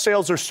now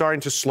sales are starting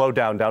to slow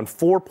down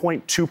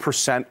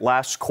 4.2%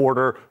 last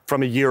quarter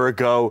from a year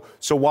ago.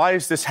 So why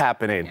is this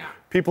happening?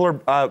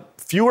 People are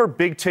fewer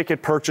big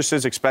ticket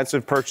purchases,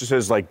 expensive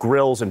purchases like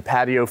grills and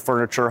patio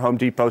furniture. Home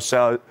Depot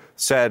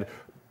said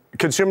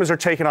consumers are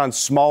taking on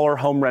smaller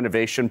home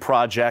renovation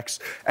projects.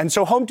 And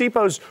so Home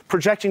Depot's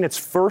projecting its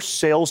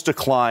first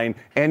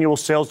annual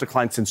sales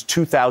decline since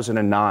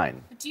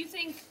 2009. Do you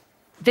think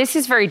this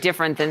is very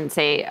different than,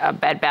 say, a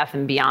Bed Bath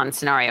 & Beyond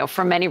scenario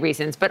for many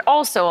reasons, but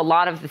also a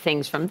lot of the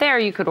things from there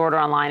you could order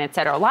online, et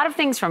cetera. A lot of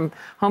things from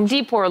Home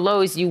Depot or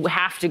Lowe's, you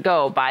have to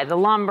go buy the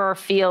lumber,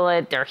 feel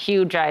it. They're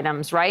huge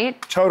items,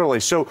 right? Totally.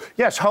 So,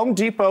 yes, Home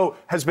Depot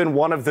has been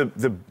one of the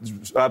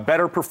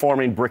better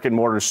performing brick and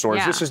mortar stores.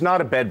 Yeah. This is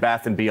not a Bed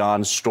Bath &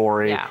 Beyond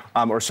story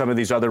or some of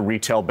these other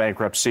retail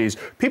bankruptcies.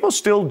 People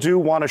still do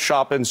want to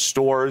shop in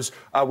stores.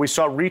 We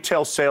saw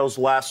retail sales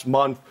last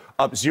month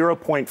up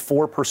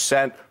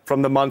 0.4%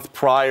 from the month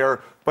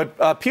prior.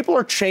 But people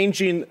are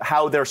changing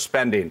how they're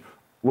spending.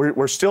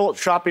 We're still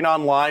shopping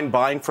online,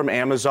 buying from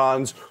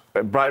Amazon.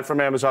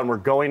 We're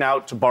going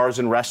out to bars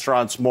and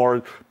restaurants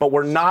more, but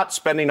we're not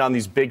spending on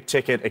these big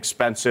ticket,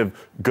 expensive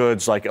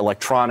goods like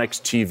electronics,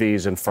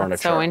 TVs, and furniture.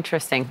 That's so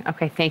interesting.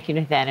 Okay, thank you,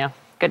 Nathaniel.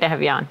 Good to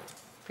have you on.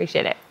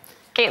 Appreciate it.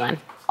 Caitlin.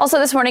 Also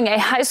this morning, a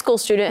high school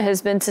student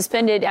has been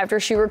suspended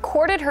after she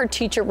recorded her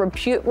teacher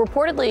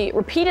repeatedly,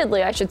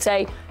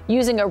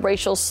 using a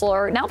racial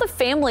slur. Now the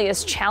family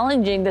is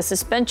challenging the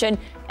suspension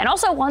and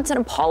also wants an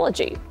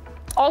apology.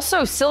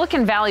 Also,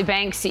 Silicon Valley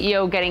Bank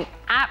CEO getting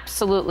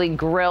absolutely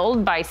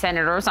grilled by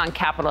senators on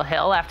Capitol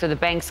Hill after the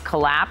bank's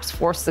collapse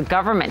forced the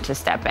government to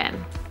step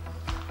in.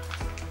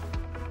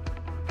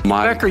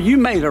 Becker, you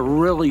made a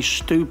really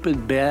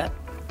stupid bet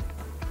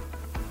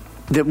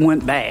that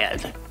went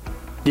bad,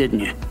 didn't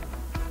you?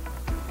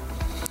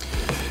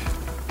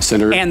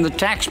 Senator. And the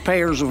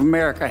taxpayers of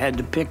America had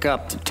to pick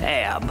up the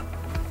tab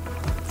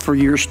for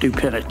your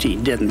stupidity,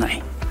 didn't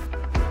they?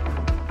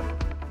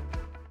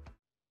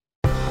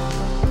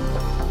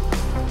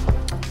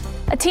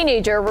 A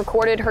teenager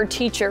recorded her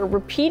teacher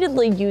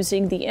repeatedly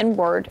using the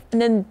N-word,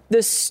 and then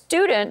the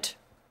student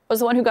was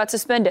the one who got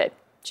suspended.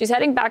 She's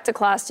heading back to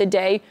class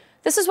today.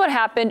 This is what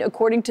happened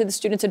according to the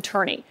student's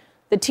attorney.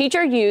 The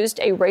teacher used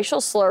a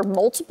racial slur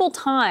multiple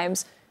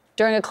times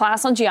during a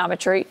class on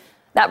geometry.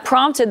 That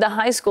prompted the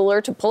high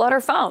schooler to pull out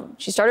her phone.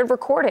 She started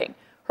recording.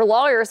 Her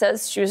lawyer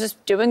says she was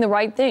just doing the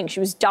right thing.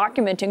 She was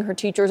documenting her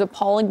teacher's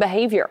appalling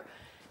behavior.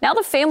 Now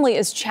the family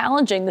is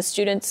challenging the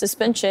student's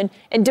suspension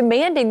and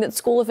demanding that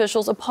school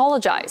officials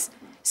apologize.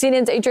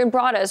 CNN's Adrian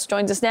Broaddus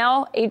joins us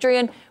now.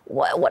 Adrian,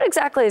 what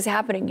exactly is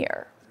happening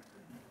here?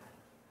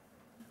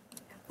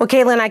 Well,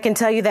 Caitlin, I can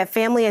tell you that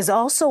family is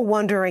also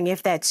wondering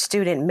if that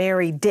student,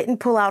 Mary, didn't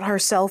pull out her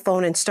cell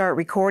phone and start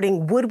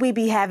recording. Would we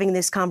be having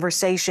this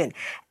conversation?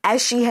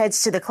 As she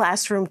heads to the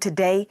classroom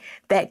today,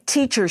 that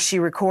teacher she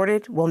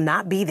recorded will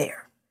not be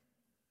there.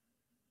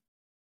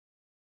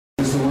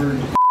 Is the word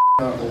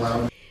not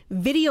allowed?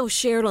 Video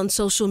shared on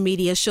social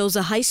media shows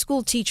a high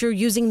school teacher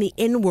using the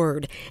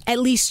N-word at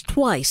least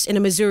twice in a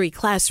Missouri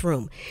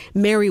classroom.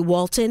 Mary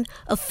Walton,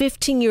 a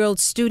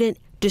 15-year-old student,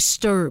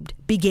 disturbed,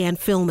 began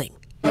filming.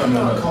 I'm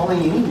not calling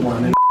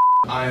anyone.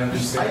 I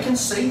understand. I can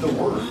say the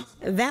word.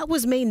 That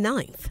was May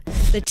 9th.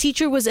 The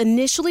teacher was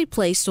initially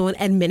placed on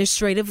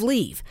administrative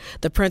leave,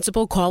 the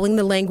principal calling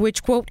the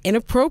language, quote,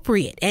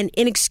 inappropriate and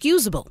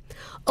inexcusable.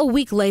 A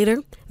week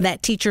later,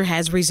 that teacher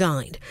has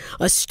resigned.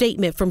 A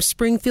statement from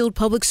Springfield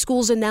Public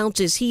Schools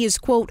announces he is,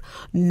 quote,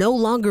 no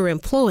longer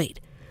employed.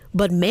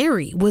 But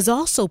Mary was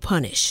also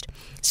punished,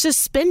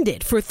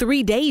 suspended for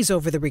 3 days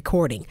over the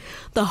recording,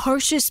 the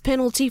harshest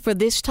penalty for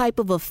this type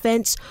of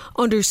offense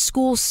under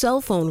school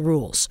cell phone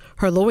rules,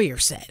 her lawyer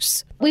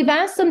says. We've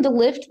asked them to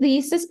lift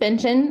the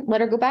suspension,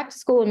 let her go back to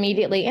school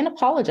immediately, and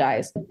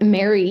apologize.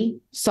 Mary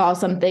saw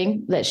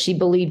something that she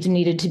believed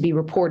needed to be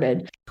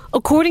reported.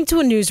 According to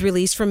a news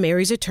release from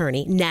Mary's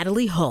attorney,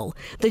 Natalie Hull,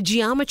 the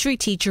geometry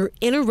teacher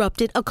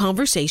interrupted a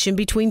conversation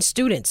between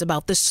students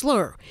about the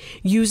slur,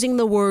 using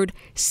the word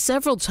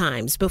several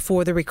times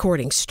before the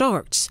recording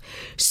starts.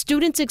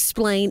 Students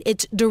explain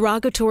its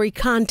derogatory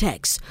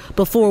context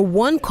before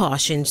one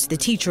cautions the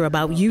teacher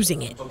about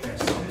using it.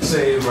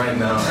 Say right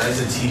now, as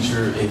a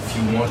teacher, if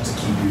you want to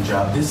keep your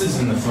job, this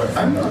isn't the threat.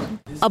 I'm not.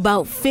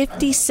 About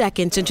 50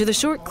 seconds into the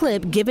short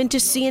clip given to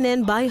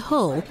CNN by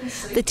Hull,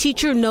 the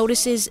teacher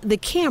notices the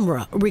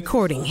camera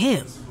recording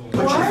him.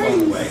 Why are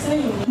you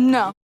saying?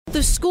 No.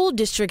 The school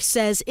district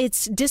says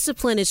its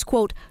discipline is,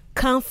 quote,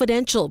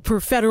 confidential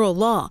per federal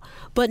law,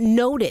 but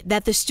noted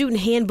that the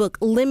student handbook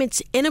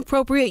limits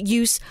inappropriate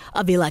use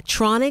of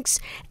electronics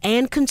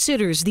and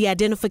considers the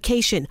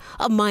identification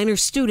of minor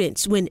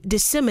students when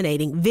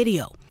disseminating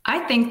video. I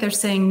think they're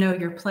saying know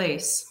your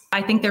place.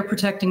 I think they're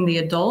protecting the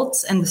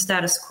adults and the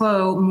status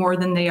quo more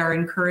than they are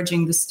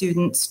encouraging the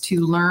students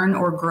to learn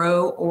or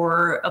grow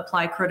or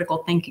apply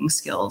critical thinking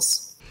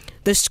skills.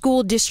 The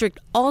school district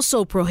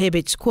also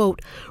prohibits,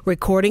 quote,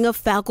 recording of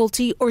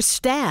faculty or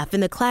staff in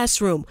the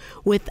classroom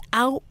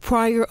without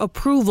prior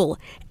approval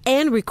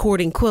and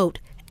recording, quote,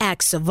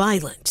 acts of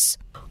violence.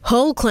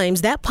 Hull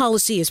claims that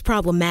policy is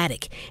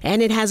problematic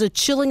and it has a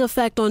chilling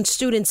effect on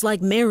students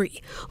like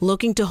Mary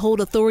looking to hold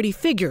authority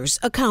figures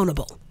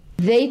accountable.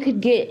 They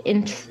could get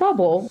in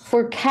trouble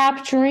for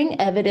capturing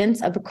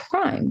evidence of a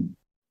crime.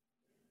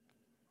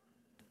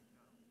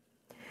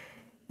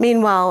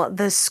 Meanwhile,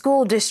 the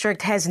school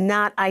district has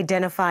not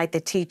identified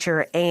the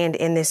teacher, and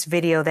in this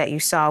video that you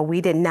saw, we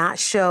did not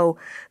show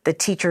the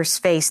teacher's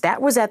face. That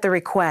was at the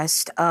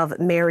request of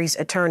Mary's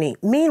attorney.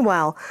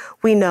 Meanwhile,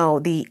 we know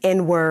the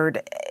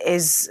N-word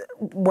is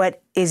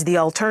what is the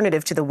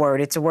alternative to the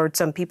word. It's a word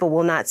some people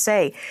will not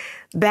say.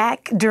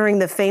 Back during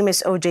the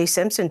famous O.J.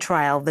 Simpson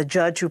trial, the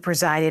judge who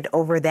presided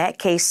over that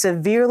case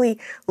severely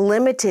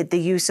limited the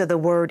use of the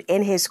word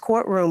in his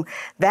courtroom.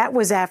 That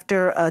was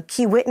after a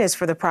key witness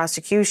for the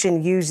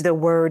prosecution used the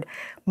word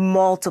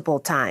multiple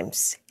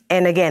times.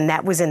 And again,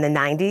 that was in the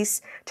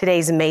 90s.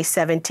 Today's May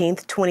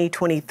 17th,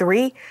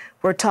 2023.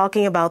 We're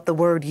talking about the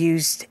word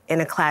used in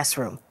a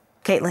classroom.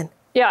 Caitlin.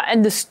 Yeah,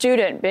 and the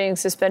student being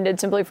suspended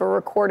simply for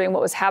recording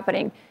what was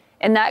happening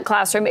in that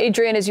classroom.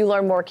 Adrian, as you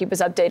learn more, keep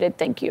us updated.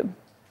 Thank you.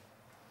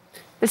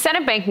 The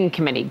Senate Banking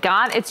Committee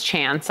got its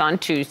chance on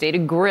Tuesday to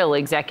grill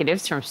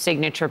executives from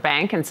Signature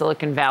Bank and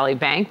Silicon Valley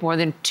Bank. More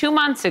than 2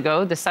 months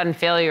ago, the sudden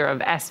failure of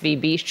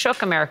SVB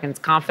shook Americans'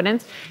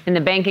 confidence in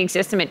the banking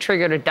system. It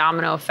triggered a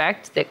domino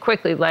effect that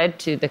quickly led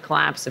to the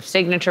collapse of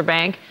Signature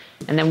Bank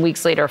and then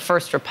weeks later,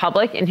 First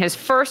Republic. In his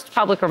first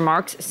public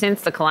remarks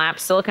since the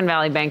collapse, Silicon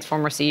Valley Bank's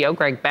former CEO,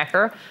 Greg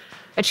Becker,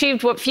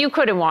 achieved what few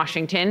could in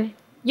Washington,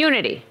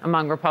 unity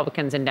among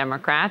Republicans and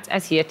Democrats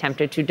as he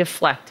attempted to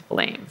deflect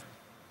blame.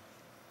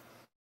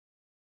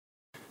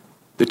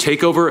 The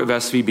takeover of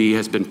SVB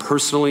has been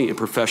personally and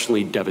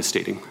professionally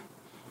devastating,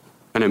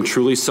 and I'm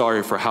truly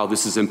sorry for how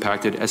this has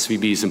impacted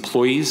SVB's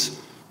employees,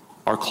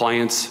 our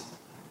clients,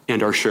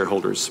 and our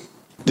shareholders.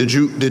 Did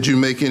you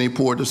make any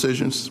poor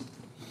decisions?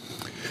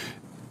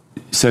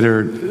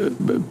 Senator,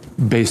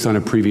 based on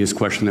a previous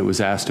question that was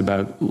asked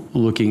about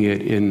looking at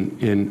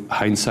in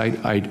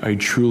hindsight, I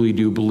truly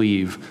do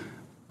believe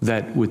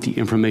that with the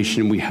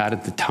information we had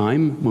at the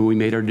time when we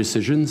made our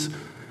decisions,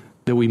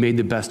 that we made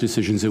the best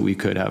decisions that we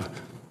could have.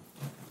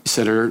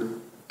 Senator,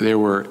 there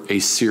were a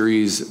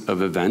series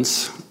of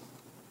events,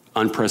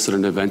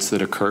 unprecedented events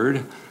that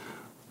occurred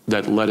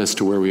that led us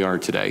to where we are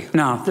today.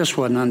 No, this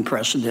wasn't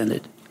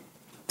unprecedented.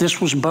 This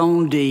was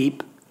bone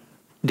deep,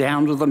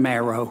 down to the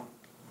marrow,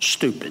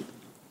 stupid.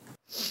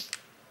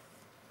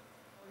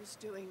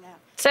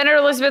 Senator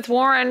Elizabeth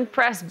Warren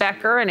pressed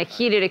Becker in a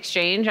heated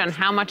exchange on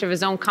how much of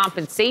his own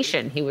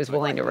compensation he was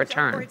willing to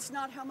return. It's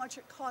not how much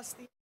it costs.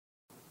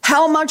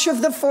 How much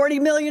of the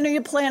 $40 million are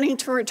you planning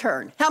to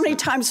return? How many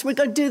times are we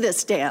going to do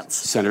this dance?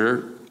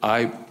 Senator,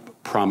 I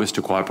promise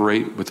to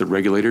cooperate with the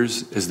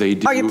regulators as they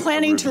do. Are you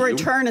planning to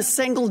return a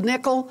single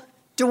nickel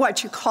to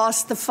what you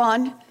cost the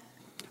fund?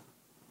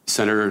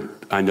 Senator,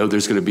 I know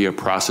there's going to be a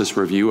process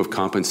review of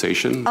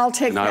compensation. I'll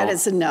take that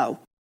as a no.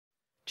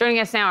 Joining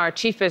us now, our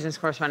chief business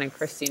correspondent,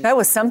 Christine. That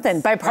was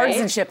something.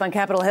 Bipartisanship on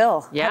Capitol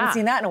Hill. Yeah. Haven't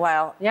seen that in a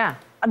while. Yeah.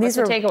 What's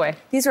the takeaway?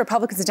 These are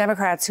Republicans and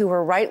Democrats who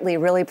were rightly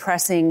really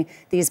pressing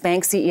these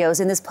bank CEOs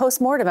in this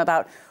postmortem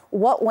about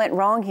what went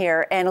wrong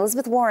here. And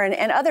Elizabeth Warren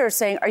and others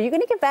saying, are you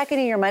going to give back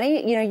any of your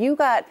money? You know, you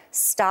got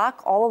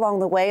stock all along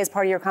the way as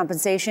part of your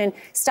compensation,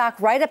 stock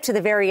right up to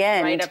the very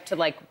end. Right up to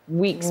like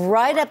weeks.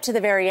 Right up to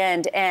the very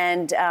end.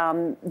 And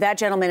that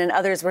gentleman and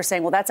others were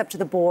saying, well, that's up to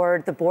the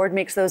board. The board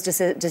makes those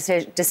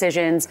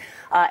decisions.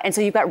 And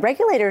so you've got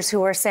regulators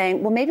who are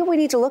saying, well, maybe we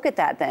need to look at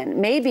that then.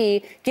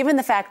 Maybe, given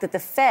the fact that the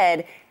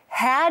Fed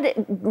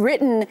had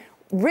written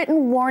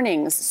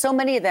warnings, so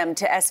many of them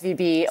to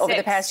SVB over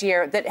the past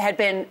year that had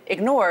been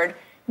ignored,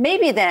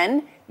 maybe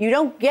then you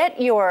don't get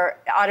your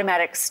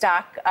automatic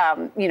stock,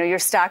 your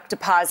stock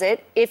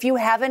deposit if you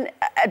haven't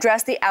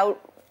addressed the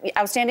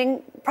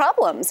outstanding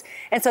problems.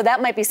 And so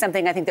that might be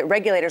something I think that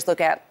regulators look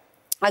at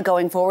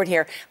going forward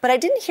here. But I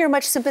didn't hear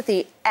much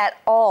sympathy at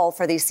all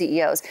for these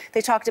CEOs.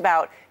 They talked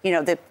about,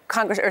 the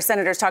Congress or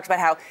senators talked about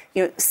how,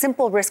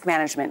 simple risk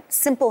management,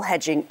 simple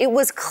hedging. It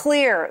was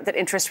clear that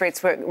interest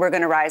rates were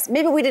going to rise.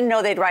 Maybe we didn't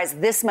know they'd rise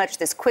this much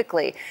this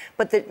quickly,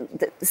 but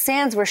the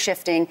sands were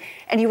shifting,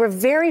 and you were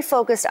very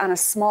focused on a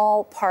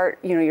small part,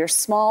 your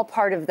small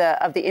part of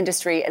the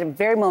industry at a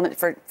very moment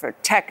for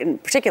tech in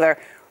particular,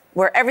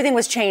 where everything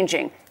was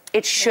changing.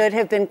 It should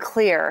have been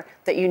clear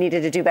that you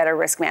needed to do better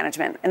risk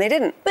management, and they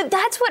didn't. But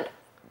that's what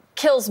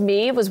kills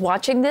me was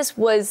watching this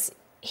was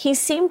he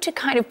seemed to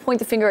kind of point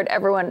the finger at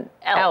everyone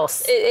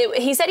else.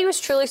 He said he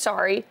was truly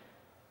sorry,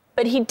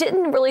 but he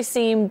didn't really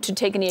seem to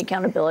take any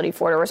accountability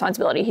for it or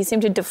responsibility. He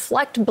seemed to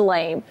deflect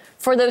blame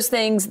for those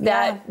things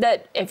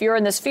that if you're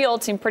in this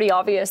field, seem pretty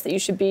obvious that you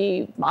should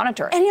be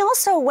monitoring. And he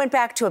also went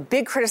back to a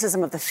big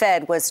criticism of the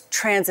Fed was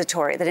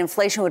transitory, that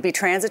inflation would be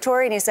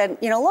transitory. And he said,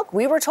 look,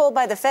 we were told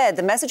by the Fed,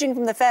 the messaging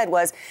from the Fed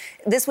was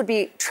this would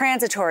be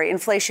transitory,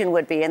 inflation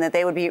would be, and that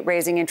they would be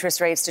raising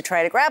interest rates to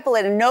try to grapple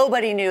it. And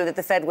nobody knew that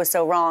the Fed was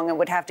so wrong and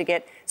would have to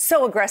get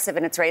so aggressive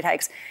in its rate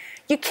hikes.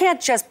 You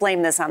can't just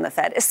blame this on the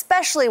Fed,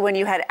 especially when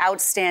you had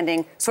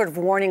outstanding sort of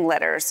warning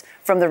letters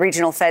from the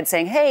regional Fed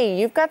saying, hey,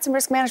 you've got some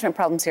risk management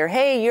problems here.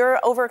 Hey, you're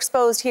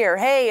overexposed here.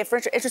 Hey, if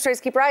interest rates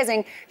keep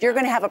rising, you're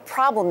going to have a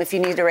problem if you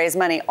need to raise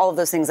money. All of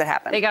those things that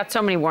happen. They got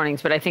so many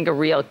warnings, but I think a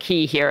real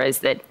key here is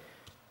that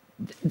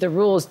the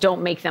rules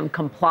don't make them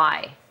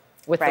comply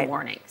with the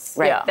warnings.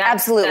 Right. Yeah.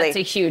 Absolutely. That's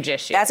a huge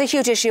issue. That's a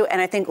huge issue.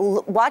 And I think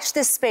watch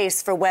this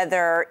space for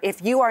whether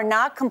if you are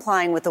not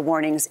complying with the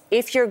warnings,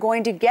 if you're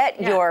going to get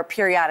your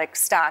periodic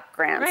stock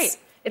grants. Right.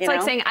 It's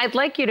like saying, I'd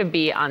like you to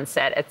be on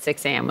set at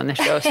 6 a.m. when the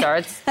show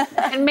starts.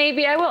 And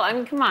maybe I will. I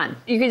mean, come on.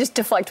 You can just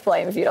deflect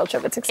blame if you don't show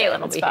up at 6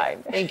 a.m. It's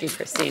fine. Thank you,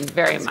 Christine,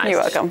 very much. You're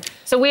welcome.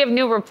 So we have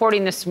new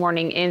reporting this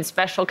morning in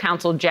Special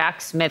Counsel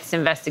Jack Smith's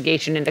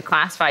investigation into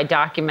classified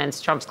documents,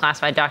 Trump's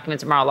classified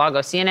documents at Mar-a-Lago.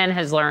 CNN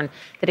has learned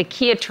that a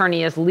key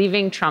attorney is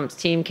leaving Trump's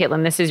team.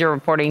 Caitlin, this is your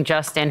reporting.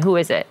 Justin, who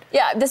is it?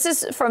 Yeah, this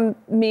is from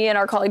me and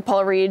our colleague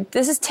Paula Reed.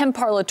 This is Tim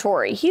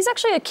Parlatore. He's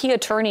actually a key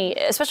attorney,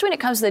 especially when it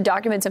comes to the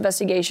documents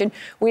investigation.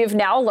 We have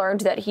now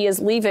learned that he is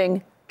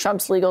leaving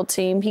Trump's legal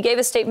team. He gave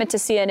a statement to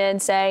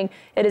CNN saying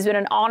it has been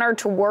an honor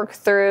to work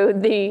through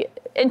the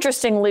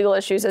interesting legal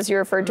issues, as you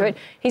referred to it.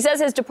 He says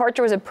his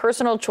departure was a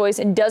personal choice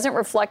and doesn't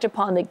reflect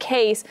upon the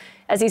case.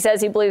 As he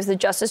says, he believes the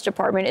Justice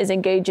Department is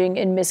engaging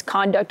in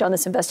misconduct on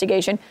this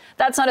investigation.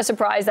 That's not a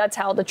surprise. That's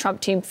how the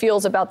Trump team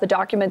feels about the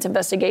documents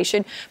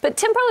investigation. But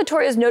Tim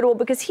Parlatore is notable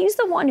because he's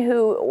the one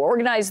who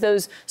organized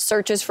those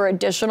searches for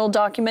additional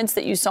documents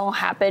that you saw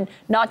happen,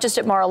 not just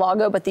at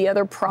Mar-a-Lago, but the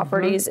other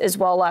properties as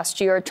well last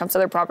year, Trump's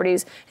other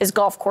properties, his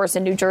golf course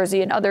in New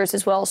Jersey and others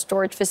as well,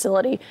 storage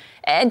facility.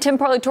 And Tim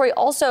Parlatore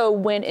also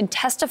went and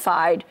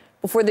testified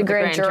before the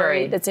grand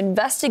jury that's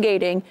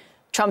investigating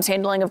Trump's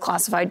handling of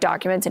classified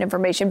documents and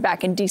information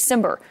back in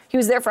December. He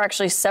was there for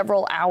actually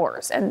several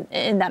hours and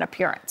in that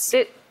appearance.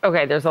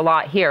 okay, there's a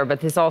lot here, but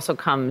this also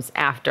comes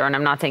after, and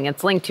I'm not saying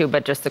it's linked to,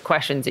 but just the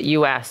questions that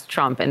you asked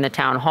Trump in the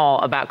town hall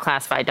about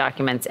classified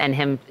documents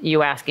and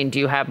you asking, do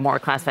you have more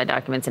classified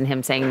documents, and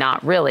him saying,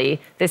 not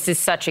really. This is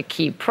such a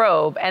key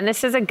probe. And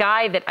this is a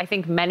guy that I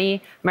think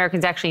many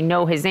Americans actually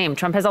know his name.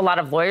 Trump has a lot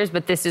of lawyers,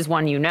 but this is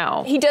one you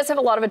know. He does have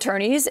a lot of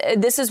attorneys.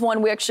 This is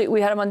one we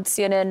had him on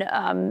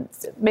CNN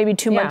maybe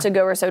 2 months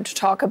ago or so to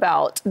talk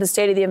about the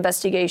state of the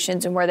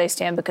investigations and where they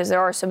stand, because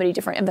there are so many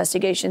different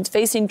investigations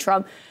facing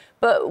Trump.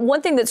 But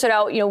one thing that stood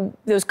out,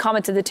 those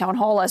comments at the town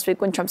hall last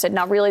week when Trump said,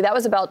 not really, that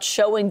was about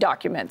showing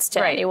documents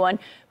to anyone,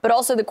 but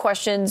also the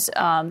questions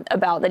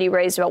that he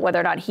raised about whether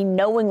or not he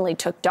knowingly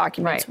took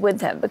documents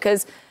with him,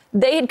 because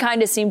they had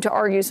kind of seemed to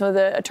argue, some of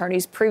the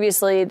attorneys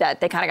previously,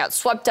 that they kind of got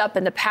swept up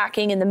in the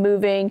packing and the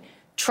moving.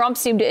 Trump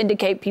seemed to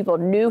indicate people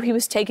knew he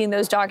was taking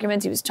those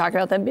documents. He was talking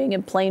about them being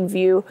in plain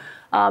view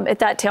at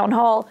that town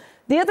hall.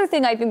 The other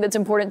thing I think that's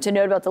important to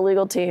note about the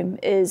legal team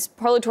is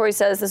Parlatore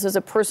says this was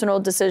a personal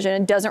decision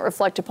and doesn't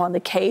reflect upon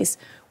the case.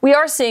 We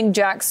are seeing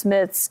Jack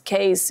Smith's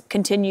case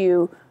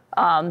continue.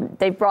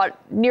 They've brought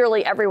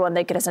nearly everyone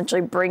they could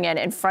essentially bring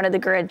in front of the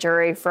grand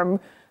jury, from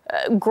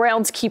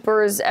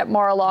groundskeepers at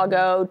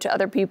Mar-a-Lago to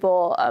other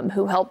people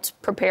who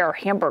helped prepare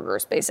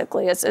hamburgers,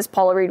 basically, as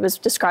Paula Reed was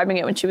describing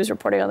it when she was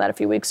reporting on that a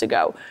few weeks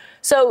ago.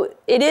 So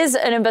it is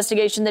an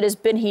investigation that has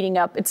been heating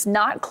up. It's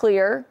not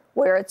clear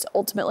where it's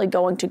ultimately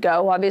going to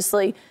go.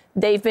 Obviously,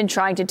 they've been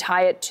trying to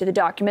tie it to the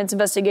documents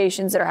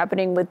investigations that are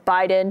happening with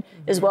Biden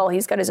as well.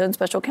 He's got his own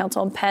special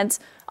counsel in Pence.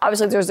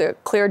 Obviously, there's a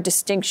clear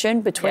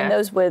distinction between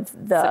those, with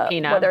the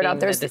subpoena, whether or not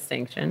there's the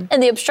distinction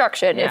and the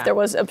obstruction, if there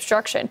was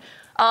obstruction.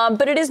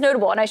 But it is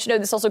notable, and I should know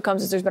this also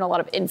comes as there's been a lot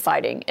of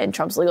infighting in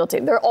Trump's legal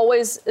team. There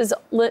always is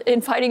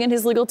infighting in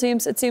his legal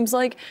teams, it seems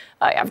like.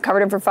 I've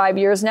covered him for 5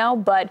 years now,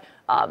 but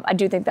I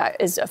do think that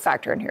is a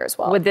factor in here as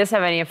well. Would this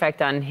have any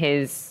effect on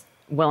his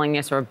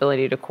willingness or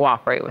ability to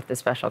cooperate with the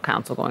special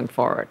counsel going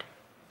forward?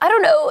 I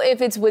don't know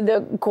if it's with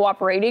the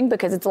cooperating,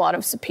 because it's a lot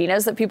of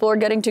subpoenas that people are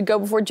getting to go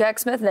before Jack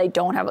Smith. They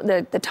don't have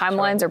the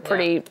timelines are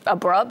pretty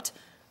abrupt.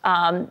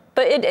 But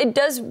it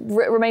does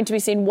remain to be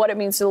seen what it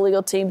means to the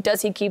legal team.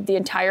 Does he keep the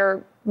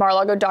entire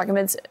Mar-a-Lago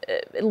documents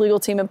legal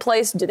team in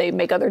place? Do they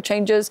make other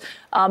changes?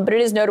 But it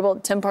is notable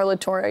Tim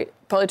Parlatore,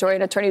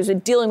 an attorney who's been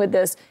dealing with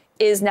this,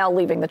 is now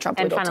leaving the Trump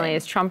legal team. And finally,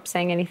 is Trump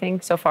saying anything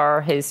so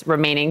far, his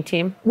remaining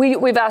team? We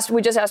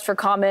just asked for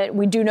comment.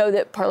 We do know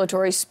that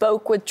Parlatore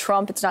spoke with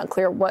Trump. It's not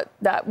clear what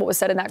was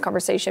said in that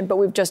conversation, but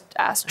we've just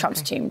asked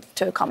Trump's team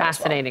to comment.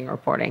 Fascinating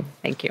reporting.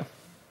 Thank you.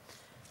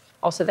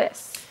 Also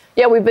this.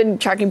 Yeah, we've been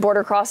tracking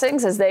border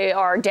crossings as they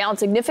are down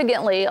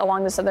significantly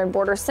along the southern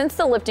border since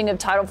the lifting of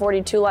Title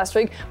 42 last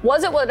week.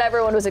 Wasn't what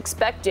everyone was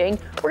expecting.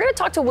 We're going to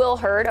talk to Will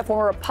Hurd, a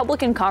former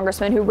Republican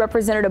congressman who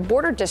represented a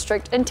border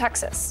district in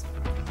Texas.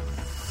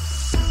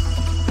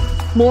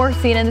 More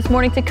CNN This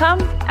Morning to come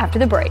after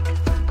the break.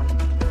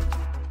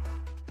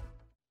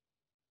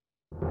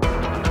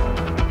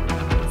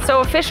 So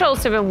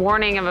officials have been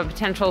warning of a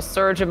potential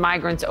surge of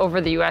migrants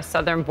over the U.S.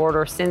 southern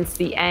border since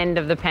the end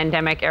of the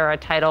pandemic-era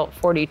Title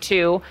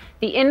 42.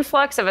 The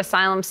influx of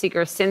asylum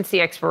seekers since the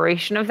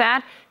expiration of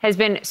that has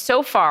been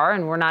so far,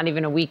 and we're not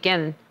even a week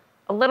in,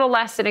 a little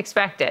less than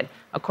expected.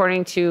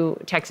 According to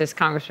Texas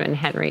Congressman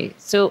Henry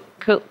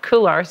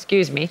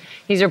Cuellar,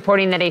 he's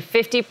reporting that a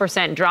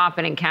 50% drop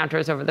in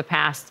encounters over the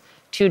past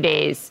 2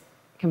 days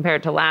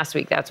compared to last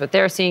week. That's what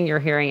they're seeing. You're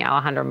hearing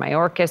Alejandro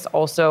Mayorkas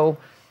also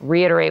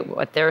reiterate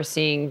what they're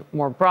seeing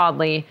more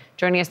broadly.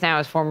 Joining us now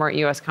is former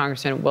U.S.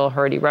 Congressman Will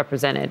Hurd. He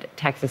represented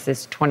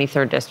Texas's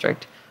 23rd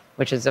district,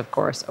 which is, of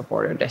course, a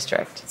border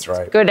district. That's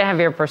right. It's good to have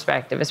your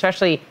perspective,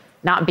 especially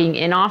not being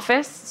in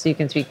office, so you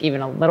can speak even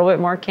a little bit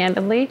more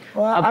candidly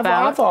about.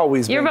 I've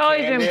always been. You've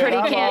always been pretty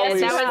I've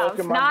candid. That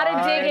was not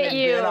a dig at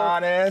you.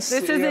 Honest,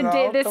 this is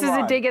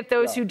a dig at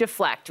those who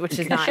deflect, which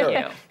is not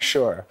you.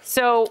 Sure.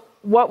 So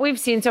what we've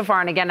seen so far,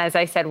 and again, as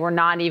I said, we're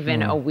not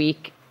even a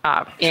week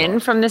in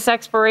from this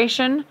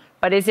expiration,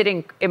 but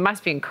it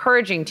must be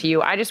encouraging to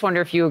you. I just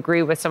wonder if you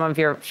agree with some of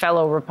your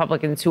fellow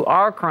Republicans who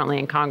are currently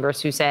in Congress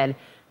who said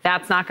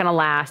that's not going to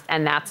last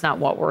and that's not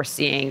what we're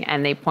seeing.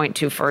 And they point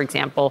to, for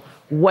example,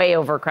 way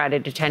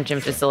overcrowded detention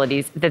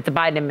facilities that the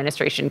Biden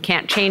administration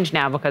can't change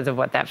now because of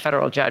what that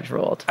federal judge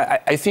ruled.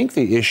 I think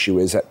the issue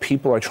is that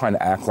people are trying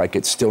to act like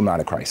it's still not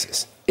a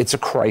crisis. It's a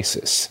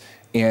crisis.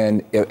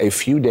 And a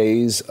few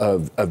days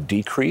of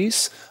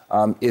decrease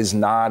is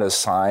not a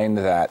sign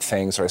that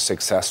things are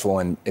successful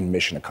and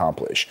mission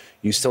accomplished.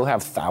 You still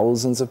have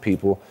thousands of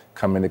people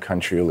coming to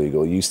country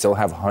illegal. You still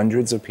have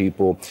hundreds of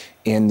people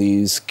in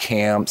these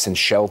camps and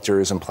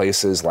shelters and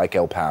places like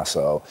El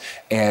Paso.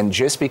 And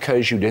just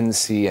because you didn't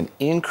see an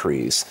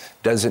increase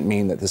doesn't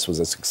mean that this was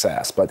a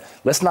success. But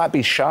let's not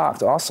be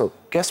shocked. Also,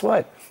 guess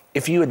what?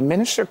 If you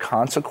administer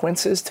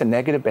consequences to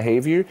negative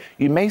behavior,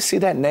 you may see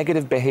that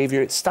negative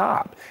behavior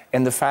stop.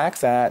 And the fact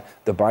that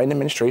the Biden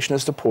administration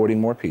is deporting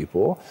more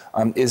people,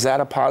 is that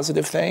a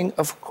positive thing?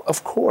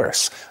 Of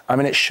course. I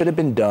mean, it should have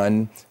been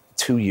done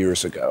 2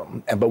 years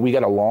ago. But we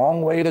got a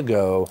long way to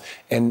go.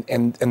 And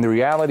the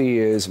reality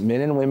is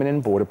men and women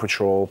in Border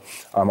Patrol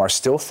are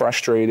still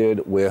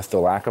frustrated with the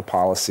lack of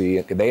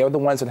policy. They are the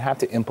ones that have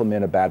to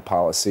implement a bad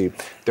policy.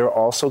 They're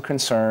also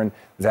concerned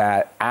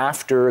that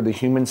after the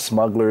human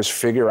smugglers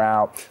figure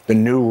out the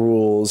new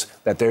rules,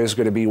 that there's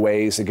going to be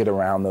ways to get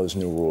around those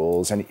new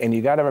rules. And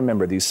you got to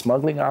remember, these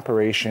smuggling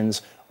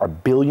operations are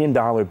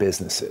billion-dollar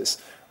businesses.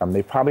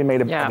 They probably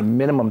made at a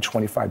minimum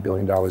 $25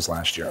 billion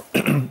last year.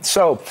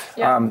 So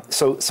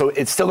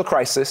it's still a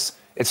crisis.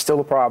 It's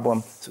still a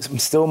problem.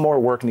 Still more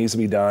work needs to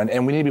be done.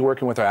 And we need to be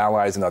working with our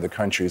allies in other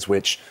countries,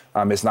 which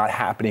is not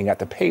happening at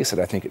the pace that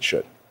I think it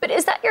should. But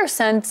is that your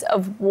sense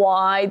of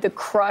why the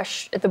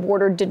crush at the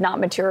border did not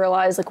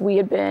materialize like we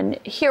had been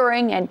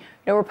hearing? And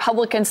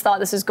Republicans thought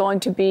this is going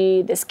to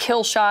be this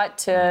kill shot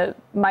to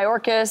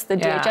Mayorkas, the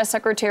DHS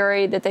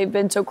secretary that they've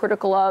been so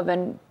critical of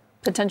and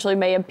potentially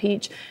may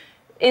impeach.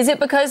 Is it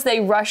because they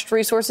rushed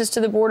resources to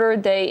the border?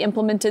 They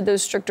implemented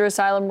those stricter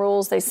asylum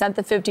rules. They sent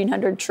the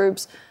 1,500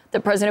 troops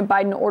that President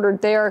Biden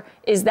ordered there.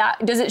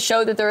 Does it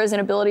show that there is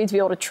an ability to be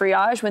able to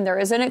triage when there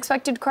is an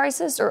expected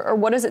crisis? Or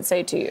what does it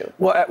say to you?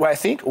 Well, I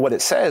think what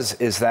it says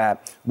is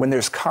that when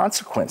there's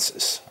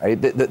consequences,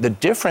 right, the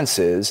difference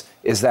is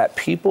that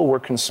people were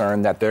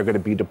concerned that they're going to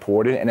be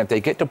deported. And if they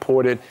get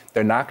deported,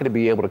 they're not going to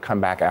be able to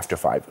come back after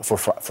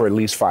for at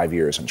least 5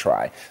 years and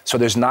try. So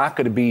there's not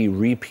going to be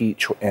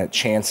repeat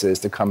chances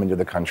to come into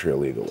the country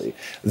illegally.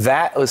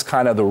 That was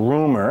kind of the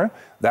rumor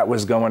that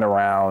was going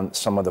around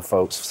some of the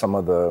folks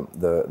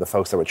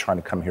that were trying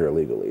to come here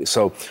illegally.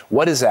 So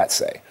what does that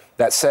say?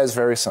 That says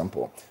very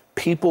simple.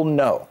 People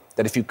know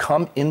that if you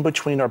come in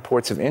between our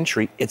ports of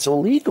entry, it's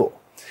illegal.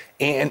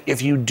 And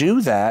if you do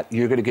that,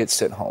 you're going to get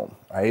sent home,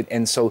 right?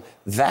 And so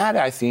that,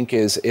 I think,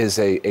 is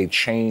a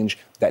change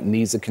that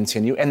needs to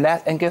continue.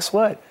 And guess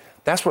what?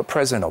 That's what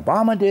President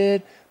Obama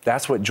did.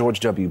 That's what George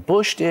W.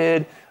 Bush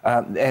did.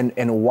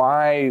 And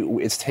why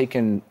it's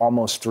taken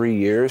almost 3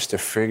 years to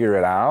figure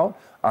it out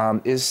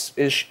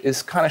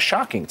is kind of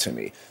shocking to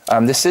me.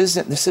 This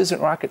isn't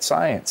rocket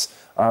science.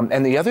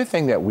 And the other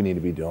thing that we need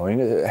to be doing,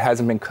 it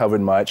hasn't been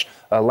covered much.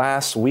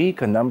 Last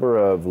week, a number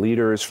of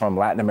leaders from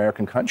Latin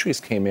American countries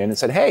came in and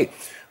said, hey,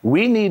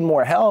 we need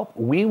more help.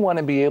 We want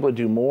to be able to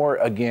do more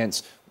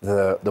against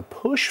the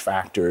push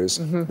factors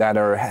that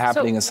are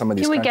happening in some of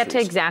these countries. Can we get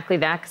to exactly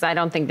that? Because I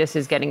don't think this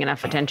is getting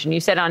enough attention. You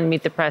said on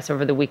Meet the Press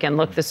over the weekend,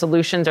 look, the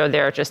solutions are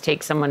there. Just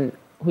take someone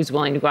who's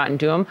willing to go out and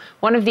do them.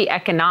 One of the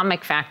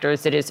economic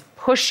factors that is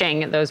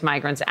pushing those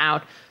migrants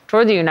out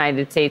toward the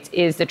United States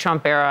is the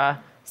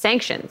Trump-era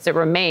sanctions that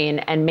remain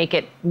and make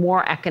it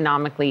more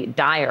economically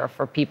dire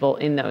for people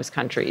in those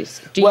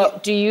countries.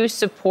 Do you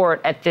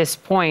support, at this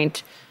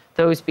point,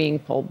 those being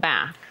pulled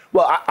back?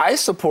 Well, I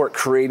support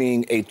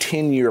creating a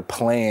 10-year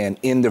plan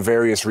in the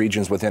various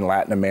regions within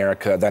Latin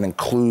America that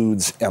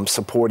includes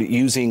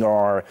using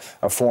our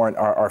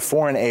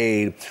foreign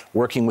aid,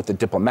 working with the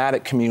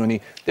diplomatic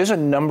community. There's a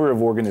number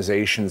of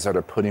organizations that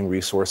are putting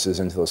resources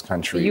into those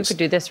countries. You could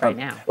do this right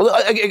now. Well,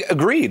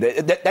 agreed.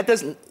 That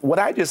doesn't. What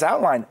I just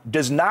outlined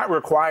does not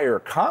require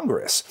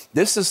Congress.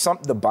 This is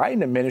something the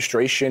Biden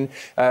administration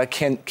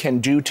can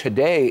do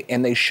today,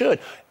 and they should.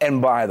 And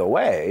by the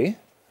way,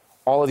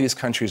 all of these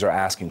countries are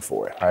asking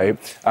for it, right?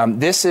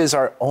 This is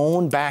our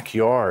own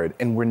backyard,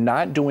 and we're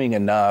not doing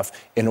enough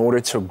in order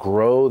to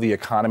grow the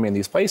economy in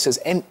these places,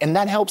 and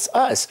that helps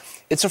us.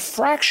 It's a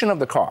fraction of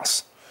the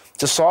cost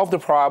to solve the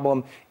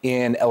problem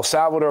in El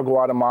Salvador,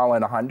 Guatemala,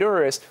 and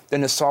Honduras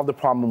than to solve the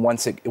problem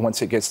once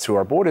it gets to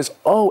our borders.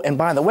 Oh, and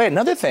by the way,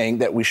 another thing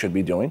that we should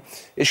be doing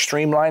is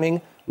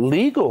streamlining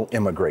legal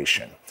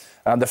immigration.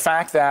 The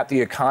fact that the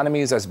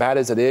economy is as bad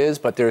as it is,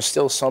 but there's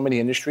still so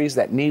many industries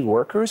that need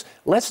workers,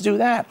 let's do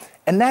that.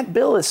 And that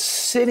bill is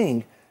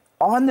sitting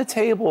on the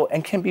table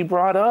and can be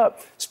brought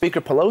up. Speaker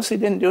Pelosi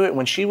didn't do it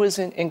when she was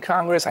in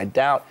Congress. I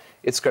doubt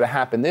it's going to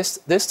happen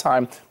this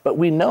time. But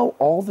we know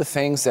all the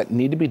things that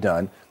need to be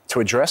done to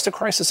address the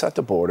crisis at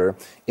the border,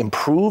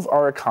 improve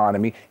our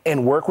economy,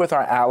 and work with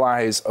our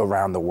allies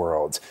around the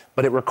world.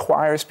 But it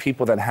requires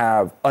people that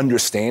have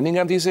understanding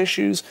of these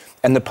issues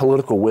and the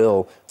political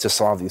will to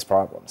solve these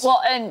problems.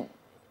 Well, and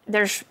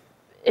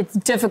it's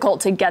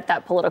difficult to get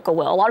that political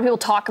will. A lot of people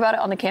talk about it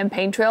on the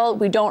campaign trail.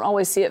 We don't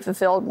always see it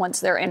fulfilled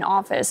once they're in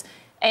office.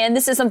 And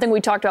this is something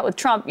we talked about with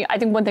Trump. I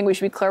think one thing we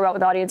should be clear about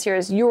with the audience here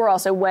is you were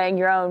also weighing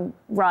your own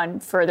run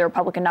for the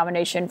Republican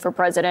nomination for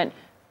president.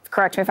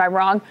 Correct me if I'm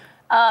wrong.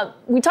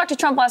 We talked to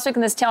Trump last week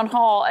in this town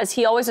hall, as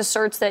he always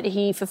asserts that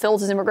he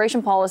fulfills his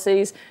immigration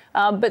policies.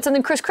 But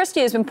something Chris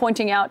Christie has been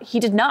pointing out, he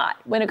did not.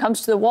 When it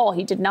comes to the wall,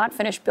 he did not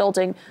finish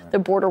building the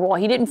border wall.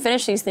 He didn't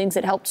finish these things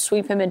that helped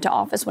sweep him into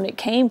office when it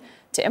came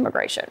to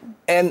immigration.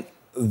 And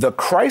the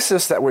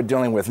crisis that we're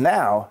dealing with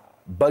now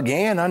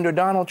began under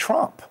Donald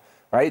Trump.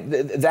 Right?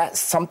 That's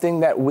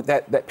something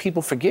that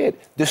people forget.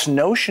 This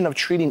notion of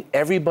treating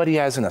everybody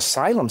as an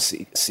asylum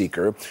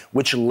seeker,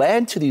 which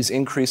led to these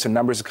increase in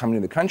numbers coming to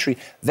the country,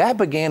 that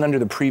began under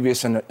the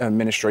previous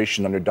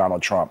administration under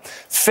Donald Trump.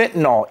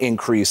 Fentanyl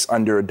increase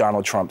under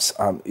Donald Trump's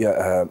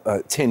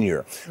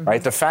tenure.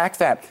 Right? The fact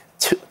that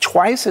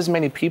twice as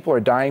many people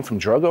are dying from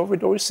drug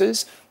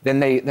overdoses than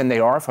they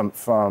are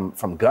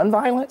from gun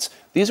violence.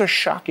 These are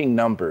shocking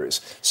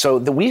numbers. So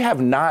we have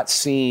not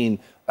seen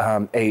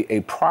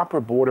a proper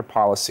border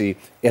policy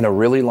in a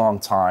really long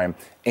time.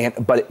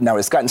 But now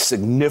it's gotten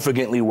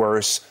significantly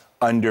worse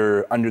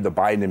under the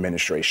Biden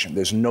administration.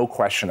 There's no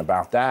question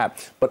about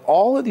that. But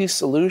all of these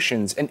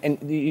solutions, and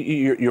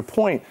your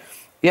point,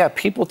 yeah,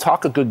 people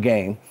talk a good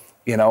game,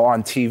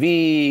 on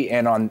TV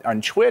and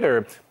on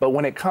Twitter, but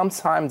when it comes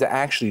time to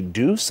actually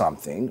do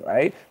something,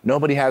 right,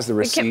 nobody has the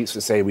receipts to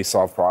say we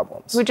solve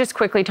problems. We just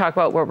quickly talk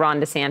about what Ron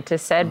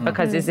DeSantis said,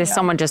 because is this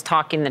someone just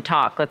talking the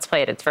talk? Let's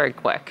play it. It's very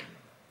quick.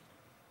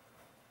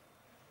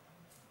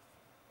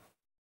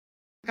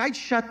 I'd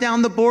shut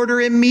down the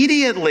border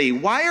immediately.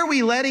 Why are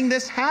we letting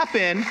this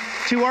happen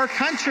to our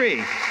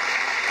country?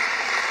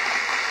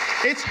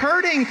 It's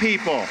hurting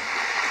people.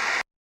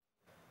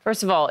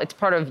 First of all, it's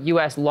part of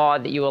U.S. law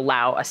that you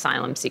allow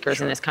asylum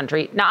seekers in this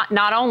country.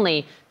 Not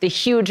only the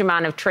huge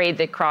amount of trade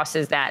that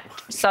crosses that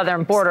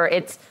southern border,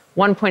 it's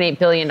 $1.8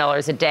 billion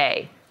a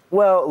day.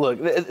 Well, look,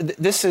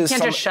 this is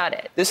can't just shut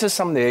it. This is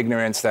some of the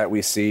ignorance that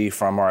we see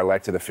from our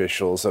elected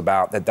officials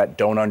about that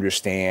don't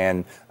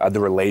understand the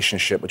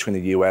relationship between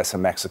the U.S.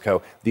 and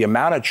Mexico. The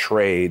amount of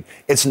trade,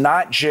 it's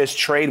not just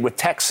trade with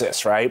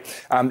Texas, right?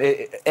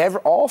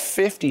 All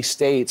 50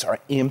 states are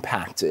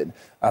impacted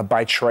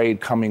by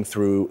trade coming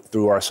through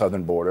our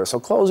southern border. So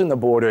closing the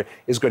border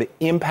is going to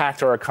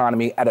impact our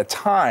economy at a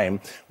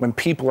time when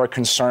people are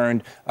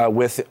concerned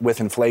with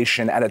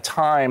inflation, at a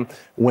time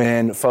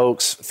when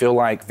folks feel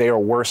like they are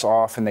worse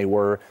off than they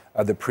were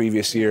the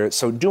previous year.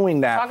 So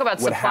doing that talk about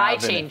supply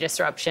chain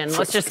disruption.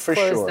 Let's just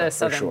close the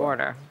southern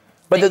border.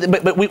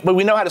 But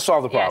we know how to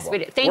solve the problem. Yes, we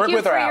do. Thank you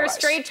for your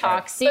straight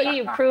talk. See,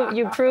 you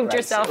proved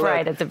yourself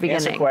right at the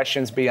beginning. Answer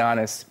questions, be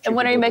honest. And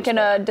when are you making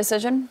a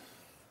decision?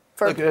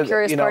 For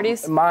curious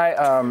parties?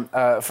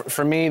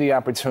 For me, the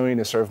opportunity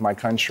to serve my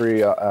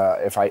country,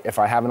 if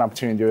I have an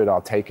opportunity to do it,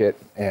 I'll take it,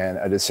 and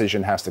a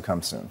decision has to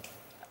come soon.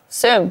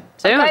 Soon.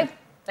 Okay.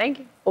 Thank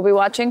you. We'll be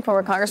watching.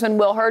 Former Congressman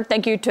Will Hurd,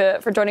 thank you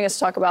for joining us to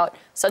talk about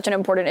such an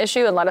important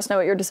issue, and let us know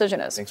what your decision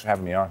is. Thanks for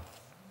having me on.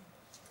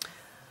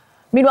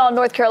 Meanwhile, in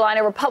North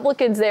Carolina,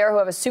 Republicans there who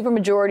have a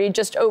supermajority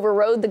just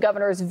overrode the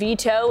governor's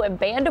veto and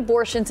banned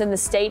abortions in the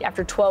state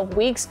after 12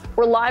 weeks.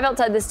 We're live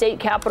outside the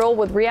state capitol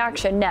with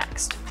reaction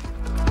next.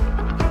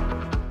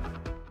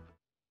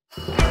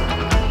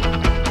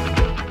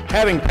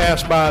 Having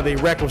passed by the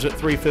requisite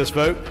 3/5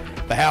 vote,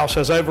 the House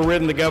has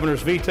overridden the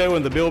governor's veto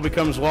and the bill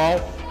becomes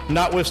law,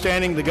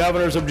 notwithstanding the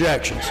governor's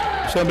objections.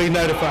 So be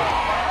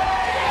notified.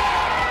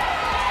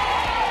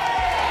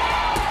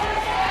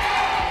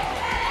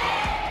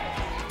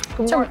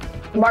 So,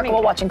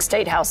 remarkable watching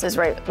state houses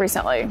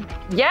recently.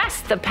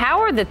 Yes, the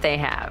power that they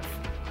have.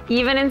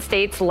 Even in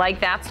states like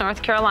that's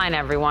North Carolina,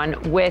 everyone,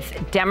 with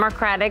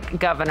Democratic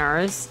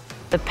governors,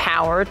 the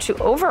power to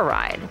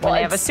override when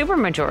they have a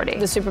supermajority.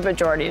 The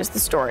supermajority is the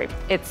story.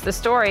 It's the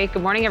story.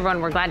 Good morning,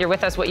 everyone. We're glad you're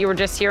with us. What you were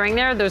just hearing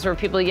there, those were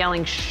people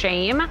yelling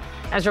shame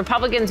as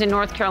Republicans in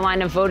North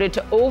Carolina voted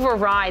to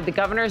override the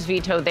governor's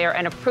veto there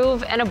and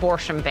approve an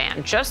abortion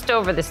ban just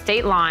over the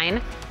state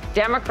line.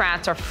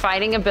 Democrats are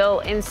fighting a bill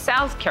in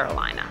South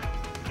Carolina.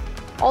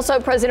 Also,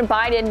 President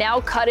Biden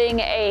now cutting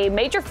a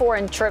major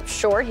foreign trip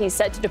short. He's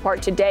set to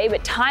depart today,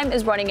 but time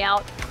is running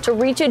out to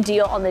reach a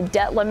deal on the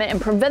debt limit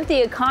and prevent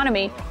the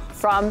economy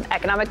from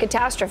economic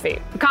catastrophe.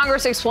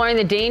 Congress exploring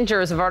the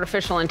dangers of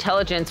artificial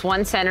intelligence.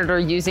 One senator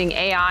using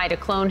AI to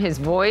clone his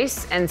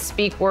voice and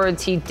speak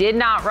words he did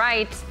not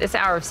write. This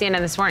hour of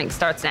CNN This Morning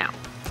starts now.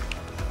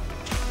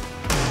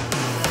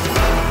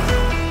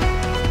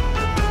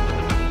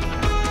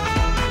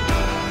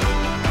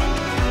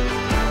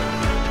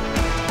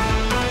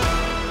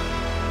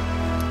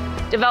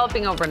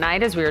 Developing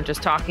overnight, as we were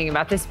just talking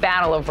about, this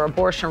battle over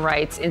abortion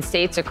rights in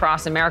states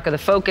across America. The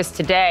focus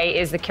today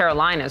is the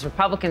Carolinas.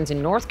 Republicans in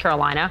North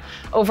Carolina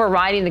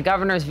overriding the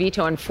governor's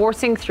veto and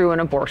forcing through an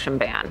abortion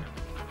ban.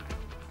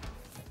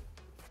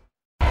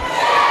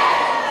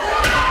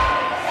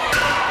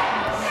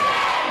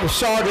 The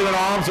sergeant at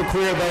arms will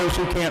clear those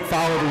who can't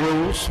follow the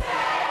rules.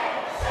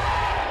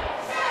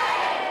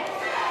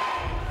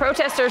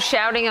 Protesters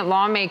shouting at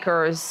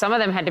lawmakers. Some of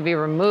them had to be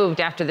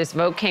removed after this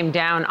vote came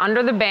down.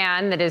 Under the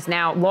ban that is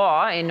now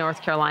law in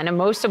North Carolina,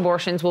 most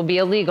abortions will be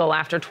illegal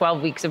after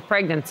 12 weeks of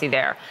pregnancy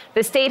there.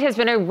 The state has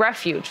been a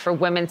refuge for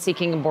women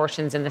seeking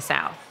abortions in the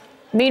South.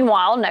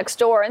 Meanwhile, next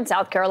door in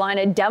South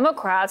Carolina,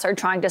 Democrats are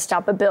trying to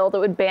stop a bill that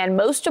would ban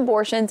most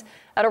abortions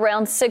at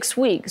around 6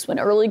 weeks when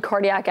early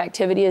cardiac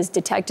activity is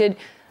detected.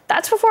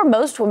 That's before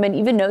most women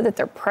even know that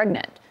they're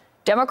pregnant.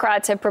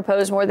 Democrats have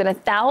proposed more than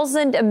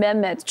 1,000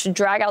 amendments to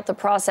drag out the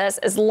process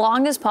as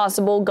long as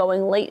possible,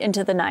 going late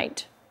into the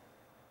night.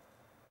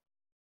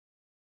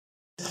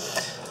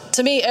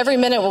 To me, every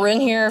minute we're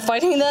in here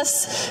fighting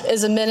this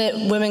is a minute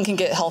women can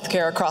get health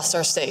care across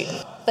our state.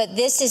 But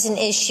this is an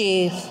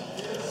issue,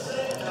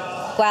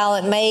 while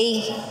it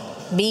may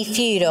be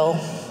futile,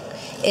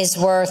 is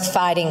worth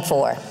fighting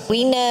for.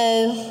 We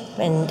know,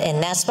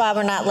 and that's why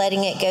we're not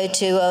letting it go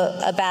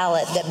to a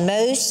ballot, that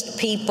most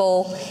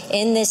people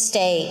in this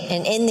state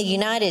and in the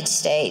United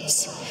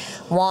States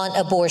want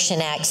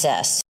abortion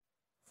access.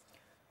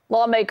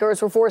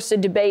 Lawmakers were forced to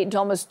debate until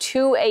almost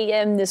 2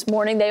 a.m. this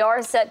morning. They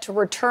are set to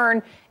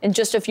return in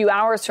just a few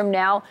hours from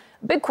now.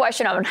 Big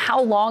question on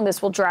how long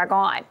this will drag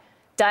on.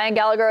 Diane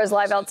Gallagher is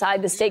live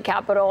outside the state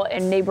capitol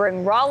in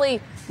neighboring Raleigh,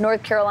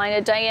 North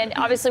Carolina. Diane,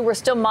 obviously we're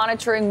still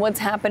monitoring what's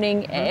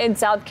happening in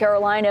South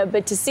Carolina,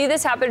 but to see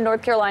this happen in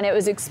North Carolina, it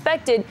was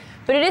expected.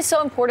 But it is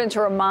so important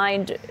to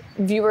remind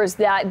viewers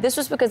that this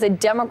was because a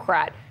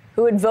Democrat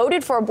who had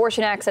voted for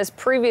abortion access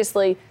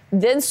previously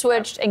then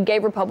switched and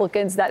gave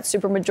Republicans that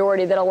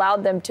supermajority that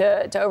allowed them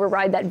to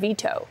override that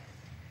veto.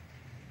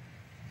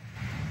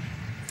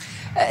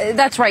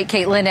 That's right,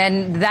 Caitlin.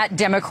 And that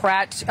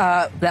Democrat,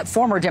 that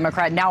former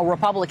Democrat, now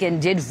Republican,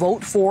 did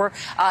vote for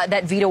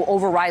that veto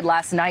override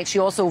last night. She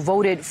also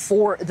voted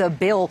for the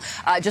bill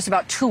just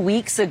about 2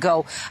 weeks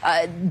ago.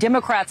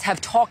 Democrats have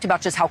talked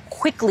about just how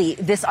quickly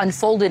this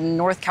unfolded in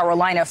North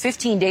Carolina.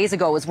 15 days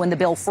ago is when the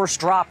bill first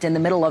dropped in the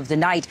middle of the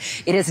night.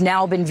 It has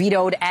now been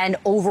vetoed and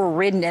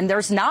overridden, and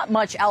there's not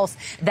much else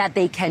that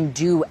they can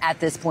do at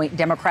this point,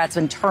 Democrats,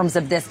 in terms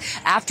of this.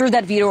 After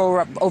that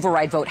veto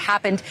override vote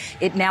happened,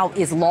 it now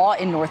is law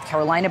in North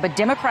Carolina, but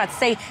Democrats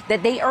say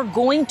that they are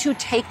going to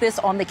take this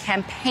on the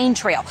campaign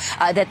trail,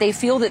 that they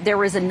feel that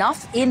there is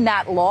enough in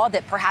that law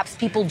that perhaps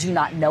people do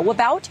not know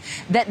about,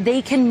 that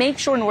they can make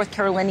sure North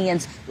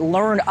Carolinians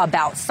learn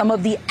about some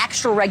of the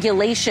extra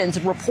regulations,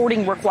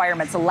 reporting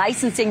requirements,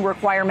 licensing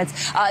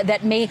requirements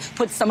that may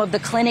put some of the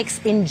clinics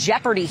in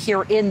jeopardy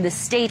here in the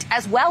state,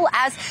 as well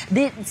as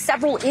the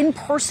several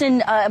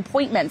in-person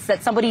appointments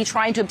that somebody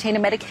trying to obtain a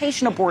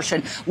medication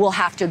abortion will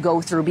have to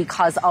go through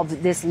because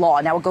of this law.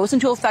 Now, it goes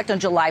into effect on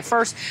July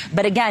 1st.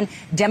 But again,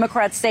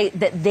 Democrats say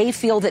that they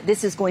feel that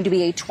this is going to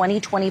be a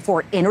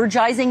 2024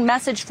 energizing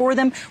message for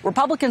them.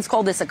 Republicans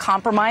call this a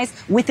compromise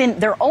within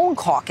their own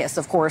caucus.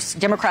 Of course,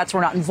 Democrats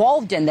were not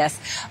involved in this.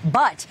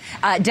 But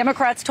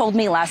Democrats told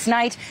me last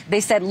night,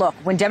 they said, look,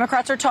 when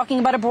Democrats are talking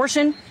about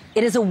abortion,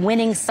 it is a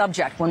winning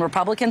subject. When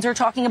Republicans are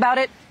talking about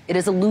it, it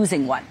is a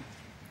losing one.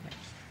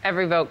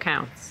 Every vote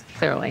counts,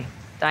 clearly.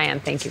 Diane,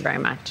 thank you very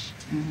much.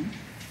 Mm-hmm.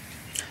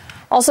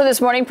 Also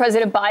this morning,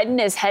 President Biden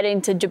is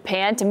heading to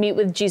Japan to meet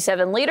with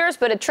G7 leaders,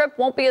 but a trip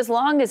won't be as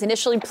long as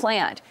initially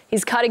planned.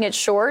 He's cutting it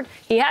short.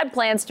 He had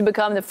plans to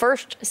become the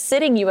first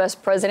sitting U.S.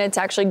 president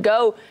to actually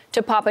go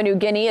to Papua New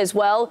Guinea, as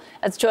well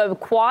as to have a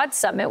Quad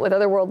summit with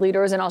other world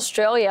leaders in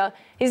Australia.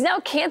 He's now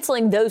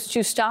canceling those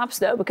two stops,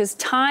 though, because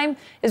time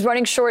is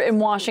running short in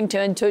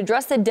Washington to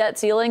address the debt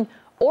ceiling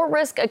or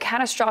risk a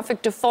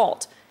catastrophic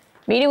default.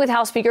 Meeting with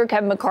House Speaker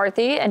Kevin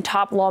McCarthy and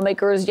top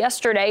lawmakers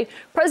yesterday,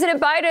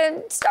 President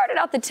Biden started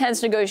out the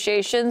tense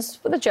negotiations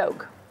with a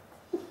joke.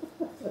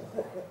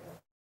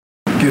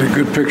 Get a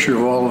good picture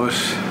of all of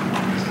us.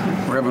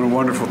 We're having a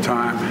wonderful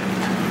time.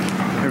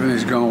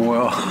 Everything's going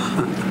well.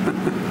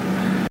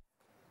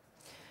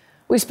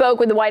 We spoke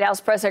with the White House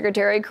Press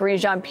Secretary Karine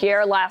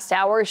Jean-Pierre last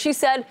hour. She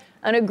said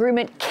an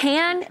agreement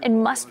can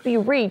and must be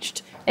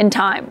reached in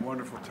time.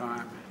 Wonderful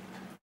time.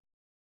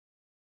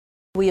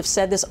 We have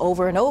said this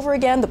over and over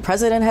again. The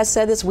president has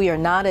said this. We are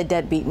not a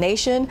deadbeat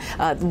nation.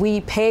 We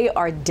pay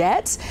our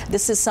debts.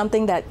 This is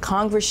something that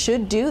Congress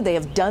should do. They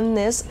have done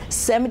this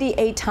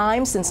 78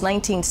 times since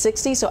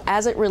 1960. So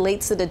as it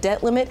relates to the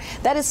debt limit,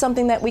 that is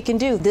something that we can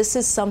do. This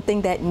is something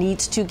that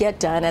needs to get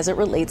done as it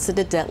relates to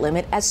the debt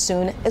limit as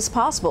soon as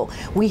possible.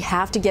 We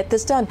have to get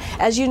this done.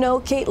 As you know,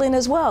 Caitlin,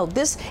 as well,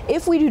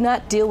 if we do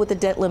not deal with the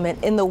debt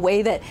limit in the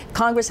way that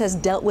Congress has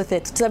dealt with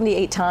it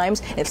 78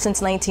 times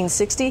since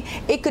 1960,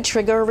 it could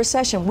trigger a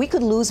recession. We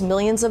could lose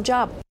millions of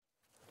jobs.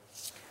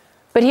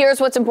 But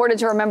here's what's important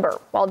to remember.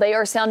 While they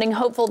are sounding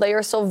hopeful, they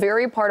are still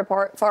very far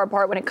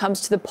apart when it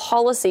comes to the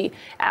policy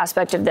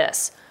aspect of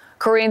this.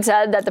 Karine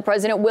said that the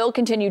president will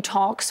continue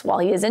talks while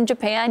he is in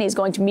Japan. He's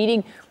going to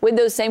meeting with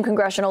those same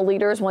congressional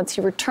leaders once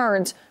he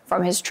returns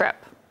from his trip.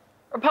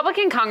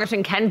 Republican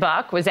Congressman Ken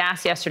Buck was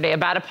asked yesterday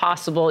about a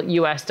possible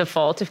U.S.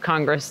 default if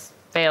Congress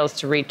fails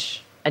to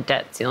reach a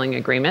debt ceiling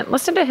agreement.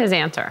 Listen to his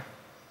answer.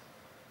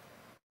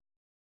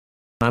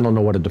 I don't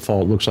know what a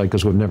default looks like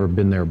because we've never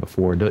been there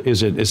before.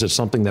 Is it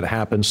something that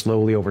happens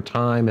slowly over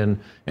time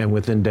and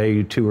within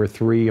day 2 or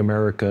 3,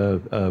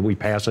 America, we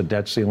pass a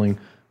debt ceiling?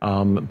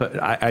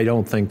 But I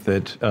don't think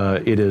that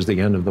it is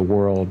the end of the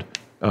world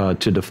to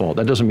default.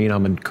 That doesn't mean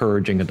I'm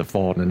encouraging a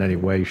default in any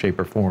way, shape,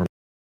 or form.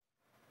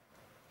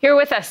 Here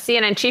with us,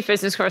 CNN chief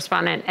business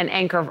correspondent and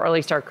anchor of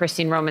Early Start,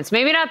 Christine Romans.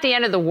 Maybe not the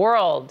end of the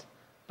world,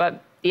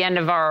 but the end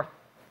of our,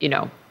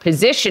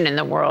 position in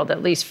the world,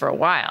 at least for a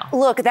while.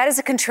 Look, that is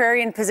a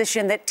contrarian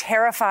position that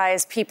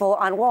terrifies people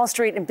on Wall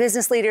Street and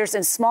business leaders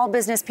and small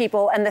business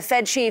people and the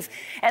Fed chief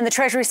and the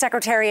Treasury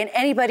Secretary and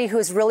anybody who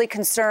is really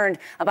concerned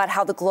about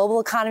how the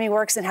global economy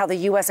works and how the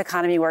U.S.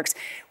 economy works.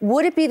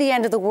 Would it be the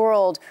end of the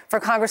world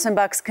for Congressman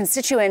Buck's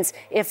constituents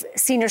if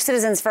senior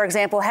citizens, for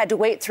example, had to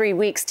wait 3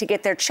 weeks to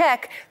get their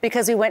check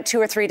because we went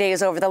 2 or 3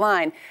 days over the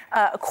line?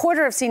 A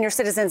quarter of senior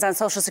citizens on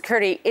Social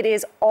Security, it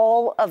is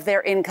all of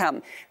their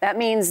income. That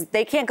means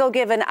they can't go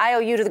give an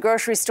IOU to the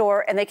grocery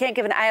store and they can't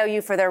give an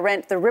IOU for their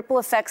rent. The ripple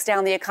effects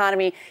down the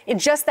economy in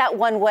just that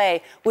one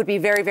way would be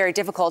very, very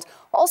difficult.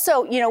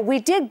 Also, we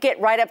did get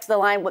right up to the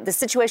line with the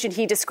situation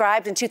he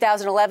described in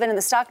 2011, and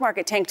the stock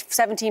market tanked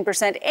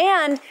 17%,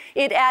 and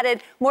it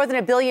added more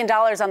than $1 billion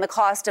on the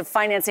cost of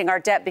financing our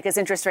debt because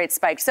interest rates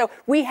spiked. So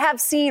we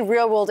have seen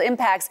real-world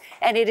impacts,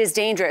 and it is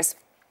dangerous.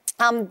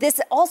 This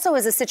also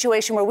is a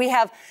situation where we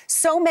have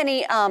so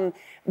many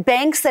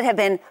banks that have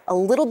been a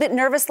little bit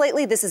nervous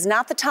lately. This is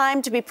not the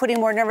time to be putting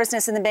more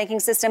nervousness in the banking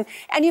system.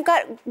 And you've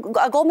got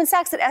Goldman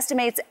Sachs that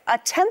estimates a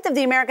tenth of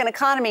the American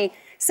economy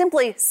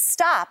simply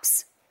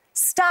stops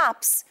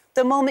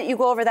the moment you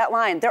go over that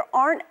line. There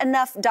aren't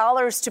enough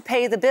dollars to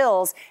pay the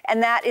bills,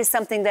 and that is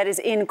something that is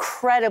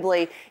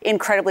incredibly,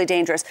 incredibly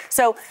dangerous.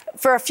 So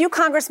for a few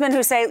congressmen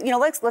who say,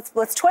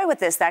 let's toy with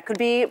this, that could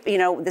be,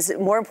 this is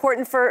more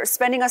important for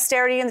spending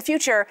austerity in the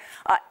future.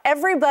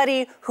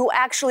 Everybody who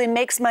actually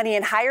makes money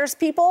and hires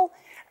people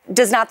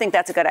does not think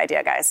that's a good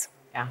idea, guys.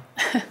 Yeah,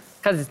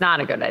 because it's not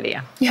a good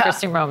idea. Yeah.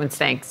 Kristen Romans,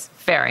 thanks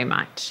very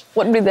much.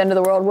 Wouldn't be the end of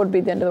the world. Would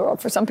be the end of the world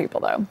for some people,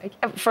 though.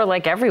 For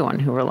everyone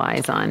who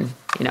relies on,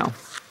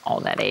 all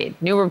that aid.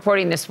 New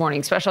reporting this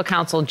morning, special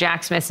counsel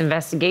Jack Smith's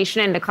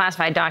investigation into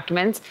classified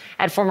documents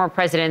at former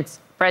President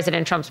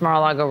Trump's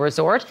Mar-a-Lago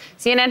resort.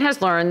 CNN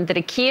has learned that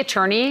a key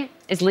attorney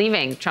is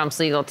leaving Trump's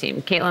legal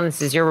team. Caitlin, this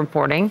is your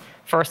reporting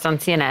first on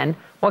CNN.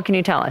 What can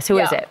you tell us? Who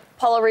is it?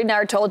 Paula Reed and I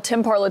are told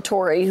Tim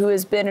Parlatore, who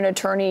has been an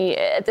attorney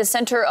at the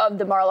center of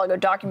the Mar-a-Lago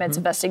documents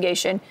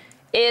investigation,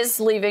 is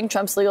leaving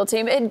Trump's legal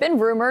team. It had been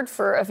rumored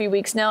for a few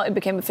weeks now. It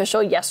became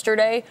official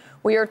yesterday.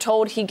 We are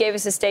told he gave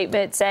us a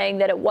statement saying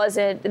that it was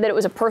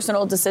a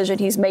personal decision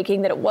he's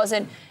making, that it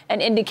wasn't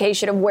an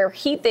indication of where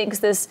he thinks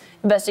this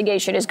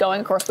investigation is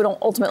going. Of course, we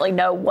don't ultimately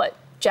know what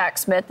Jack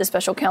Smith, the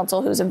special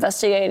counsel who's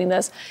investigating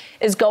this,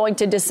 is going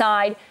to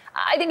decide.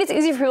 I think it's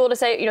easy for people to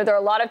say, there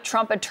are a lot of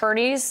Trump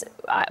attorneys.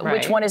 Right.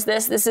 Which one is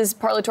this? This is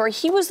Parlatore.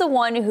 He was the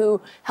one who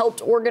helped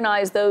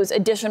organize those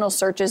additional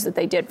searches that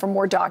they did for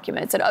more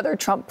documents at other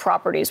Trump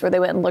properties where they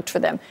went and looked for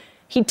them.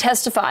 He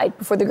testified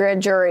before the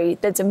grand jury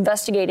that's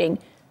investigating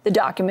the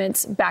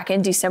documents back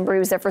in December. He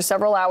was there for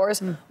several hours.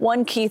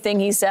 One key thing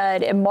he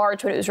said in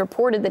March when it was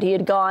reported that he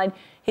had gone,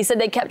 he said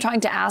they kept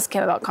trying to ask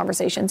him about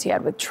conversations he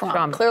had with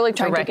Trump clearly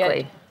trying to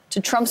get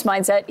to Trump's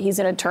mindset. He's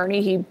an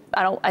attorney.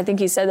 I think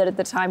he said that at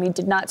the time he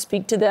did not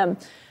speak to them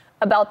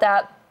about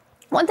that.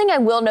 One thing I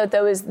will note,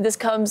 though, is this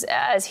comes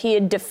as he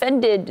had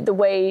defended the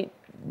way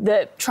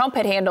that Trump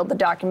had handled the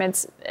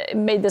documents,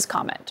 made this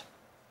comment.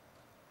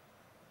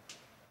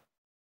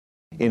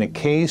 In a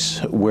case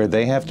where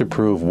they have to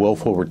prove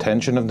willful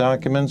retention of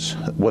documents,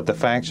 what the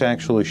facts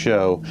actually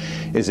show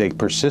is a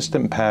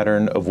persistent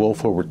pattern of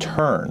willful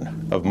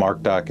return of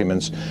marked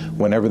documents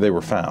whenever they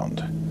were found.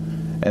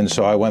 And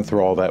so I went through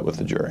all that with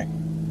the jury.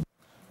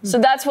 So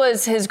that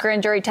was his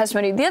grand jury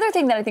testimony. The other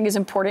thing that I think is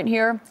important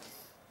here,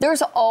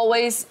 there's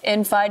always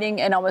infighting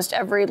in almost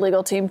every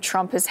legal team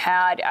Trump has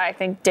had, I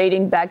think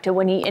dating back to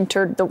when he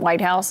entered the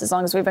White House, as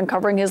long as we've been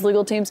covering his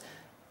legal teams.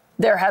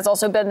 There has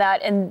also been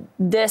that in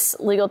this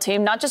legal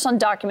team, not just on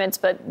documents,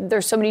 but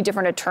there's so many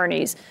different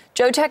attorneys.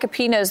 Joe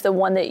Tacopina is the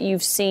one that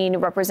you've seen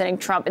representing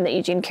Trump in the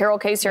E. Jean Carroll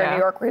case here in New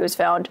York, where he was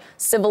found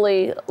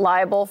civilly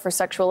liable for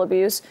sexual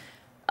abuse.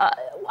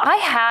 I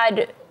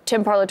had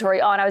Tim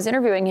Parlatore on. I was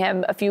interviewing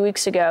him a few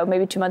weeks ago,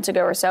 maybe 2 months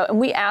ago or so, and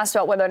we asked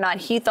about whether or not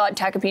he thought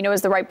Tacopina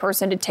was the right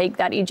person to take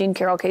that E. Jean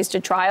Carroll case to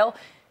trial.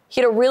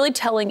 He had a really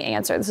telling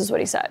answer. This is what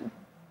he said.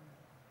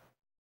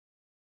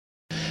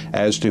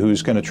 As to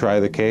who's going to try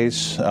the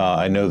case,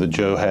 I know that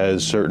Joe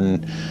has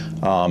certain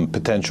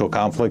potential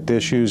conflict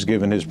issues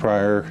given his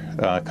prior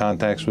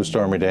contacts with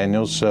Stormy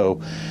Daniels. So,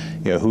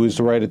 who is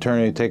the right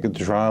attorney to take it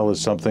to trial is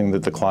something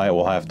that the client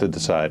will have to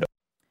decide.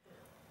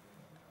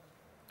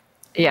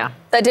 Yeah.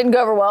 That didn't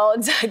go over well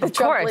inside the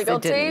Trump legal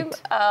team.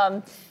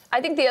 I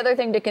think the other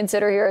thing to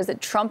consider here is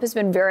that Trump has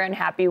been very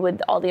unhappy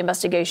with all the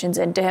investigations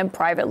into him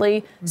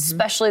privately,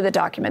 especially the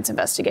documents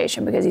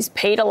investigation, because he's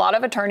paid a lot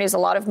of attorneys a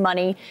lot of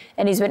money,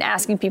 and he's been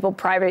asking people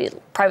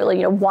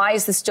privately, why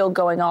is this still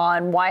going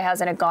on? Why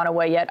hasn't it gone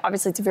away yet?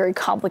 Obviously, it's a very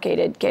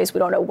complicated case. We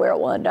don't know where it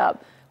will end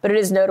up. But it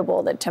is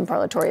notable that Tim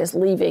Parlatore is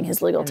leaving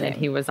his legal team.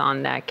 He was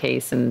on that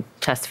case and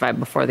testified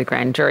before the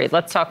grand jury.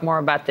 Let's talk more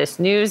about this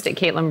news that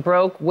Caitlin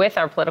broke with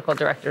our political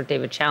director,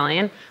 David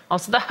Chalian,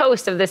 also the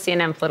host of the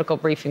CNN Political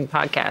Briefing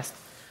podcast.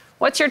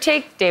 What's your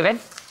take, David?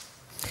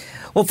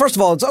 Well, first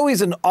of all, it's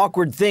always an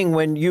awkward thing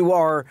when you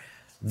are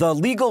the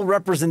legal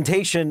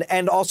representation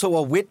and also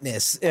a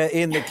witness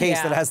in the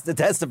case that has to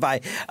testify.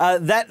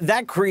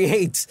 That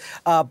creates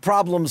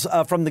problems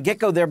from the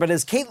get-go there. But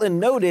as Caitlin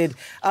noted,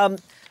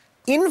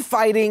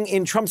 infighting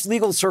in Trump's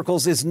legal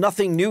circles is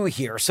nothing new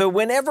here. So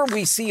whenever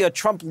we see a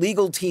Trump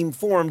legal team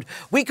formed,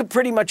 we could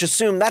pretty much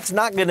assume that's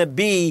not going to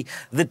be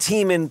the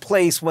team in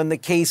place when the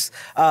case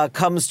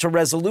comes to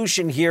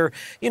resolution here.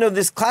 You know,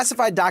 this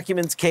classified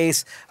documents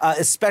case,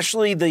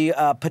 especially the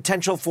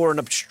potential for an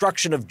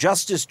obstruction of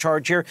justice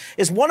charge here,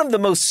 is one of the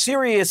most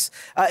serious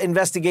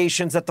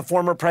investigations that the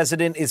former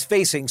president is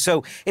facing.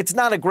 So it's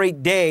not a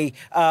great day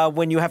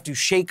when you have to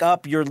shake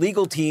up your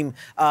legal team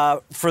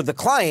for the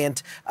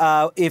client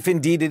if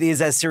indeed it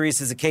is as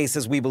serious as a case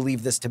as we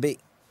believe this to be.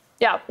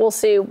 Yeah, we'll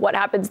see what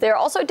happens there.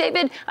 Also,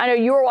 David, I know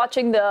you were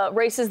watching the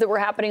races that were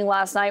happening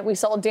last night. We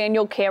saw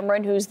Daniel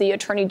Cameron, who's the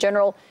attorney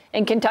general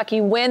in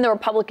Kentucky, win the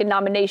Republican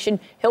nomination.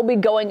 He'll be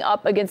going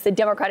up against the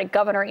Democratic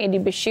governor, Andy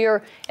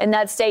Beshear, in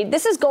that state.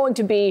 This is going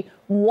to be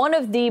one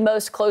of the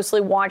most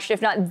closely watched,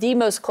 if not the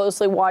most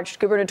closely watched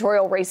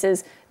gubernatorial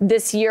races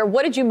this year.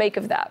 What did you make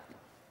of that?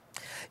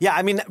 Yeah,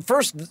 I mean,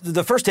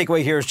 the first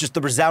takeaway here is just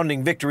the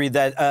resounding victory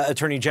that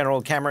Attorney General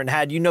Cameron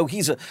had. You know,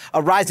 he's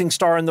a rising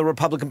star in the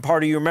Republican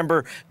Party. You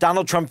remember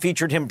Donald Trump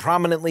featured him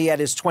prominently at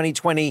his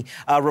 2020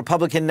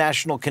 Republican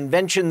National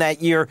Convention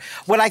that year.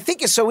 What I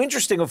think is so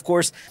interesting, of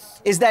course,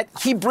 is that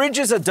he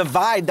bridges a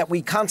divide that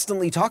we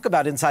constantly talk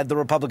about inside the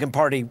Republican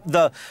Party.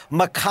 The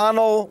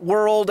McConnell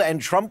world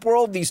and Trump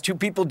world, these two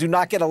people do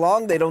not get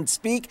along. They don't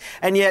speak.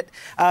 And yet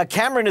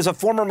Cameron is a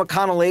former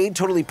McConnell aide,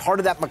 totally part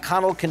of that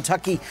McConnell,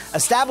 Kentucky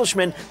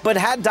establishment, but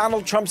had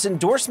Donald Trump's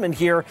endorsement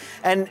here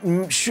and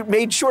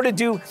made sure to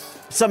do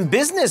some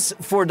business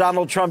for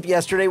Donald Trump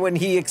yesterday when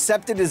he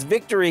accepted his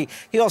victory.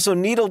 He also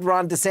needled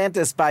Ron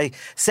DeSantis by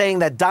saying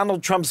that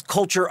Donald Trump's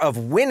culture of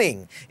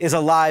winning is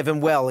alive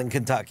and well in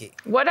Kentucky.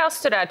 What else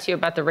stood out to you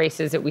about the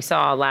races that we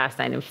saw last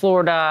night in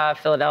Florida,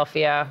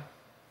 Philadelphia?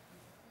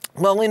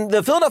 Well, in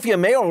the Philadelphia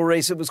mayoral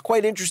race, it was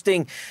quite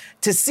interesting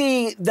to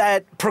see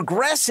that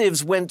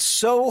progressives went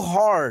so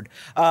hard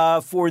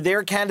for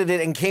their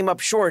candidate and came up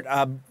short.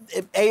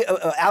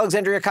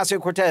 Alexandria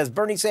Ocasio-Cortez,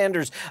 Bernie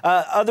Sanders,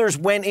 others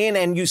went in,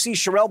 and you see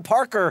Sherelle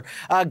Parker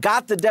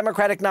got the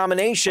Democratic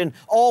nomination,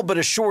 all but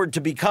assured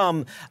to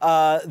become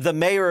the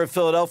mayor of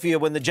Philadelphia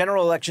when the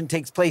general election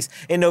takes place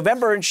in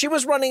November. And she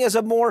was running as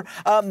a more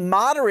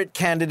moderate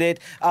candidate,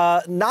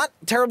 not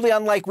terribly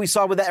unlike we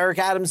saw with Eric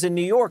Adams in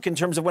New York in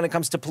terms of when it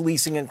comes to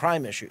policing and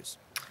crime issues.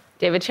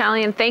 David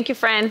Chalian, thank you,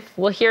 friend.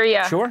 We'll hear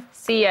you. Sure.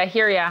 See ya,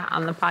 hear ya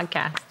on the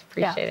podcast.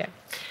 Appreciate it.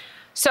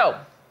 So,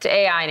 to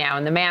AI now,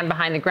 and the man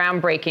behind the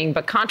groundbreaking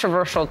but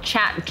controversial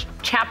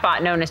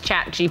chatbot known as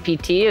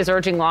ChatGPT is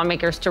urging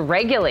lawmakers to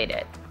regulate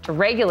it, to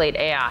regulate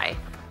AI.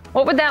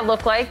 What would that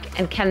look like,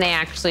 and can they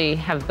actually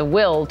have the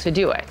will to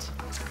do it?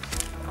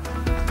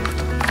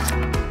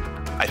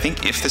 I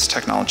think if this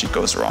technology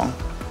goes wrong,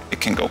 it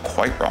can go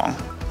quite wrong,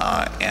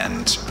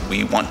 and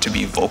we want to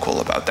be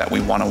vocal about that.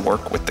 We want to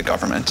work with the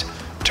government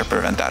to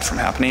prevent that from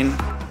happening.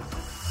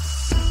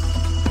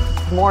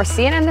 More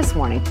CNN This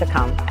Morning to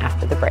come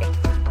after the break.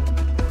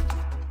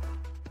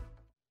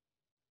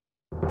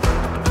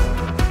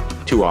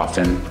 Too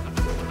often,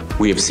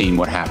 we have seen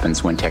what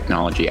happens when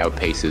technology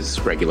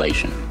outpaces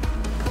regulation.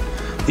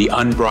 The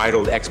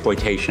unbridled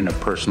exploitation of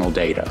personal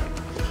data,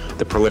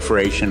 the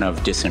proliferation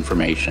of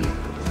disinformation,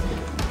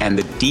 and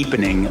the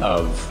deepening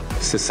of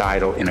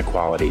societal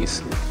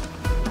inequalities.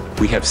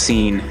 We have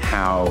seen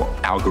how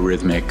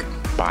algorithmic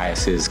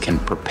biases can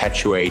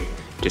perpetuate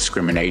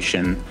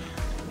discrimination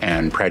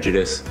and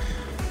prejudice,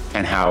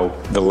 and how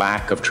the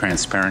lack of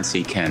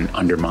transparency can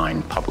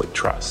undermine public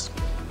trust.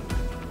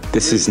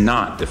 This is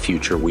not the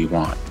future we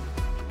want.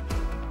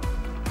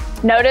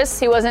 Notice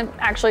he wasn't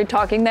actually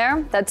talking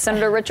there. That's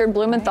Senator Richard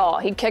Blumenthal.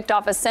 He kicked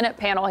off a Senate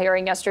panel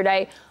hearing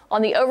yesterday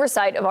on the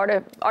oversight of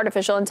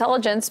artificial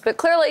intelligence, but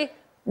clearly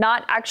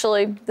not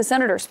actually the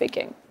senator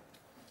speaking.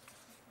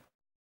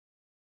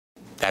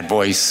 That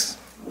voice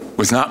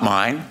was not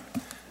mine.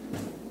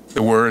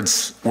 The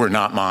words were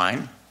not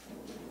mine.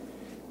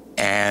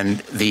 And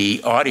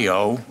the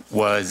audio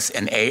was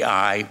an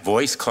AI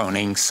voice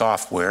cloning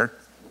software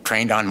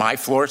trained on my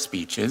floor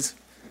speeches.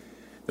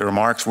 The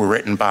remarks were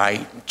written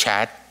by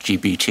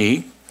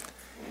ChatGPT.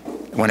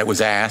 When it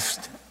was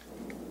asked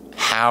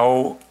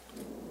how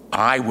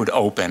I would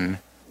open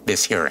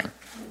this hearing.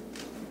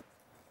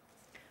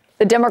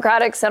 The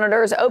Democratic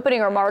senator's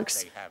opening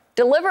remarks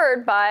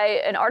delivered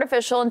by an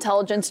artificial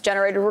intelligence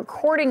generated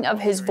recording of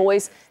his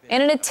voice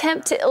in an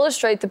attempt to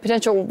illustrate the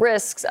potential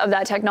risks of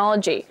that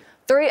technology.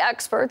 3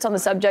 experts on the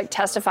subject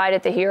testified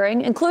at the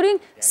hearing, including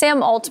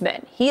Sam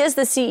Altman. He is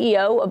the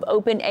CEO of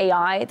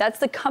OpenAI. That's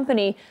the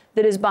company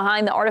that is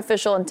behind the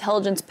artificial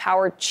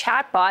intelligence-powered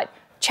chatbot,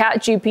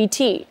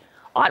 ChatGPT.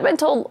 Altman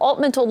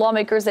told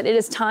lawmakers that it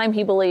is time,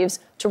 he believes,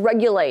 to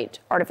regulate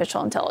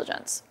artificial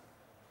intelligence.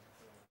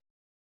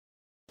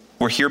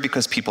 We're here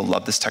because people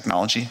love this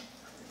technology.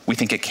 We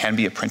think it can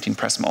be a printing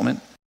press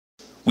moment.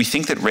 We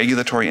think that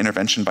regulatory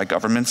intervention by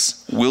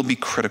governments will be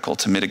critical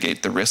to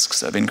mitigate the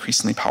risks of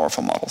increasingly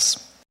powerful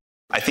models.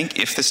 I think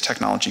if this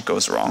technology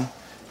goes wrong,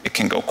 it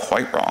can go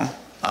quite wrong.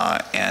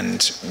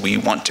 And we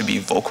want to be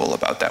vocal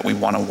about that. We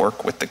want to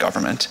work with the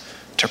government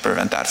to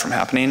prevent that from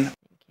happening.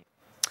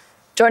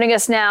 Joining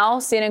us now,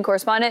 CNN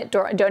correspondent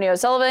Donie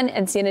O'Sullivan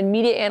and CNN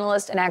media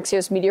analyst and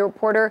Axios media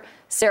reporter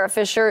Sara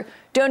Fischer.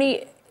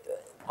 Donie,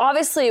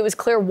 obviously it was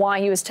clear why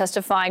he was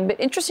testifying, but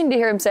interesting to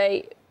hear him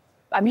say,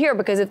 I'm here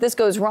because if this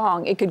goes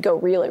wrong, it could go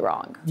really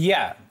wrong.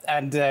 Yeah,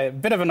 and a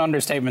bit of an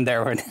understatement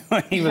there when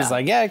he was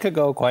like, yeah, it could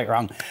go quite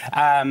wrong.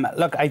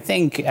 Look, I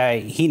think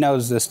he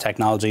knows this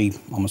technology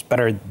almost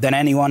better than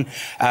anyone.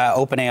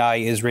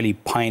 OpenAI is really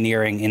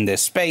pioneering in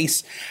this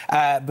space.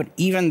 But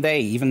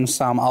even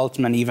Sam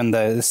Altman, even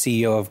the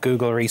CEO of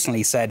Google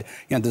recently said,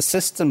 the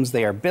systems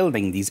they are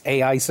building, these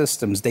AI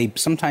systems, they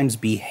sometimes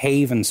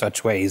behave in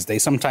such ways. They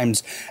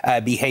sometimes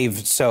behave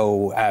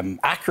so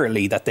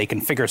accurately that they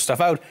can figure stuff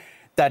out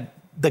that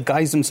the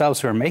guys themselves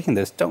who are making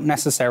this don't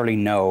necessarily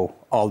know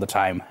all the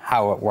time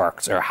how it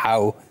works or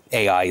how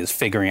AI is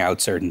figuring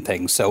out certain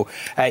things. So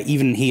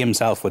even he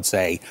himself would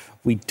say,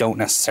 we don't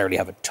necessarily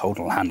have a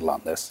total handle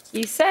on this.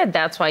 He said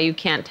that's why you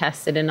can't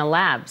test it in a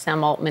lab.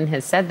 Sam Altman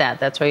has said that.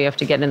 That's why you have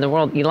to get in the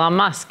world. Elon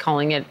Musk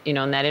calling it, in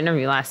that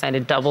interview last night,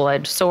 a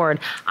double-edged sword.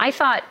 I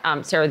thought,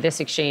 Sara, this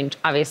exchange,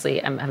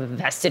 obviously, I have a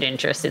vested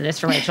interest in this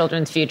for my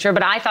children's future,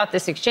 but I thought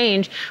this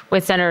exchange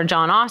with Senator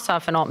Jon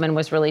Ossoff and Altman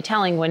was really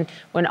telling when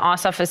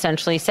Ossoff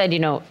essentially said,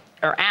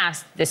 or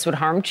asked, this would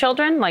harm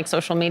children like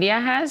social media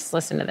has.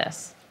 Listen to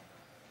this.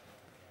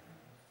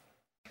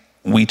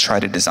 We try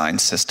to design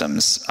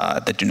systems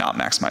that do not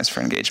maximize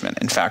for engagement.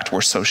 In fact,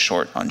 we're so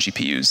short on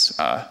GPUs,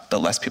 the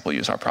less people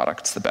use our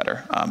products, the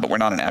better. But we're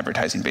not an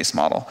advertising-based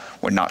model.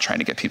 We're not trying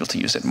to get people to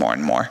use it more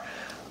and more.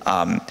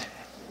 And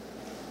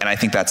I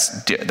think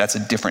that's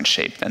a different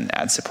shape than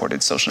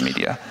ad-supported social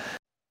media.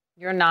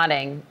 You're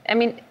nodding. I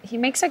mean, he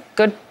makes a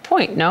good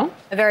point, no?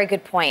 A very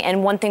good point.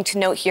 And one thing to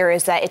note here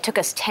is that it took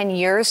us 10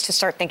 years to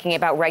start thinking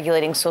about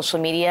regulating social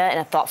media in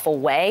a thoughtful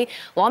way.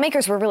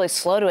 Lawmakers were really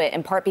slow to it,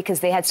 in part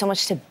because they had so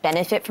much to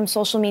benefit from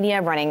social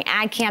media, running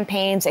ad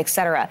campaigns, et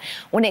cetera.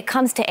 When it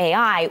comes to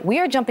AI, we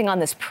are jumping on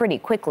this pretty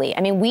quickly. I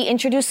mean, we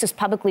introduced this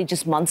publicly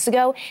just months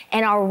ago,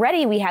 and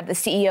already we have the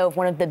CEO of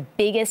one of the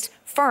biggest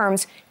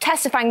firms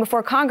testifying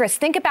before Congress.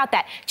 Think about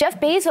that. Jeff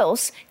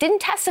Bezos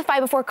didn't testify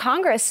before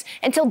Congress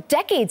until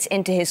decades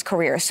into his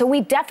career. So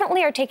we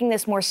definitely are taking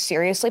this more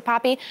seriously,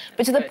 Poppy.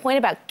 But to the point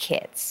about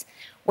kids,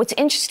 what's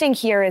interesting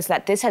here is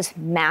that this has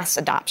mass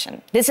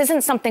adoption. This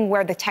isn't something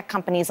where the tech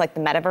companies like the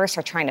metaverse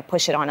are trying to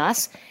push it on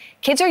us.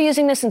 Kids are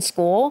using this in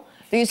school.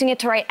 They're using it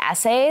to write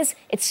essays.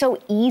 It's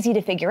so easy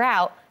to figure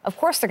out. Of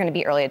course, they're going to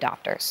be early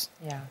adopters.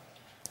 Yeah.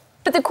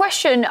 But the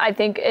question, I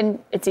think, and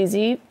it's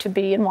easy to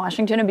be in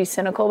Washington and be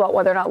cynical about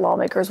whether or not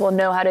lawmakers will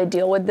know how to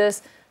deal with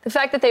this. The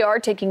fact that they are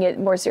taking it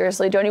more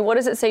seriously, Donie, what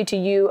does it say to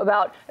you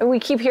about, and we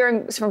keep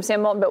hearing from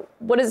Sam Altman, but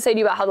what does it say to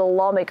you about how the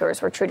lawmakers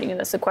were treating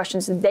this, the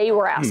questions they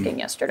were asking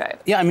yesterday?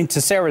 Yeah, I mean,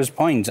 to Sarah's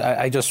point,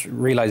 I just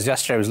realized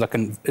yesterday I was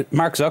looking,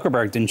 Mark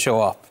Zuckerberg didn't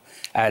show up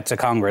to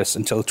Congress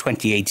until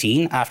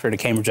 2018 after the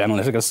Cambridge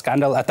Analytica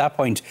scandal. At that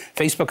point,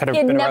 Facebook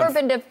had never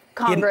been to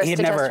Congress to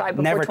testify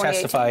before never 2018.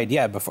 testified,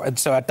 yeah, before.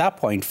 So at that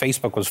point,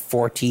 Facebook was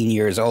 14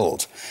 years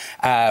old,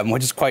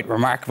 which is quite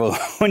remarkable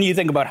when you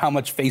think about how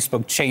much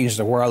Facebook changed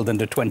the world in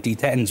the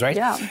 2010s, right?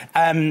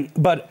 Yeah.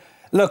 But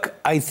look,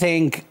 I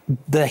think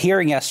the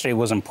hearing yesterday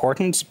was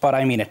important, but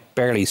I mean, it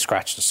barely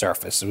scratched the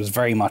surface. It was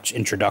very much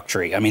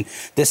introductory. I mean,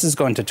 this is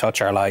going to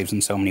touch our lives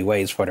in so many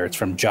ways, whether it's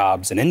from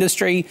jobs and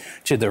industry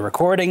to the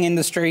recording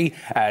industry,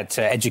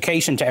 to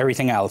education, to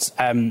everything else.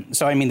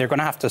 So, I mean, they're going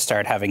to have to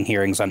start having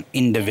hearings on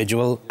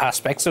individual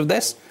aspects of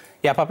this.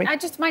 Yeah, Poppy?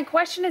 My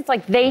question is,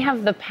 they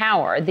have the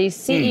power. These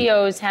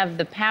CEOs have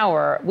the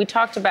power. We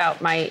talked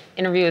about my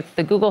interview with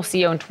the Google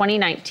CEO in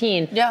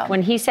 2019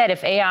 when he said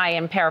if AI,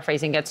 I'm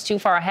paraphrasing, gets too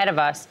far ahead of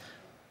us,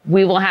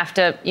 we will have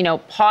to,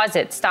 pause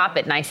it, stop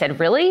it. And I said,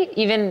 really?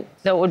 Even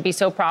though it would be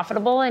so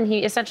profitable? And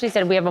he essentially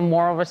said we have a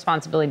moral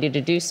responsibility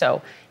to do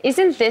so.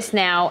 Isn't this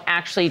now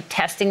actually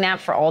testing that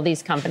for all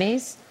these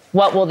companies?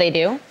 What will they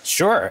do?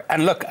 Sure.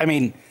 And look, I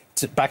mean,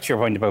 back to your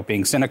point about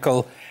being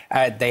cynical,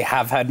 they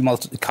have had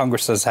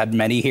Congress has had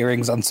many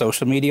hearings on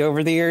social media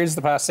over the years,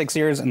 the past 6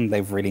 years, and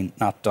they've really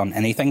not done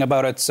anything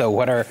about it. So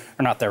whether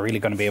or not they're really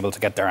going to be able to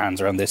get their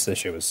hands around this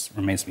issue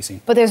remains to be seen.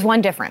 But there's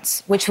one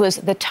difference, which was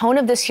the tone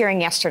of this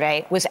hearing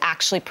yesterday was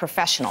actually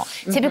professional.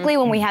 Typically,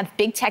 when we have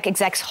big tech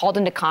execs hauled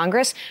into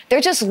Congress, they're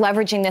just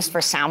leveraging this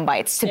for sound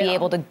bites to be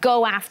able to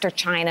go after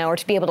China or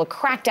to be able to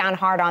crack down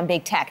hard on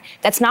big tech.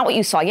 That's not what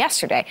you saw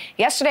yesterday.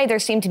 Yesterday, there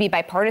seemed to be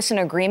bipartisan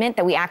agreement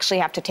that we actually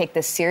have to take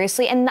this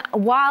seriously. And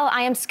while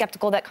I am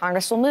skeptical that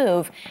Congress will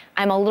move,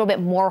 I'm a little bit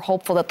more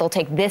hopeful that they'll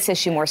take this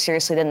issue more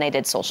seriously than they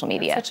did social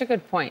media. That's such a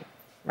good point,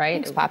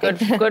 right? Thanks,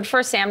 Poppy. Good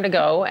for Sam to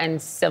go and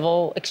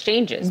civil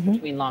exchanges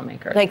between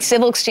lawmakers. Like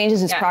civil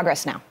exchanges is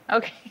progress now.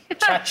 Okay.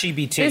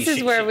 ChatGPT. This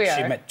is where we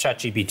are.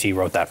 ChatGPT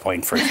wrote that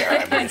point for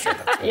Sarah. I'm pretty sure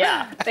that's right.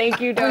 Yeah. Thank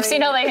you, Donie. We've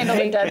seen how they handle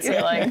the debt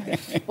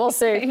ceiling. We'll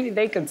see. Maybe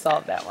they could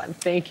solve that one.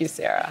 Thank you,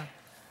 Sarah.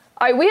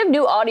 All right, we have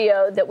new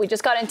audio that we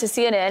just got into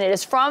CNN. It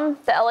is from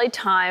the LA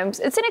Times.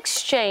 It's an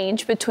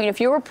exchange between a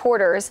few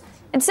reporters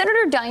and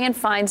Senator Dianne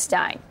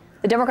Feinstein.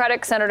 The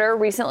Democratic senator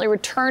recently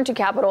returned to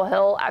Capitol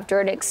Hill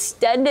after an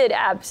extended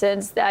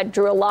absence that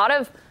drew a lot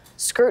of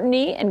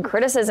scrutiny and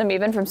criticism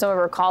even from some of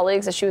her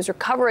colleagues as she was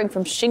recovering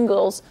from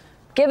shingles,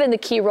 given the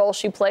key role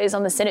she plays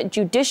on the Senate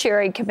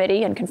Judiciary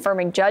Committee in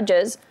confirming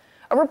judges.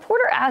 A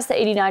reporter asked the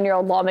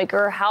 89-year-old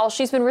lawmaker how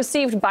she's been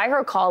received by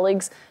her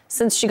colleagues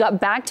since she got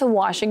back to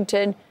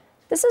Washington.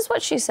 This is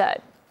what she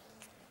said.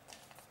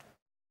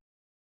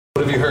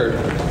 What have you heard?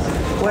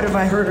 What have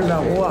I heard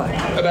about what?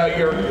 About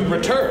your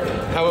return.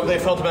 How have they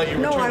felt about your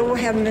return? No, I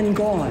haven't been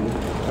gone.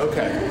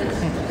 Okay.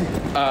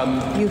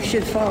 You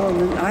should follow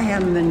me. I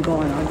haven't been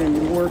gone. I've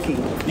been working.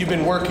 You've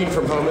been working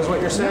from home, is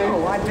what you're saying?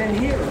 No, I've been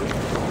here.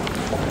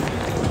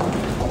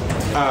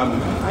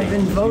 I've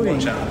been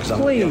voting.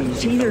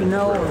 Please, either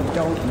know or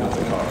don't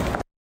know.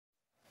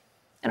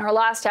 In our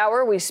last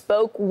hour, we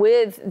spoke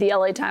with the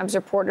LA Times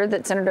reporter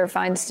that Senator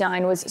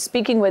Feinstein was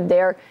speaking with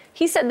there.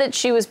 He said that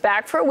she was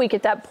back for a week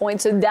at that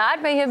point, so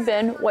that may have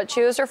been what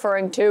she was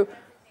referring to.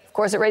 Of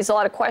course, it raised a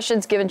lot of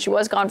questions given she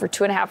was gone for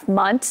 2.5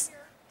 months.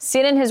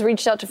 CNN has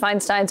reached out to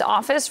Feinstein's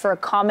office for a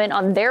comment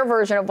on their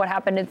version of what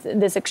happened in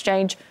this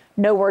exchange.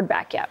 No word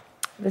back yet.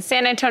 The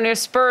San Antonio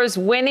Spurs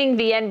winning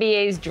the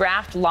NBA's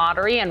draft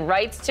lottery and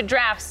rights to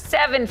draft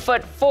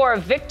 7'4"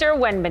 Victor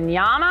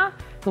Wembanyama,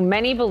 who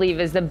many believe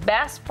is the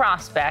best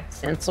prospect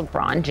since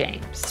LeBron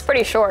James. It's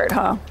pretty short,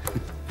 huh?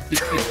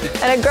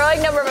 And a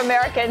growing number of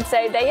Americans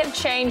say they have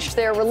changed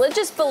their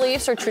religious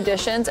beliefs or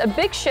traditions, a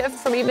big shift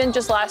from even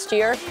just last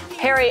year.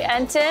 Harry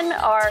Enton,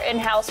 our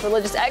in-house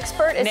religious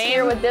expert, is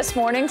here with this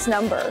morning's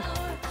number.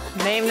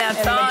 Name that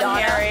song,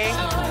 Madonna. Harry.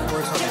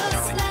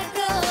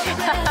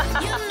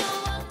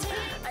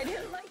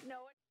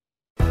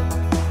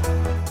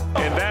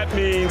 And that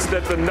means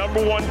that the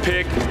number one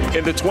pick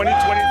in the 2023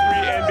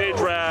 NBA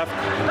draft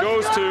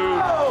goes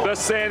to the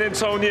San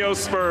Antonio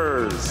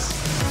Spurs.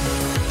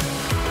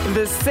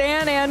 The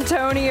San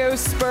Antonio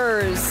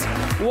Spurs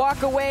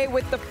walk away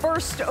with the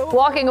first.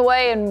 Walking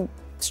away and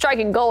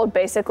striking gold,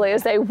 basically,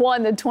 as they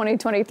won the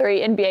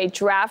 2023 NBA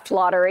draft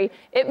lottery.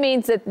 It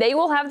means that they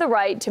will have the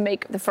right to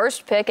make the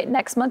first pick at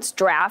next month's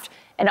draft.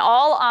 And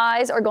all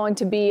eyes are going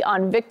to be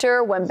on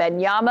Victor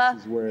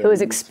Wembanyama, who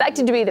is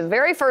expected to be the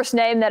very first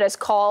name that is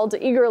called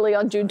eagerly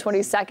on June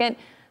 22nd.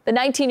 The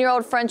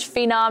 19-year-old French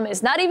phenom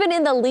is not even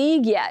in the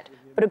league yet.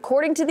 But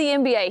according to the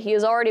NBA, he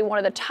is already one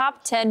of the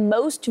top 10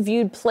 most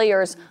viewed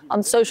players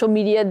on social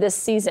media this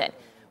season.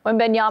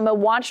 Wembanyama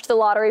watched the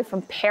lottery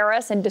from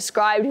Paris and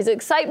described his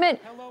excitement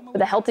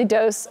with a healthy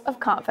dose of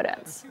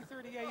confidence.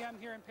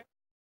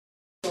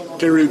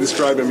 Can't really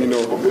describe him,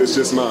 it's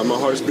just my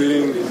heart's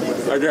beating.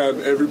 I got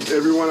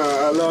everyone,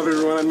 I love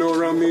everyone I know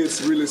around me.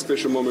 It's a really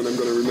special moment I'm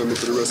going to remember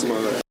for the rest of my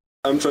life.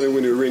 I'm trying to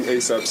win a ring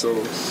ASAP, so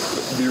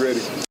be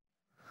ready.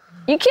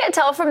 You can't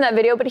tell from that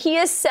video, but he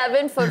is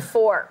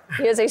 7'4".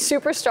 He is a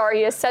superstar.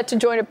 He is set to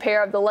join a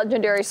pair of the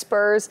legendary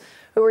Spurs,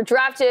 who were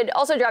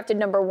also drafted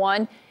number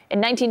 1. In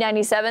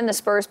 1997, the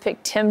Spurs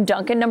picked Tim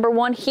Duncan number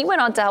 1. He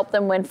went on to help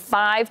them win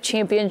 5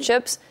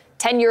 championships.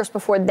 10 years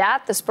before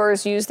that, the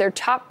Spurs used their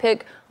top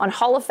pick on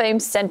Hall of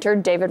Fame center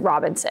David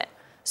Robinson.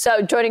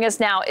 So joining us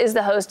now is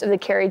the host of the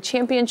Carrie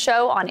Champion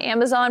Show on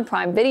Amazon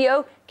Prime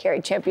Video,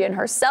 Carrie Champion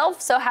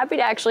herself. So happy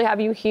to actually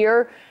have you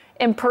here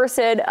in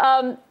person.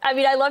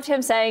 I loved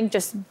him saying,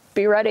 just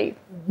be ready.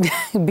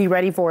 Be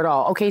ready for it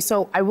all. Okay,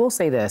 so I will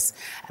say this,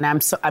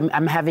 and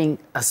I'm having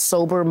a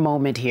sober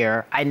moment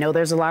here. I know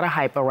there's a lot of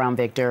hype around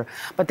Victor,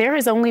 but there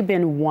has only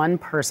been one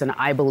person,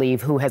 I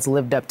believe, who has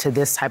lived up to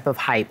this type of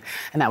hype,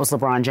 and that was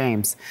LeBron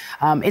James.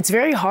 It's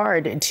very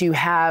hard to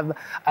have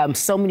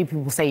so many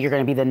people say you're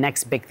going to be the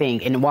next big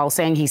thing. And while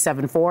saying he's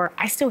 7'4",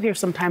 I still hear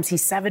sometimes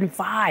he's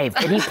 7'5",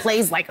 and he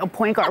plays like a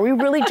point guard. We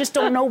really just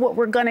don't know what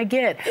we're going to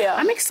get. Yeah.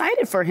 I'm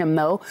excited for him,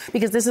 though,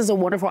 because this is a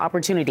wonderful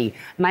opportunity.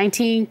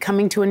 19,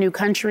 coming to a new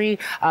country,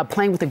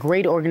 playing with a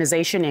great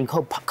organization and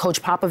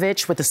Coach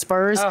Popovich with the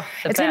Spurs.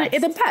 It's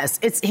the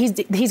best.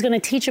 He's going to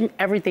teach him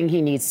everything he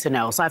needs to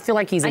know. So I feel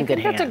like he's in good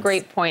hands. That's a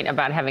great point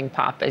about having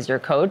Pop as your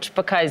coach,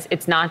 because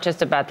it's not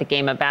just about the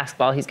game of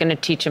basketball. He's going to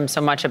teach him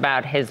so much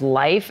about his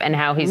life and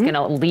how he's going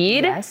to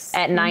lead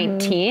at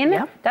 19.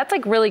 Yep. That's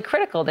like really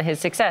critical to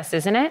his success,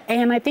 isn't it?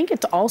 And I think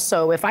it's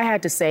also, if I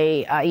had to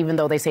say, even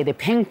though they say the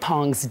ping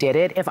pongs did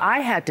it, if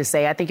I had to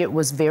say, I think it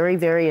was very,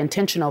 very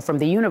intentional from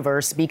the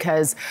universe,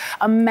 because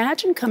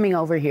imagine coming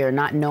over here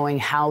not knowing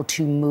how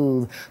to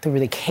move through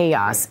the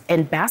chaos.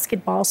 And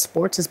basketball,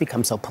 sports has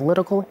become so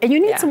political, and you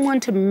need someone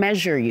to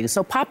measure you.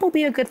 So Pop will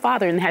be a good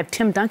father, and have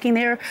Tim Duncan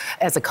there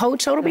as a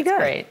coach, so it'll be good.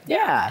 Great.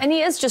 Yeah. And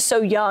he is just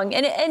so young.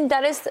 And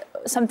that is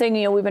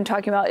something, we've been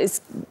talking about,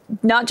 is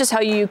not just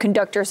how you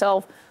conduct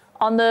yourself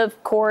on the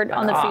court,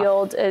 on the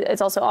field,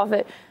 it's also off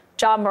it.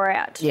 Ja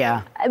Morant.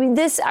 Yeah. I mean,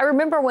 I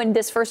remember when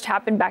this first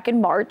happened back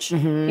in March.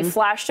 He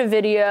flashed a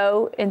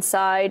video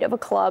inside of a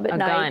club at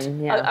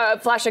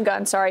night. Flashed a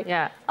gun, sorry.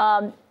 Yeah.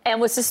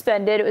 And was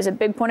suspended. It was a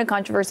big point of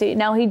controversy.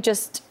 Now he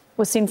just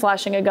was seen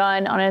flashing a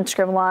gun on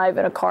Instagram Live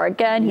in a car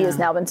again. He has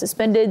now been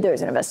suspended.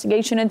 There's an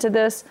investigation into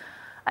this.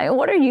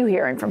 What are you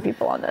hearing from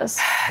people on this?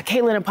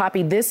 Caitlin and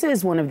Poppy, this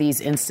is one of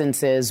these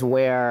instances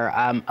where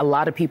a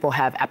lot of people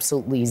have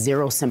absolutely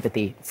zero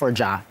sympathy for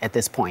Ja at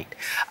this point.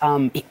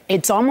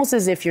 It's almost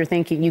as if you're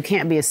thinking you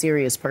can't be a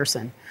serious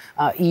person.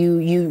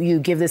 You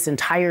give this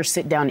entire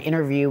sit-down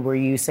interview where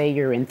you say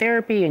you're in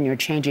therapy and you're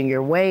changing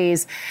your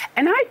ways.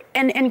 And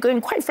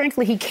quite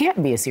frankly, he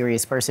can't be a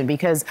serious person,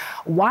 because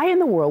why in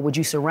the world would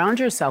you surround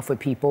yourself with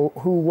people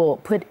who will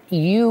put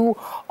you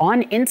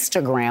on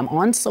Instagram,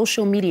 on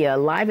social media,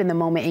 live in the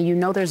moment, and you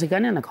know there's a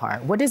gun in the car?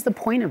 What is the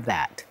point of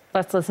that?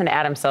 Let's listen to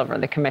Adam Silver,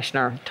 the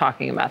commissioner,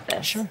 talking about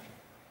this. Sure.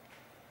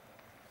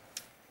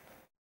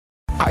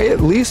 I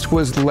at least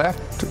was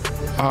left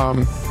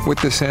with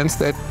the sense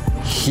that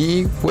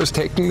he was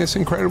taking this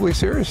incredibly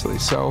seriously.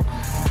 So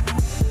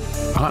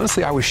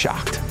honestly, I was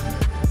shocked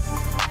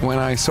when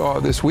I saw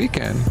this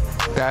weekend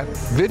that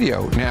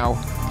video.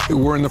 Now,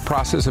 we're in the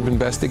process of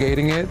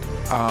investigating it,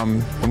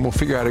 and we'll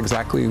figure out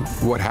exactly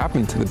what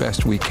happened to the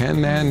best we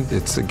can then.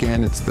 It's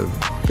the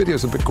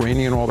video's a bit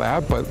grainy and all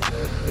that, but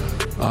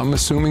I'm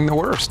assuming the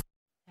worst.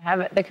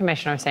 Have the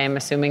commissioner say I'm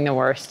assuming the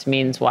worst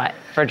means what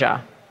for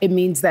Ja? It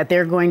means that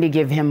they're going to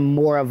give him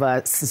more of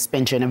a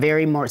suspension, a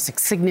very more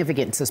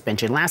significant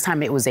suspension. Last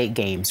time it was 8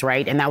 games,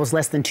 right? And that was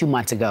less than 2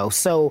 months ago.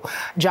 So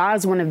Ja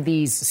is one of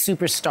these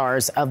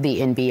superstars of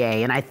the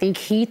NBA, and I think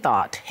he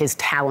thought his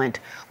talent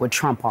would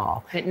trump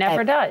all. It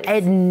never does.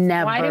 It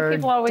never Why do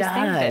people always does.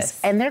 think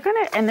this? And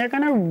they're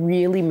gonna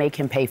really make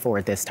him pay for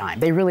it this time.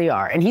 They really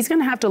are. And he's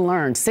gonna have to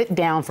learn, sit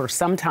down for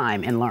some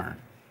time and learn.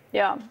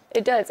 Yeah,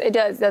 it does. It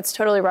does. That's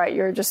totally right.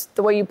 You're just,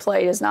 the way you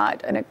played is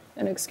not an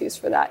excuse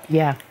for that.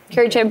 Yeah.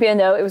 Carrie Champion,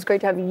 though, it was great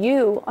to have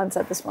you on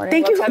set this morning.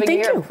 Thank you. Thank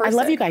you. I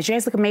love you guys. You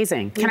guys look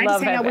amazing. Can I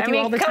just hang out with you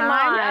all the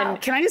time?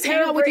 Can I just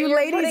hang out with you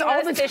ladies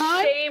all the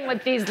time? Shame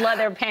with these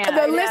leather pants.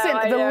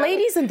 The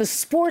ladies and the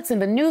sports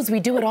and the news, we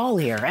do it all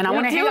here. And I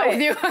want to hang out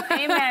with you.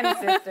 Amen,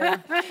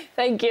 sister.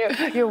 Thank you.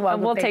 You're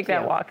welcome. And we'll take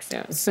that walk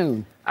soon.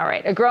 Soon. All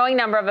right. A growing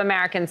number of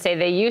Americans say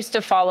they used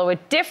to follow a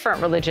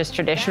different religious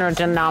tradition or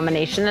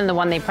denomination than the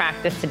one they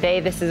practice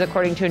today. This is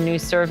according to a new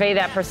survey.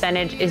 That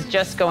percentage is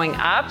just going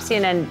up.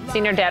 CNN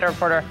senior data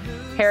reporter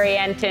Harry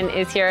Enton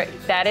is here.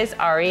 That is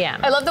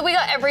REM. I love that we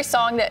got every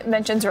song that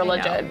mentions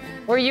religion.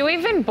 Were you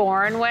even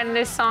born when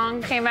this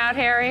song came out,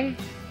 Harry?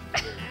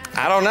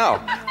 I don't know.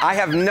 I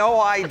have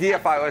no idea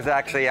if I was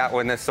actually out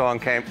when this song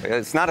came.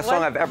 It's not a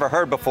song I've ever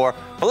heard before.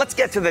 But let's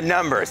get to the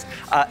numbers.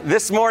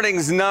 This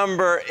morning's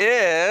number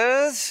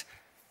is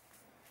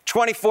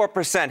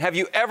 24%. Have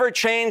you ever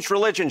changed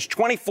religions?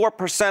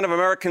 24% of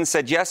Americans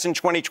said yes in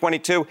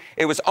 2022.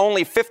 It was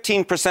only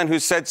 15% who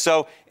said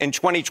so in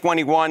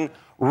 2021.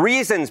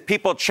 Reasons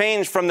people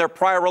changed from their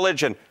prior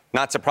religion.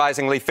 Not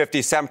surprisingly,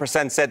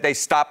 57% said they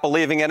stopped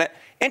believing in it.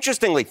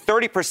 Interestingly,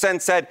 30%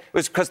 said it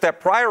was because their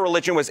prior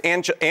religion was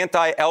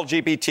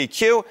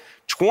anti-LGBTQ.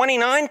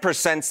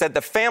 29% said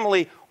the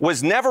family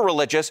was never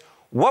religious.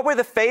 What were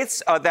the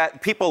faiths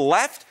that people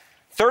left?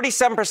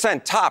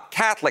 37% top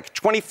Catholic,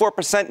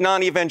 24%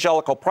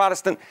 non-evangelical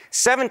Protestant,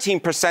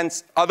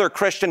 17% other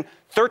Christian,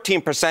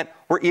 13%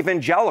 were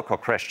evangelical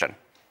Christian.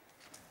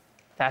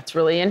 That's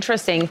really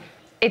interesting.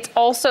 It's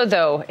also,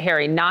 though,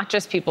 Harry, not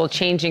just people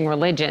changing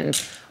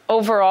religions.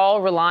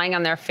 Overall, relying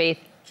on their faith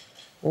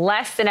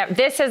less than ever.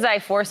 This as I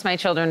force my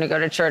children to go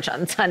to church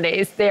on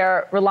Sundays.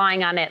 They're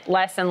relying on it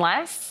less and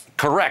less?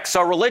 Correct.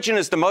 So religion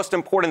is the most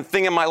important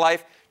thing in my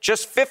life.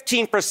 Just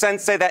 15%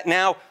 say that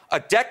now. A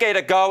decade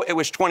ago, it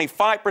was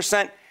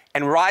 25%.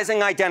 And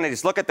rising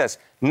identities. Look at this.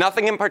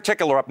 Nothing in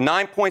particular, up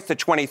 9 points to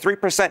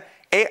 23%.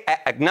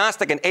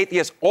 Agnostic and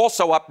atheist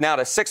also up now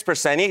to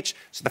 6% each.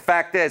 So the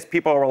fact is,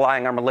 people are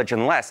relying on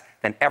religion less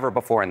than ever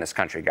before in this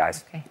country,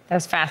 guys. Okay,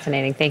 that's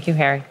fascinating. Thank you,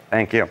 Harry.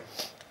 Thank you. All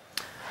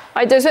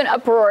right, there's an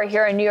uproar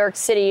here in New York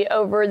City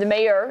over the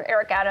mayor,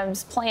 Eric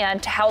Adams' plan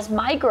to house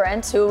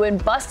migrants who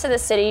would bus to the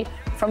city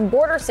from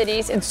border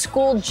cities in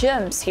school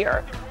gyms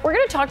here. We're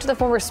going to talk to the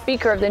former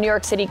speaker of the New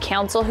York City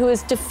Council, who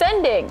is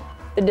defending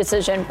the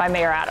decision by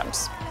Mayor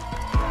Adams.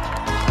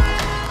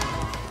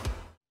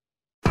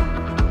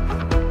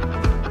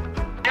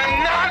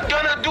 You're not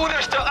gonna do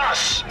this to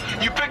us.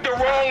 You picked the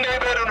wrong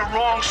neighborhood and the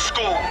wrong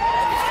school.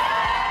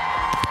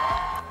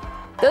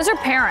 Those are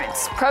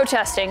parents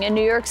protesting in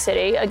New York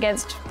City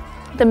against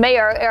the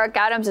mayor, Eric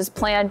Adams'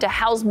 plan to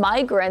house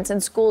migrants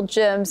in school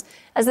gyms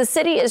as the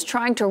city is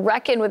trying to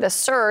reckon with a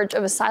surge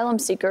of asylum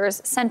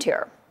seekers sent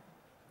here.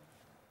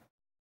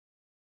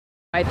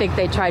 I think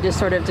they tried to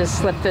sort of just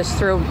slip this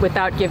through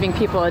without giving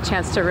people a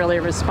chance to really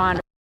respond.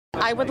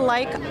 I would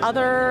like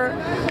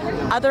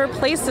other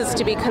places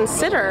to be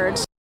considered.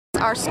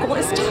 Our school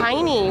is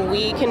tiny.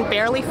 We can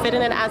barely fit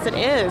in it as it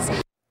is.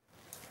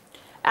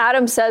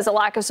 Adams says a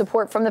lack of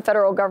support from the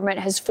federal government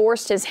has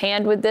forced his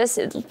hand with this.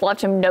 It's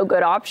left him no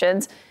good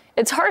options.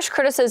 It's harsh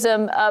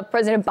criticism of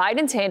President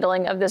Biden's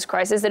handling of this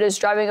crisis that is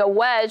driving a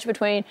wedge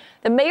between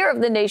the mayor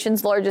of the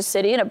nation's largest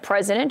city and a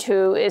president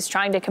who is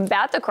trying to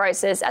combat the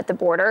crisis at the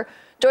border.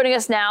 Joining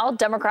us now,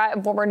 Democrat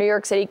and former New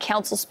York City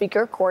Council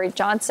Speaker Corey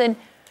Johnson.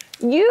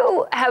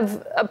 You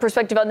have a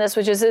perspective on this,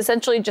 which is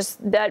essentially just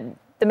that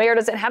the mayor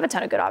doesn't have a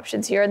ton of good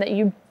options here and that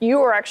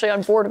you are actually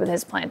on board with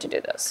his plan to do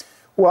this.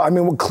 Well, I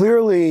mean, what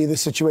clearly the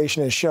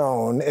situation has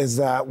shown is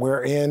that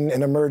we're in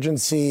an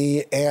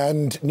emergency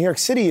and New York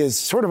City is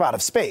sort of out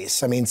of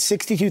space. I mean,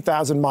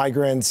 62,000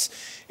 migrants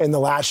in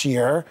the last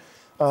year,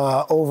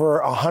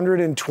 over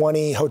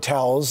 120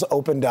 hotels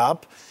opened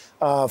up.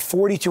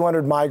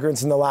 4,200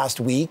 migrants in the last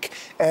week.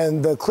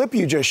 And the clip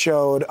you just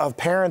showed of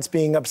parents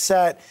being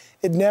upset,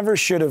 it never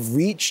should have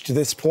reached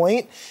this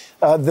point.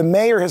 The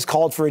mayor has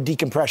called for a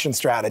decompression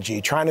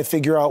strategy, trying to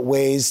figure out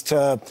ways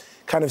to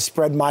kind of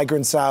spread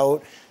migrants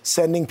out,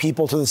 sending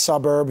people to the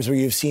suburbs where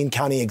you've seen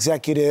county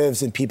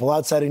executives and people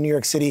outside of New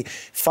York City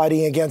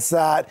fighting against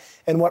that.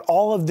 And what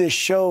all of this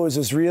shows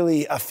is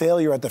really a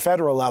failure at the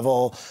federal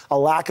level, a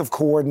lack of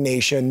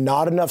coordination,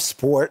 not enough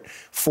support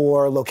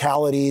for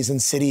localities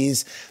and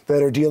cities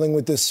that are dealing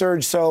with this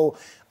surge. So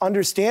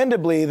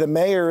understandably, the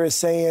mayor is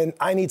saying,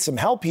 I need some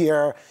help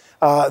here.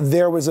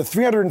 There was a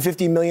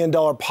 $350 million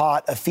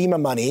pot of FEMA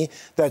money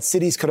that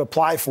cities could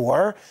apply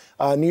for.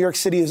 New York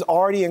City has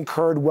already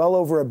incurred well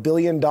over $1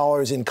 billion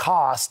in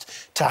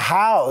cost to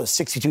house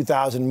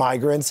 62,000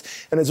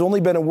 migrants and has only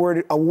been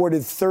awarded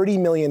 $30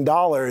 million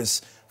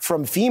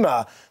from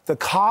FEMA. The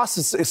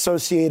costs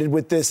associated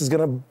with this is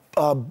going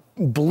to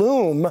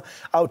bloom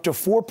out to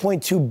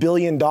 $4.2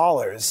 billion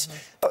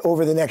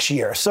over the next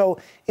year. So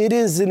it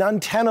is an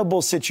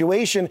untenable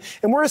situation.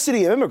 And we're a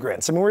city of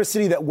immigrants. I mean, we're a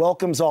city that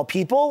welcomes all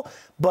people,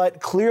 but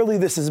clearly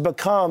this has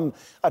become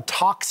a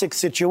toxic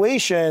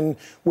situation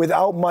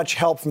without much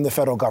help from the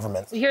federal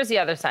government. So here's the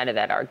other side of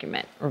that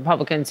argument.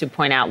 Republicans who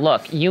point out,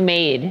 look, you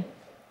made,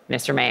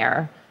 Mr.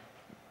 Mayor,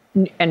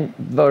 and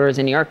voters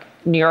in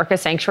New York a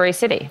sanctuary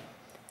city.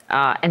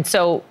 And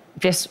so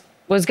this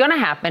was going to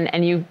happen,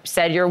 and you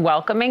said you're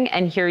welcoming,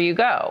 and here you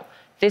go.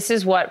 This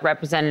is what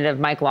Representative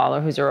Mike Lawler,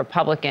 who's a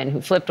Republican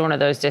who flipped one of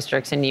those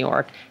districts in New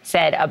York,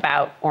 said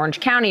about Orange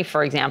County,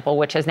 for example,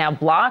 which has now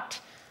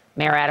blocked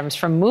Mayor Adams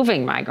from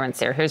moving migrants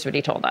there. Here's what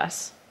he told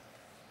us.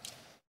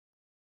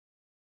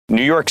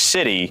 New York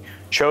City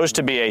chose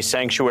to be a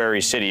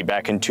sanctuary city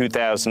back in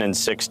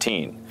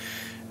 2016.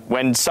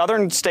 When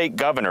southern state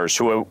governors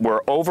who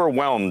were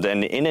overwhelmed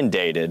and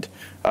inundated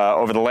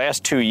over the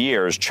last 2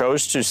 years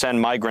chose to send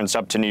migrants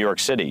up to New York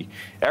City,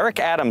 Eric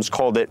Adams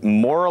called it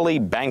morally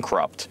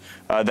bankrupt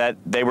that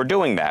they were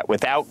doing that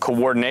without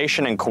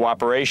coordination and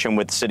cooperation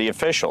with city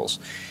officials.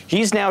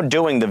 He's now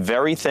doing the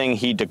very thing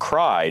he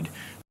decried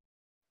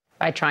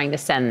by trying to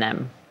send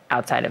them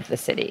outside of the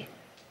city.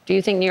 Do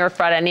you think New York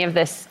brought any of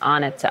this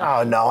on itself?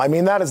 Oh, no. I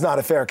mean, that is not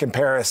a fair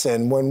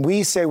comparison. When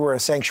we say we're a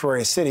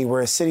sanctuary city,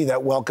 we're a city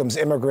that welcomes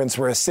immigrants.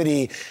 We're a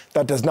city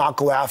that does not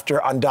go after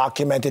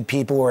undocumented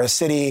people. We're a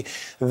city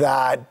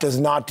that does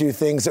not do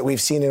things that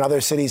we've seen in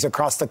other cities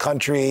across the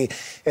country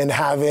in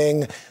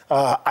having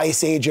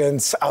ICE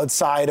agents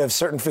outside of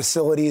certain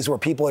facilities where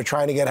people are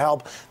trying to get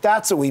help.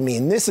 That's what we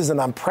mean. This is an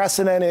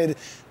unprecedented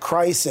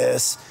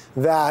crisis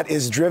that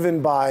is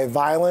driven by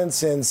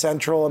violence in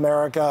Central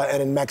America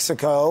and in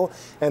Mexico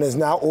and is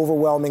now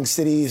overwhelming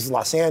cities.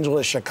 Los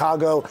Angeles,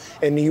 Chicago,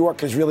 and New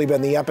York has really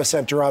been the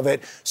epicenter of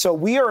it. So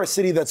we are a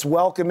city that's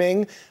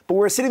welcoming, but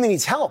we're a city that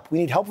needs help. We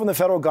need help from the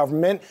federal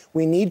government.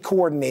 We need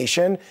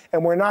coordination,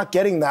 and we're not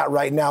getting that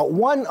right now.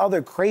 One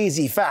other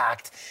crazy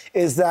fact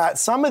is that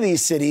some of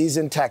these cities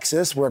in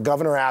Texas, where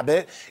Governor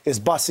Abbott is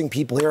busing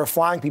people here,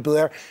 flying people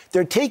there,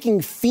 they're taking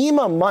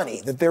FEMA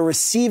money that they're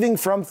receiving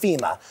from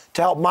FEMA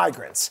to help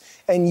migrants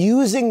and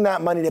using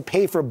that money to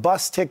pay for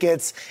bus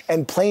tickets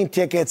and plane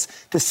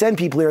tickets to send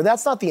people here.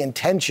 That's not the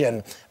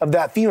intention of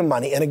that FEMA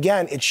money. And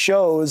again, it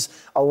shows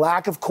a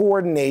lack of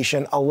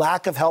coordination, a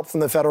lack of help from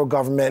the federal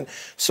government.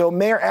 So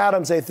Mayor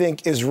Adams, I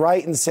think, is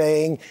right in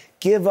saying,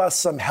 give us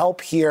some help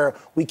here.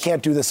 We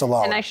can't do this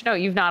alone. And I should know,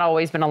 you've not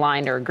always been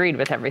aligned or agreed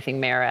with everything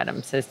Mayor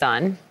Adams has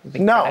done.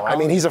 No, I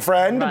mean, he's a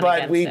friend,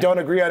 but we don't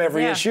agree on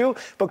every issue.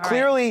 But All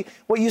clearly,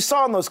 what you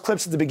saw in those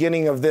clips at the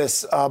beginning of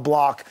this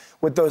block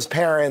with those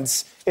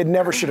parents, it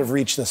never should have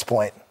reached this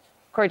point.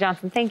 Corey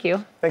Johnson, thank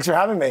you. Thanks for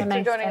having me. So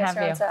nice to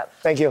have you.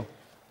 Thank you.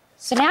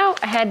 So now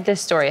I had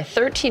this story. A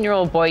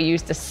 13-year-old boy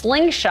used a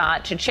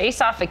slingshot to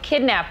chase off a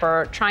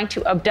kidnapper trying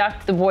to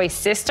abduct the boy's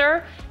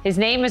sister. His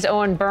name is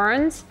Owen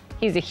Burns.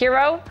 He's a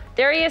hero.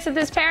 There he is with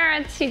his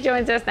parents. He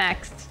joins us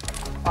next.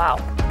 Wow.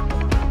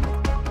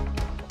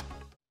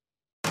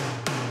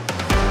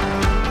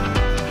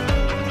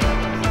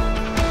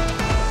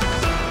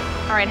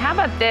 All right, how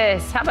about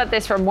this? How about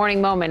this for a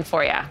morning moment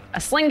for you? A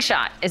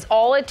slingshot is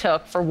all it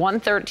took for one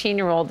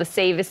 13-year-old to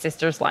save his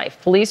sister's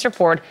life. Police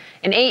report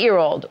an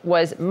 8-year-old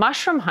was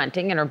mushroom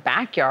hunting in her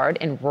backyard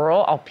in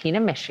rural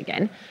Alpena,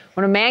 Michigan,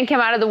 when a man came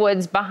out of the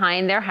woods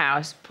behind their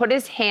house, put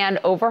his hand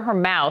over her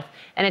mouth,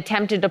 and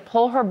attempted to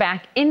pull her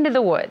back into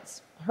the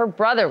woods. her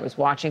brother was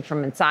watching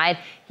from inside.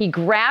 He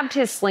grabbed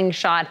his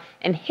slingshot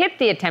and hit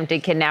the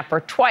attempted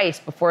kidnapper twice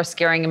before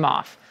scaring him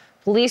off.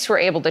 Police were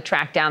able to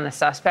track down the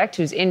suspect,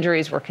 whose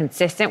injuries were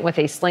consistent with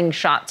a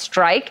slingshot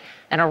strike,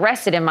 and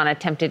arrested him on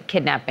attempted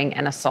kidnapping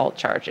and assault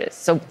charges.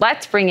 So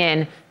let's bring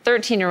in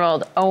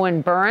 13-year-old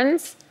Owen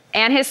Burns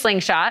and his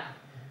slingshot.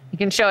 You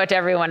can show it to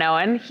everyone,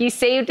 Owen. He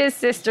saved his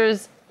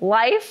sister's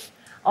life,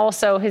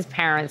 also his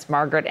parents,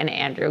 Margaret and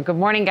Andrew. Good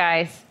morning,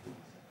 guys.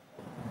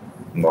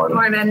 Morning.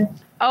 Morning.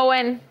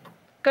 Owen,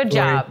 good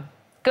job.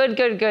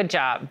 Good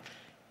job.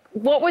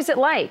 What was it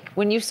like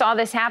when you saw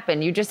this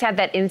happen? You just had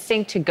that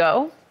instinct to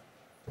go?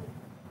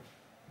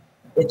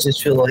 It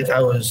just felt like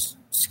I was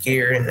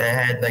scared and I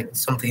had like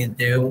something to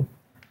do,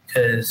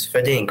 because if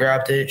I didn't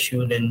grab it, she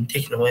would have been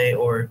taken away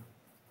or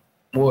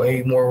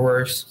way more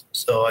worse.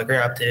 So I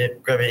grabbed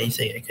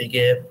anything I could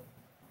get.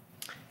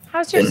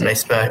 How's your sister? I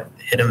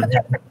smacked, hit him.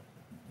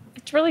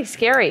 It's really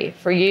scary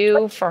for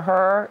you, for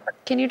her.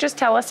 Can you just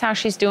tell us how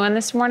she's doing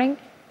this morning?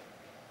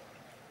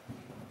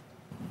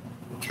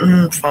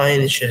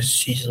 Fine. It's just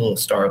she's a little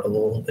startled a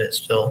little bit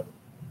still.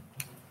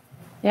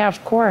 Yeah,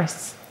 of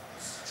course.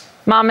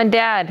 Mom and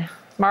Dad,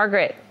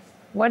 Margaret,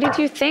 what did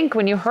you think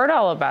when you heard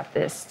all about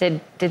this?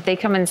 Did they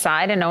come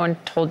inside and no one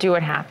told you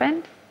what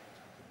happened?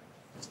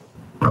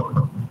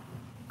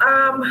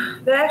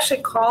 They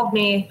actually called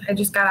me. I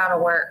just got out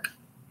of work.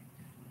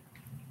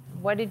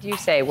 What did you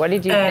say? What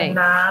did you think?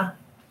 And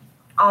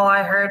all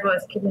I heard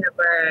was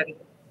kidnapper, and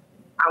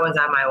I was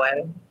on my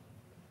way.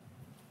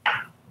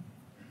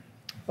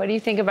 What do you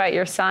think about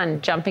your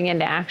son jumping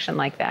into action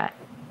like that?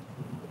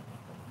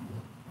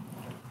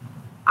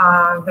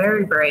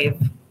 Very brave.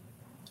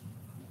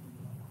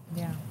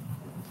 Yeah.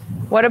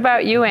 What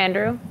about you,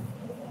 Andrew?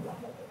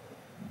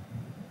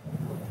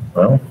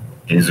 Well,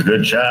 he's a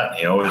good shot.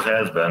 He always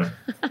has been.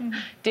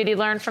 Did he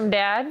learn from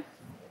Dad?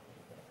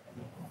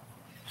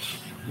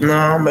 No,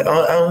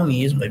 I only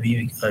use my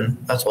BB gun.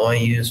 That's all I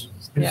use.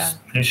 Yeah.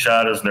 He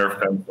shot his Nerf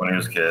gun when he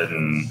was a kid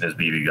and his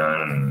BB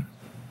gun. And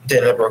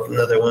then I broke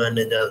another one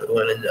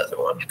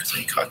because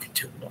I cocked it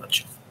too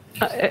much.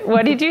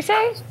 What did you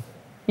say?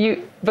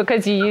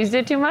 Because you used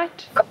it too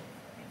much?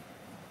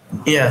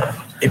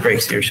 Yeah, it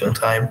breaks here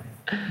sometime.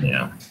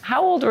 Yeah.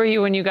 How old were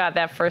you when you got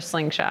that first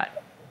slingshot?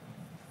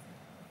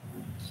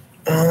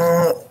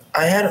 I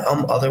had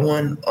other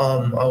one.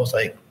 I was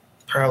like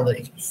probably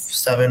like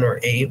 7 or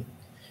 8.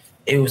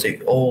 It was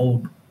an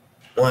old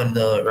one.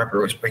 The rubber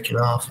was breaking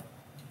off,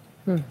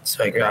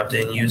 so I grabbed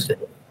it and used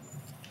it.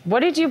 What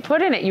did you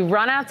put in it? You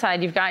run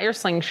outside. You've got your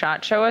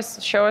slingshot. Show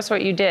us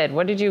what you did.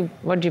 What did you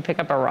pick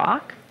up? A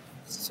rock?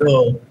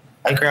 So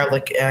I grabbed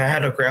I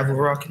had a gravel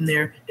rock in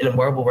there and a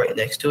marble right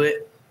next to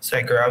it. So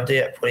I grabbed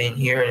it, I put it in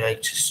here, and I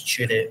just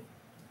shoot it.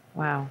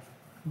 Wow.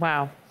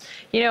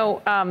 You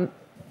know,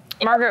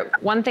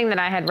 Margaret, one thing that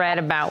I had read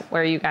about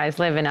where you guys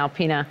live in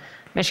Alpena,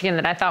 Michigan,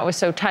 that I thought was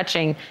so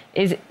touching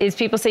is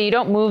people say you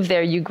don't move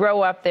there, you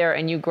grow up there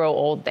and you grow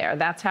old there.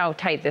 That's how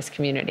tight this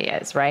community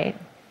is, right?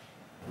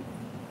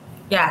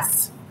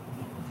 Yes.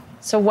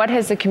 So what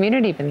has the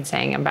community been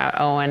saying about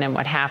Owen and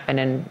what happened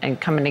and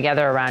coming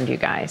together around you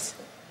guys?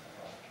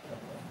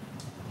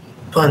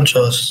 Bunch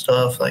of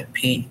stuff, like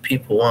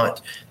people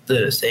want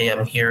to say I'm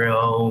a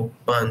hero,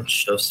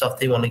 bunch of stuff.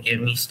 They want to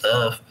give me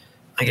stuff.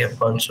 I get a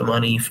bunch of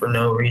money for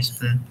no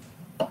reason.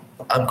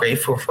 I'm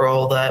grateful for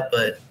all that,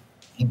 but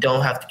you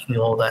don't have to give me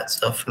all that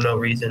stuff for no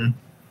reason.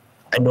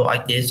 I know I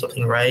did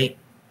something right,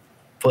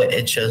 but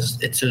it's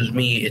just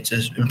me. It's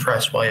just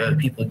impressed by other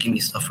people give me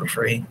stuff for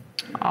free.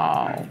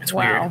 Oh, it's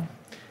wow. Weird.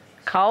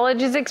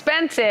 College is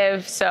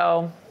expensive,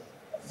 so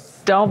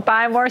don't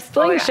buy more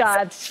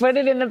slingshots. Put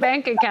it in the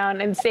bank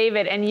account and save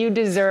it, and you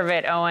deserve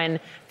it, Owen.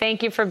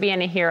 Thank you for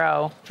being a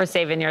hero, for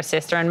saving your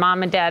sister. And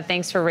Mom and Dad,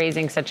 thanks for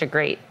raising such a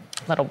great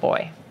little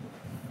boy.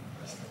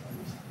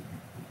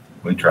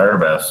 We try our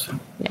best.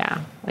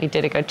 Yeah, we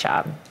did a good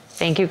job.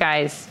 Thank you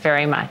guys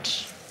very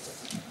much.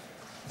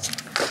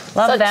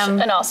 Love them.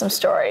 Such an awesome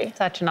story.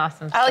 Such an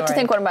awesome story. I like to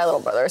think one of my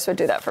little brothers would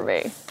do that for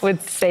me.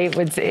 Would say,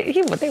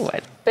 they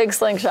would. Big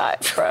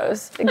slingshot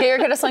pros. You're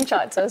good at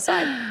slingshot, so it's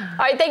fine. All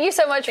right, thank you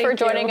so much for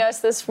joining us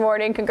this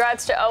morning.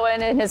 Congrats to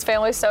Owen and his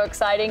family. So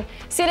exciting.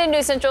 CNN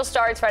News Central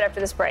starts right after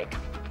this break.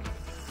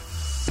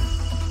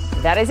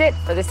 That is it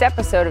for this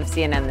episode of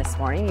CNN This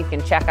Morning. You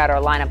can check out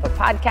our lineup of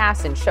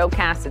podcasts and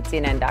showcasts at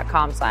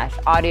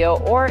cnn.com/audio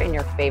or in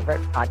your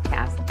favorite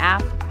podcast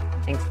app.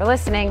 Thanks for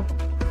listening.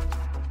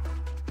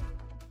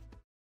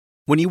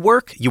 When you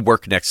work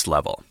next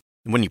level.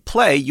 And when you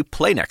play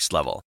next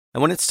level.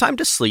 And when it's time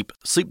to sleep,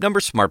 Sleep Number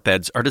smart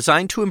beds are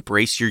designed to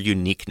embrace your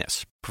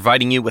uniqueness,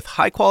 providing you with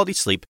high-quality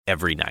sleep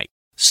every night.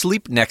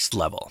 Sleep next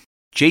level.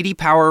 J.D.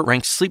 Power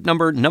ranks Sleep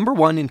Number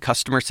 #1 in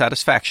customer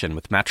satisfaction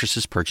with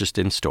mattresses purchased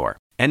in-store.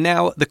 And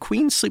now, the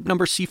Queen Sleep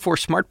Number C4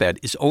 smart bed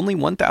is only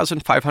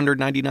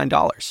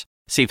 $1,599.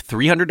 Save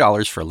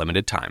 $300 for a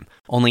limited time,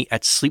 only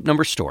at Sleep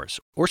Number stores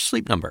or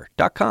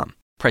sleepnumber.com.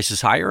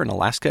 Prices higher in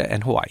Alaska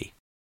and Hawaii.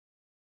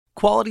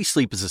 Quality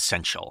sleep is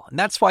essential, and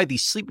that's why the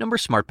Sleep Number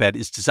Smart Bed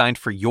is designed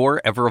for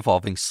your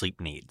ever-evolving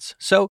sleep needs.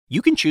 So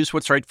you can choose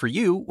what's right for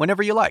you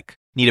whenever you like.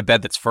 Need a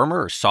bed that's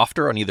firmer or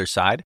softer on either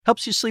side?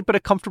 Helps you sleep at a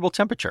comfortable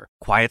temperature.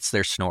 Quiets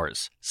their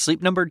snores.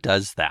 Sleep Number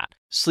does that.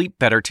 Sleep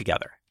better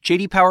together.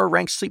 J.D. Power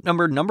ranks Sleep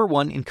Number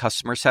 #1 in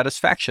customer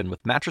satisfaction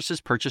with mattresses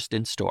purchased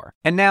in-store.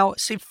 And now,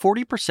 save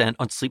 40%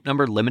 on Sleep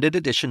Number limited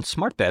edition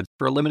smart beds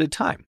for a limited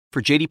time.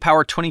 For J.D.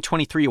 Power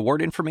 2023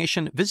 award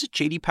information, visit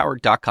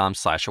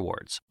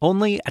jdpower.com/awards.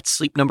 Only at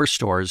Sleep Number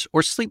stores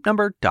or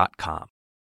sleepnumber.com.